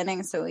at the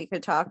beginning so we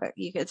could talk.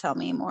 You could tell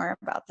me more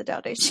about the Tao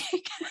Te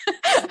Ching.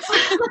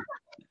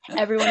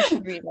 Everyone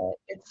should read it.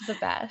 It's the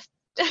best.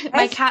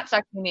 My cat's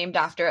actually named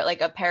after it,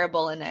 like a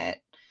parable in it.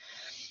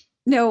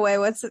 No way.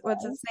 What's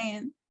its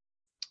name?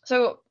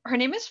 So her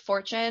name is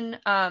Fortune,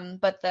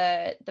 but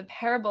the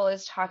parable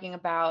is talking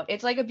about,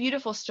 it's like a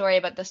beautiful story,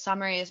 but the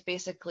summary is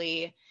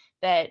basically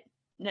that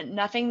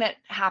nothing that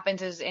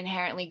happens is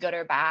inherently good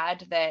or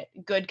bad, that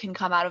good can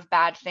come out of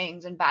bad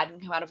things and bad can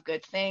come out of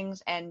good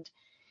things, and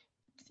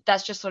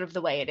that's just sort of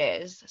the way it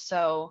is.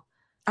 So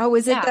Oh,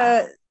 is it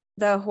yeah,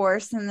 the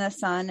horse and the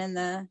sun and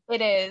the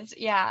it is.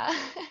 Yeah.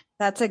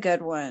 that's a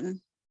good one.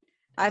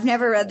 I've It's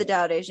never so read the good.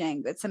 Tao Te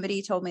Ching, but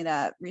somebody told me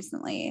that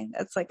recently.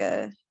 That's like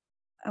a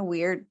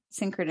weird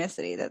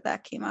synchronicity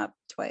that came up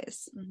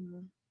twice. Hmm.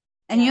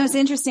 And Yeah. it's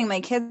interesting. My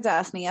kids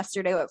asked me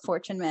yesterday what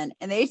fortune meant,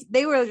 and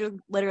they were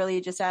literally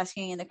just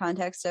asking in the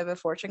context of a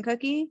fortune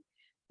cookie,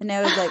 and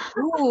I was like,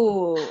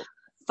 "Ooh,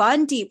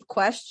 fun, deep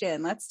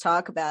question. Let's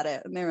talk about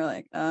it." And they were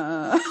like,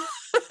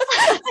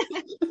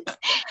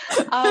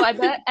 Oh, I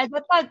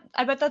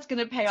bet that's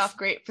gonna pay off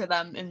great for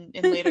them in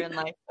later in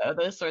life, though,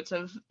 those sorts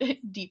of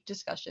deep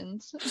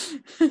discussions.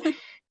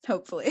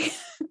 Hopefully,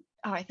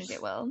 Oh, I think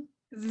it will.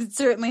 it's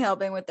certainly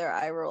helping with their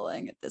eye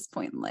rolling at this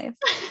point in life.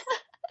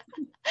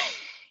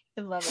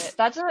 I love it.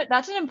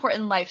 That's an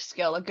important life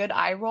skill. A good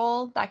eye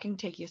roll that can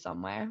take you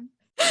somewhere.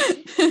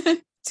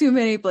 Too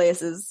many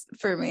places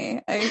for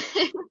me. I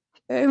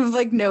have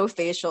like no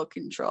facial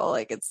control.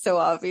 Like it's so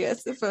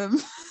obvious if I'm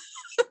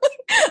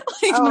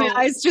like my Oh,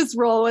 eyes just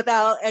roll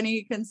without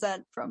any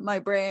consent from my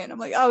brain. I'm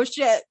like, oh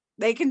shit,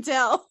 they can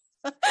tell.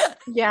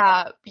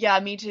 yeah, yeah,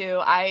 me too.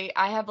 I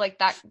have like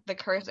that the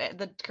curse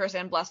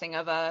and blessing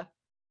of a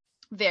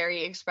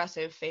very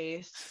expressive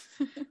face.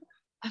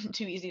 I'm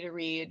too easy to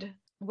read.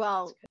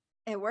 Well,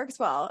 it works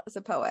well as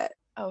a poet.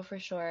 Oh, for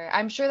sure.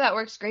 I'm sure that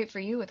works great for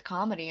you with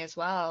comedy as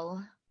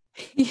well.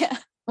 Yeah.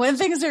 When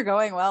things are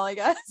going well, I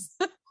guess.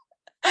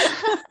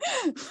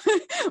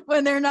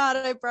 When they're not,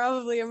 I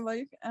probably am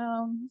like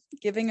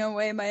giving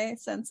away my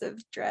sense of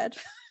dread.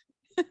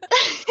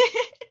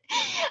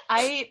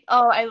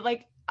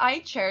 I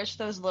cherish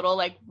those little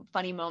like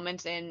funny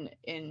moments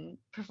in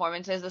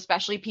performances,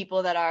 especially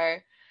people that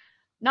are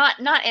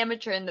not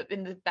amateur in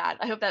the bad.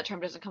 I hope that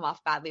term doesn't come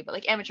off badly, but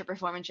like amateur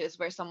performances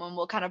where someone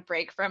will kind of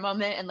break for a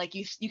moment and like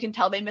you can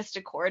tell they missed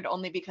a chord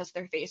only because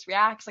their face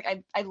reacts.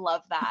 Like I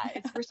love that.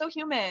 We're so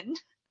human.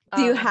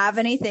 Do you Um have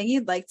anything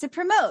you'd like to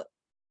promote?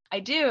 I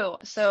do.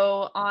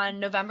 So on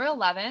November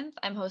 11th,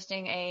 I'm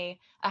hosting a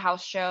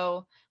house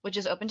show which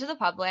is open to the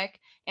public,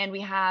 and we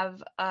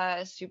have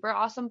a super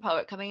awesome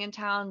poet coming in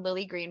town,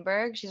 Lily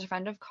Greenberg. She's a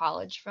friend of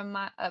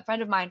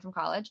mine from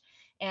college,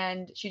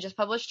 and she just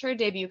published her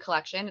debut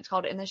collection. It's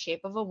called In the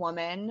Shape of a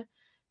Woman.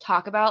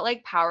 Talk about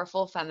like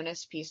powerful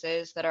feminist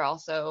pieces that are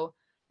also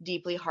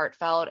deeply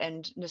heartfelt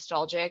and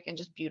nostalgic and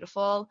just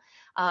beautiful.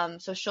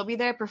 So she'll be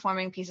there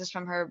performing pieces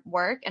from her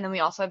work, and then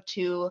we also have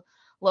two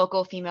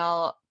local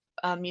female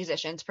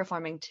musicians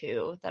performing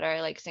too that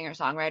are like singer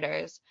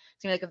songwriters.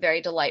 It's gonna be like a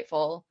very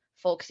delightful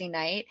folksy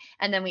night.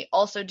 And then we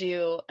also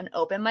do an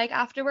open mic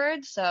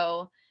afterwards.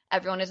 So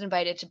everyone is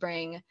invited to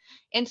bring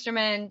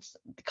instruments,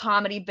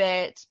 comedy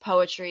bits,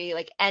 poetry,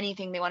 like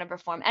anything they want to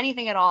perform,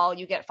 anything at all.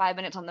 You get 5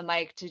 minutes on the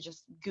mic to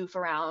just goof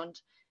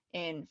around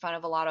in front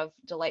of a lot of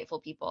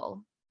delightful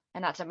people.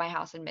 And that's at my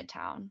house in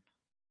Midtown,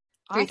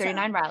 339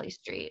 Awesome. Riley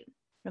Street,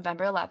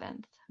 November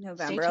 11th. Stay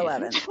November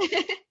tuned.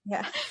 11th.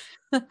 Yeah.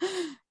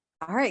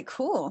 All right,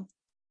 cool.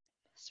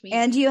 Sweet.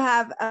 And you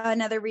have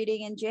another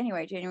reading in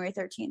January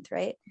 13th,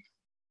 right?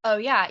 Oh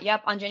yeah,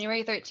 yep. On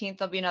January 13th,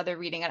 there'll be another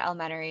reading at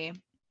Elementary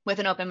with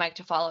an open mic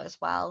to follow as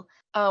well.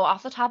 Oh,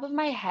 off the top of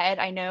my head,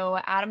 I know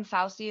Adam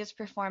Fauci is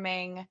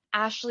performing.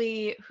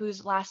 Ashley,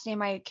 whose last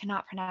name I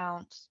cannot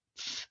pronounce.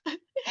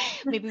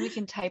 Maybe we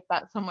can type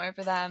that somewhere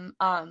for them.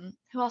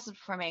 Who else is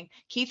performing?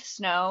 Keith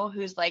Snow,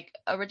 who's like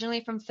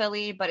originally from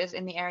Philly but is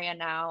in the area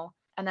now.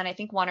 And then I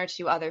think one or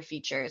two other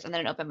features, and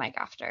then an open mic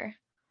after.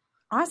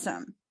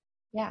 Awesome.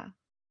 Yeah,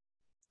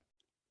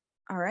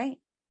 All right.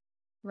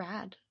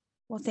 rad.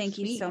 Well, thank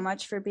you so Sweet.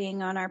 much for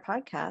being on our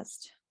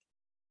podcast.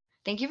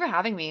 Thank you for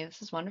having me.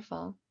 This is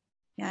wonderful.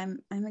 Yeah,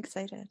 I'm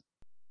excited.